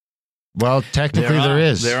 Well, technically there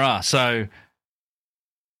is. There are. So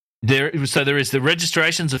there is. The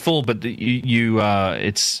registrations are full, but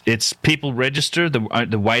it's people register.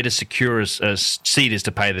 The way to secure a seat is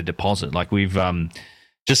to pay the deposit. Like we've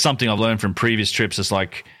just something I've learned from previous trips is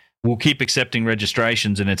like we'll keep accepting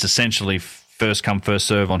registrations, and it's essentially first come first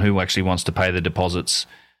serve on who actually wants to pay the deposits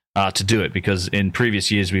to do it. Because in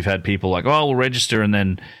previous years we've had people like, oh, we'll register, and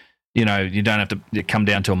then you don't have to come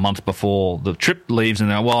down to a month before the trip leaves,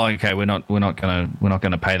 and they're well, okay, we're not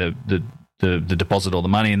gonna pay the deposit or the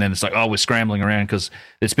money, and then it's like, oh, we're scrambling around because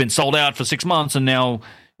it's been sold out for 6 months, and now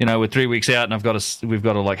we're 3 weeks out, and we've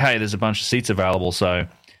got to like, hey, there's a bunch of seats available. So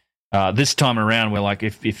this time around, we're like,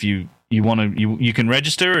 if you want to, you can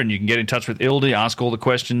register and you can get in touch with Ildi, ask all the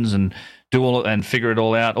questions, and do all and figure it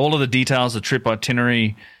all out. All of the details, the trip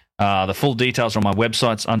itinerary, the full details are on my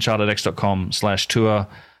websites, unchartedx.com/tour.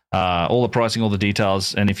 All the pricing, all the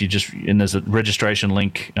details, and there's a registration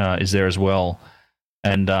link is there as well.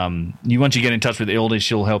 And once you get in touch with Ildi,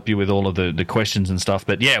 she'll help you with all of the questions and stuff.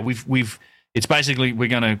 But yeah, it's basically we're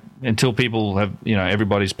going to, until people have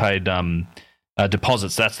everybody's paid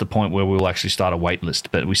deposits. That's the point where we'll actually start a wait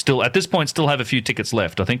list. But we still at this point still have a few tickets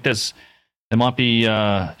left. I think there might be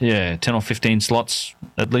 10 or 15 slots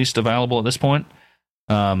at least available at this point.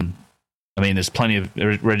 I mean, there's plenty of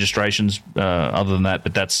registrations other than that,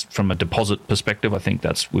 but that's from a deposit perspective. I think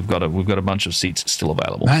we've got a bunch of seats still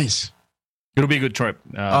available. Nice. It'll be a good trip.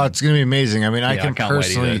 It's going to be amazing. I mean, I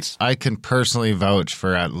can personally vouch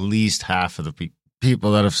for at least half of the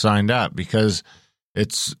people that have signed up because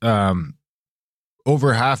it's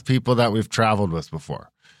over half people that we've traveled with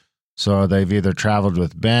before. So they've either traveled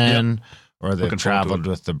with Ben. Yep. Or they've traveled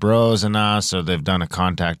with the bros and us, or they've done a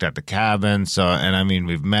contact at the cabin. So, and I mean,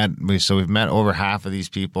 we've met over half of these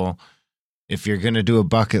people. If you're going to do a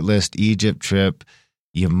bucket list Egypt trip,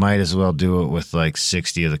 you might as well do it with like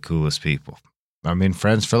 60 of the coolest people. I mean,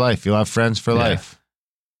 friends for life. You'll have friends for life.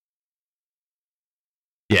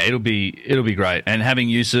 Yeah, it'll be great. And having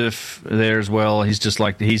Yusuf there as well, he's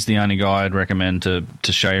the only guy I'd recommend to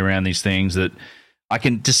show you around these things that. I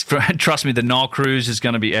can just trust me. The Nile cruise is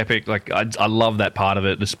going to be epic. Like I love that part of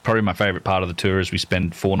it. It's probably my favorite part of the tour. Is we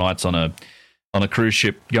spend 4 nights on a cruise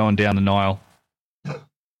ship going down the Nile,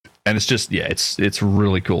 and it's just it's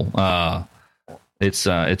really cool. It's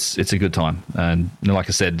a good time, and like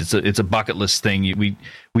I said, it's a bucket list thing. We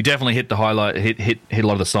definitely hit the highlight, hit a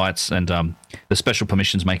lot of the sites, and the special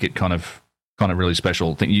permissions make it kind of really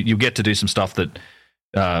special. You get to do some stuff that.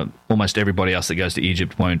 Almost everybody else that goes to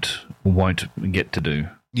Egypt won't get to do.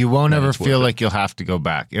 You won't ever feel like you'll have to go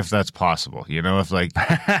back if that's possible. If like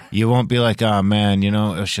you won't be like, oh man,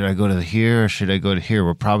 should I go to here or should I go to here?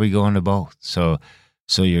 We're probably going to both. So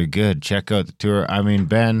you're good. Check out the tour. I mean,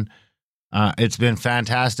 Ben, it's been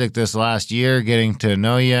fantastic this last year getting to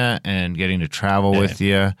know you and getting to travel with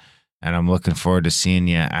you. And I'm looking forward to seeing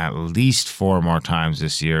you at least 4 more times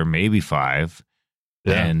this year, maybe 5.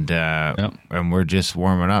 Yeah. And we're just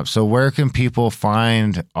warming up. So where can people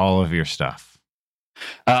find all of your stuff?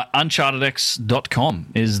 UnchartedX.com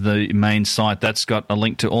is the main site. That's got a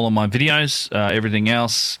link to all of my videos. Everything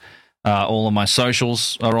else, All of my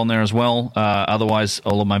socials are on there as well. Otherwise,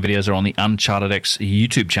 all of my videos are on the UnchartedX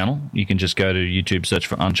YouTube channel. You can just go to YouTube, search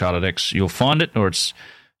for UnchartedX. You'll find it, or it's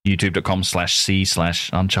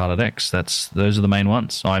youtube.com/c/UnchartedX. Those are the main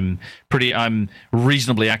ones. I'm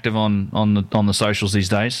reasonably active on the socials these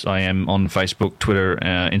days. I am on Facebook, Twitter,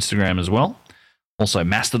 Instagram as well. Also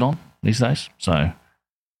Mastodon these days. So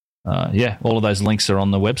all of those links are on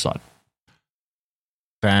the website.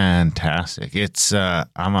 Fantastic. It's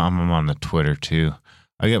I'm on the Twitter too.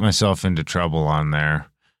 I get myself into trouble on there.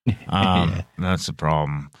 That's the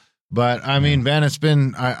problem. But I mean, Ben, it's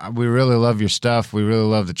been we really love your stuff. We really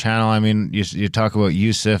love the channel. I mean, you talk about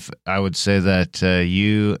Yusuf. I would say that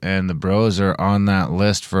you and the bros are on that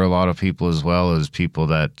list for a lot of people, as well as people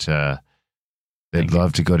that they'd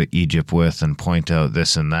love to go to Egypt with and point out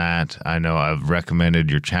this and that. I know I've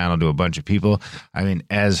recommended your channel to a bunch of people. I mean,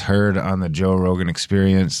 as heard on the Joe Rogan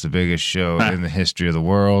Experience, the biggest show in the history of the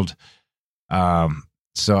world.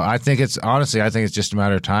 So I think it's just a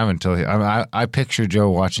matter of time until I picture Joe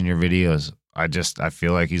watching your videos. I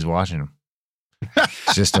feel like he's watching them.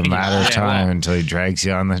 It's just a matter of time until he drags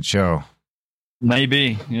you on that show.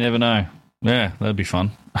 Maybe. You never know. Yeah, that'd be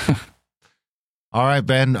fun. All right,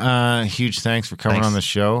 Ben, huge thanks for coming on the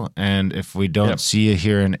show. And if we don't see you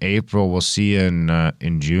here in April, we'll see you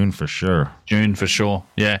in June for sure. June for sure.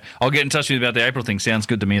 Yeah. I'll get in touch with you about the April thing. Sounds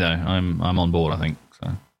good to me though. I'm on board, I think.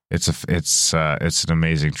 So it's an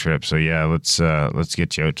amazing trip. So yeah, let's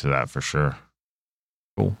get you out to that for sure.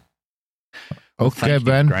 Cool. Okay, well,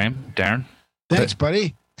 Ben. You, Graham, Darren. Thanks,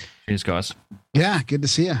 buddy. Cheers, guys. Yeah, good to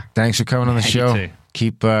see you. Thanks for coming on the show. You too.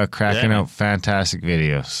 Keep cracking out fantastic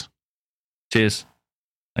videos. Cheers.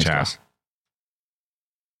 Thanks, Ciao. guys.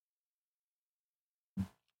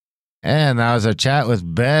 And that was our chat with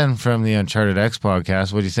Ben from the UnchartedX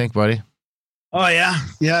podcast. What do you think, buddy? Oh, yeah.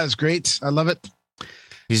 Yeah, it's great. I love it.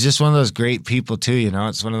 He's just one of those great people, too. You know,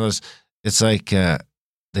 it's one of those, it's like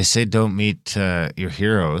they say don't meet your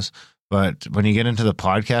heroes, but when you get into the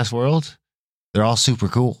podcast world, they're all super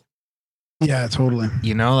cool. Yeah, totally.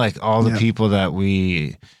 You know, like all the people that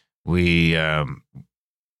we were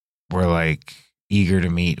like eager to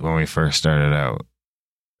meet when we first started out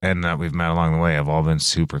and that we've met along the way have all been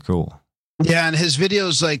super cool. Yeah. And his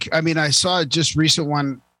videos, like, I mean, I saw just recent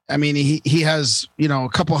one. I mean, he has, a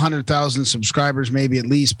couple 100,000 subscribers, maybe at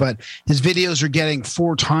least, but his videos are getting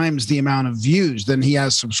 4 times the amount of views than he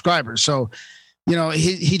has subscribers. So,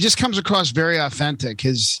 he just comes across very authentic.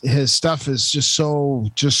 His stuff is just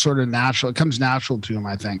sort of natural. It comes natural to him,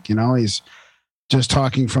 I think. He's just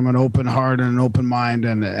talking from an open heart and an open mind,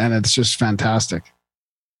 and it's just fantastic.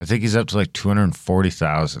 I think he's up to like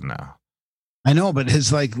 240,000 now. I know, but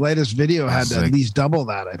his latest video had at least double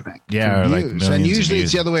that, I think. Yeah, views. And usually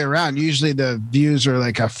it's the other way around. Usually the views are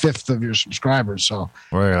like a fifth of your subscribers. So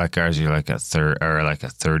or like ours, you're like a third or like a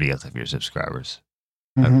 30th of your subscribers.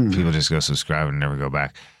 People just go subscribe and never go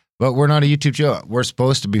back. But we're not a YouTube show. We're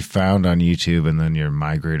supposed to be found on YouTube, and then you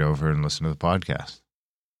migrate over and listen to the podcast.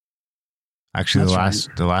 Actually,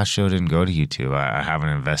 the last show didn't go to YouTube. I haven't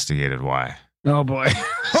investigated why. Oh boy!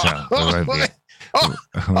 So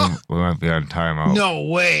we might be on timeout. No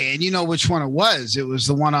way! And you know which one it was? It was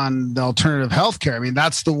the one on the alternative healthcare. I mean,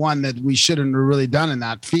 that's the one that we shouldn't have really done in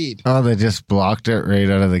that feed. Oh, they just blocked it right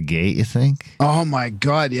out of the gate. You think? Oh my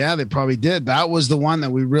God! Yeah, they probably did. That was the one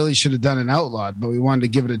that we really should have done and outlawed, but we wanted to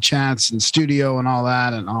give it a chance in studio and all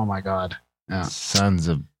that. And oh my God! Yeah, sons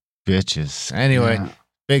of bitches. Anyway. Yeah.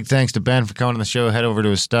 Big thanks to Ben for coming on the show. Head over to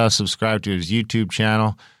his stuff, subscribe to his YouTube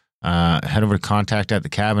channel. Head over to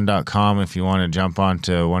contact@thecabin.com if you want to jump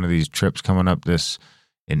onto one of these trips coming up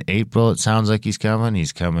in April. It sounds like he's coming.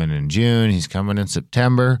 He's coming in June. He's coming in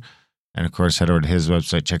September. And of course, head over to his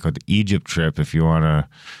website. Check out the Egypt trip if you want to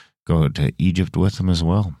go to Egypt with him as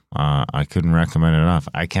well. I couldn't recommend it enough.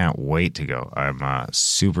 I can't wait to go. I'm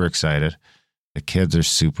super excited. The kids are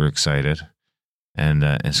super excited. And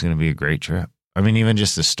it's going to be a great trip. I mean, even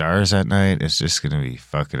just the stars at night, it's just going to be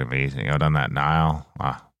fucking amazing. Out on that Nile.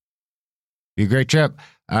 Wow. Be a great trip.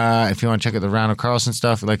 If you want to check out the Randall Carlson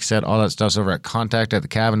stuff, like I said, all that stuff's over at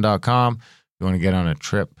contact@thecabin.com. If you want to get on a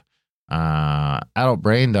trip,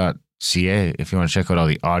 adultbrain.ca. If you want to check out all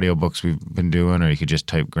the audiobooks we've been doing, or you could just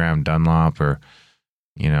type Graham Dunlop or,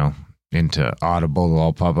 into Audible, they'll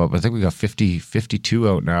all pop up. I think we got 52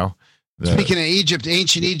 out now. Speaking of Egypt,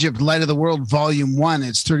 Ancient Egypt, Light of the World, Volume 1.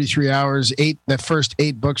 It's 33 hours. The first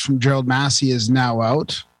 8 books from Gerald Massey is now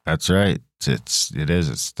out. That's right. It's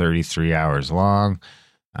 33 hours long.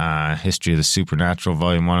 History of the Supernatural,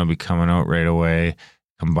 Volume 1 will be coming out right away.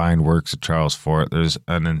 Combined works of Charles Fort. There's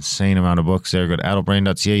an insane amount of books there. Go to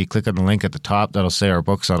adultbrain.ca. You click on the link at the top. That'll say our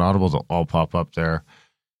books on Audible. They'll all pop up there.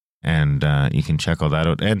 And you can check all that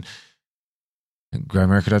out. And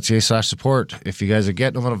grimerica.ca/support. If you guys are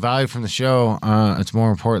getting a little value from the show, it's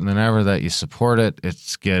more important than ever that you support it.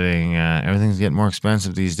 It's getting, everything's getting more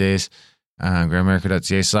expensive these days.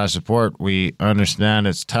 grimerica.ca/support. We understand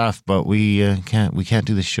it's tough, but we can't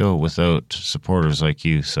do the show without supporters like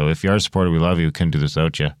you. So if you are a supporter, we love you. We couldn't do this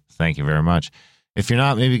without you. Thank you very much. If you're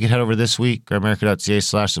not, maybe you can head over this week,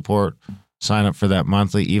 grimerica.ca/support. Sign up for that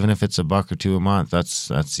monthly, even if it's $1 or $2 a month. That's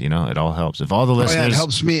it all helps. If all the listeners,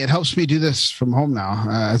 it helps me do this from home now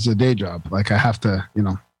as a day job. Like I have to,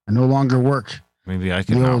 I no longer work. Maybe I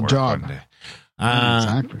can not work job. one day.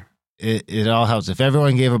 Exactly. It all helps. If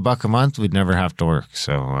everyone gave $1 a month, we'd never have to work.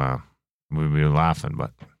 So we'd be laughing,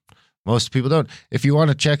 but most people don't. If you want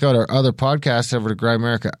to check out our other podcasts, over to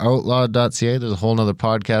grimericaoutlaw.ca. There's a whole nother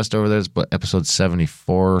podcast over there. It's episode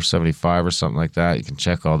 74 or 75 or something like that. You can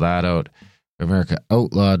check all that out.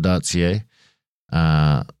 grimericaoutlaw.ca.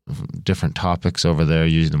 Different topics over there,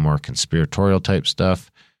 usually the more conspiratorial type stuff.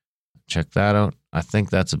 Check that out. I think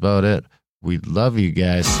that's about it. We love you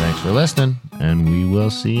guys. Thanks for listening, and we will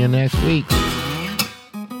see you next week.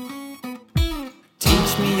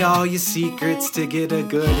 Teach me all your secrets to get a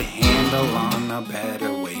good handle on a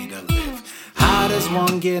better way to live. How does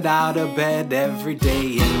one get out of bed every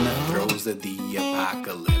day in the throes of the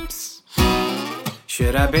apocalypse?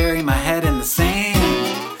 Should I bury my head in the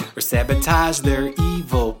sand or sabotage their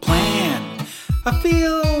evil plan? I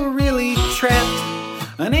feel really trapped,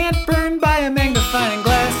 an ant burned by a magnifying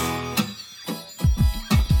glass.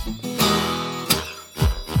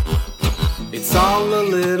 It's all a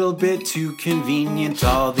little bit too convenient,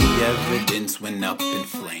 all the evidence went up in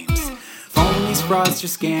flames. Phonies,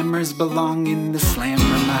 fraudsters, scammers belong in the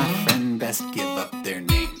slammer, my friend, best give up their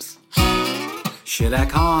names. Should I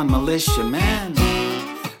call on militiamen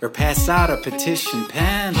or pass out a petition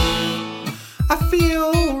pen? I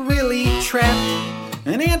feel really trapped,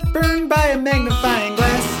 an ant burned by a magnifying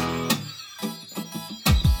glass.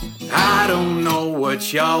 I don't know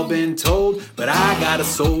what y'all been told, but I got a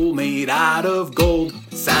soul made out of gold.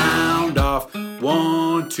 Sound off,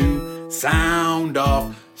 1, 2, sound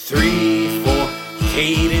off, 3, 4,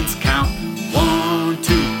 cadence count, 1,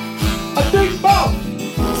 2, a 3, 4.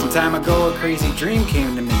 Some time ago a crazy dream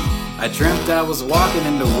came to me. I dreamt I was walking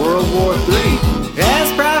into World War III.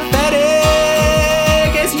 As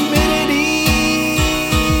prophetic as humidity,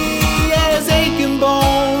 as aching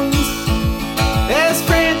bones, as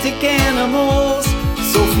frantic animals.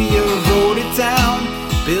 Sophia wrote it down,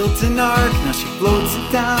 built an ark, now she floats it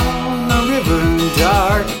down a river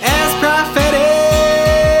dark. As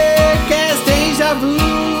prophetic as deja vu,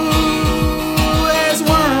 as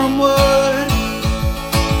wormwood,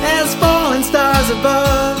 as falling stars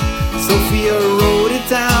above. Sophia wrote it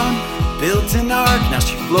down, built an ark, now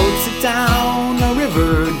she floats it down a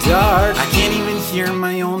river dark. I can't even hear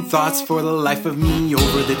my own thoughts for the life of me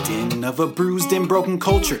over the din of a bruised and broken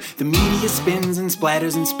culture. The media spins and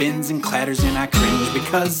splatters and spins and clatters, and I cringe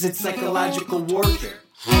because it's psychological warfare.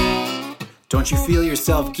 Don't you feel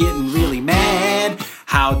yourself getting really mad?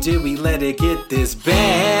 How did we let it get this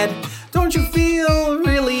bad? Don't you feel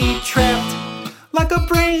really trapped, like a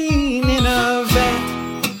brain in a vat?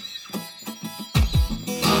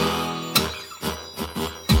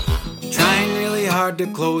 Hard to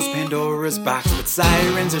close Pandora's box, but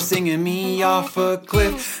sirens are singing me off a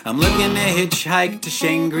cliff. I'm looking to hitchhike to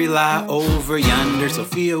Shangri-La over yonder.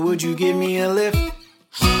 Sophia, would you give me a lift?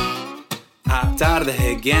 Hopped out of the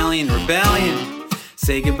Hegelian rebellion.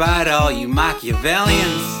 Say goodbye to all you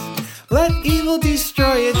Machiavellians. Let evil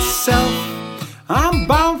destroy itself. I'm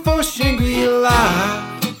bound for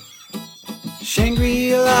Shangri-La.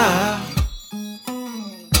 Shangri-La.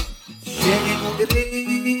 Shangri-La.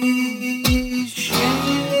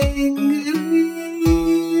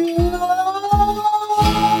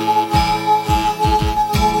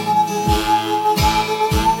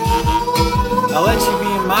 I'll let you be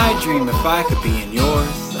in my dream if I could be in yours.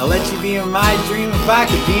 I'll let you be in my dream if I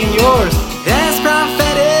could be in yours. As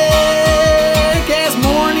prophetic as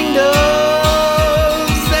morning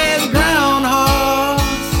doves, as groundhogs,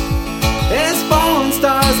 as fallen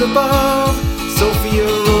stars above. Sophia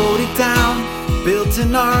wrote it down, built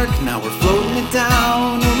an ark, now we're floating it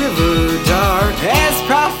down a river dark. As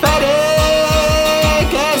prophetic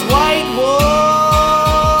as white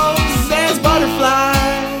wolves, as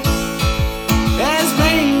butterflies, as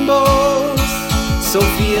rainbows.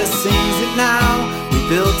 Sophia sings it now. We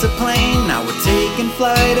built a plane, now we're taking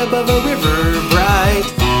flight above a river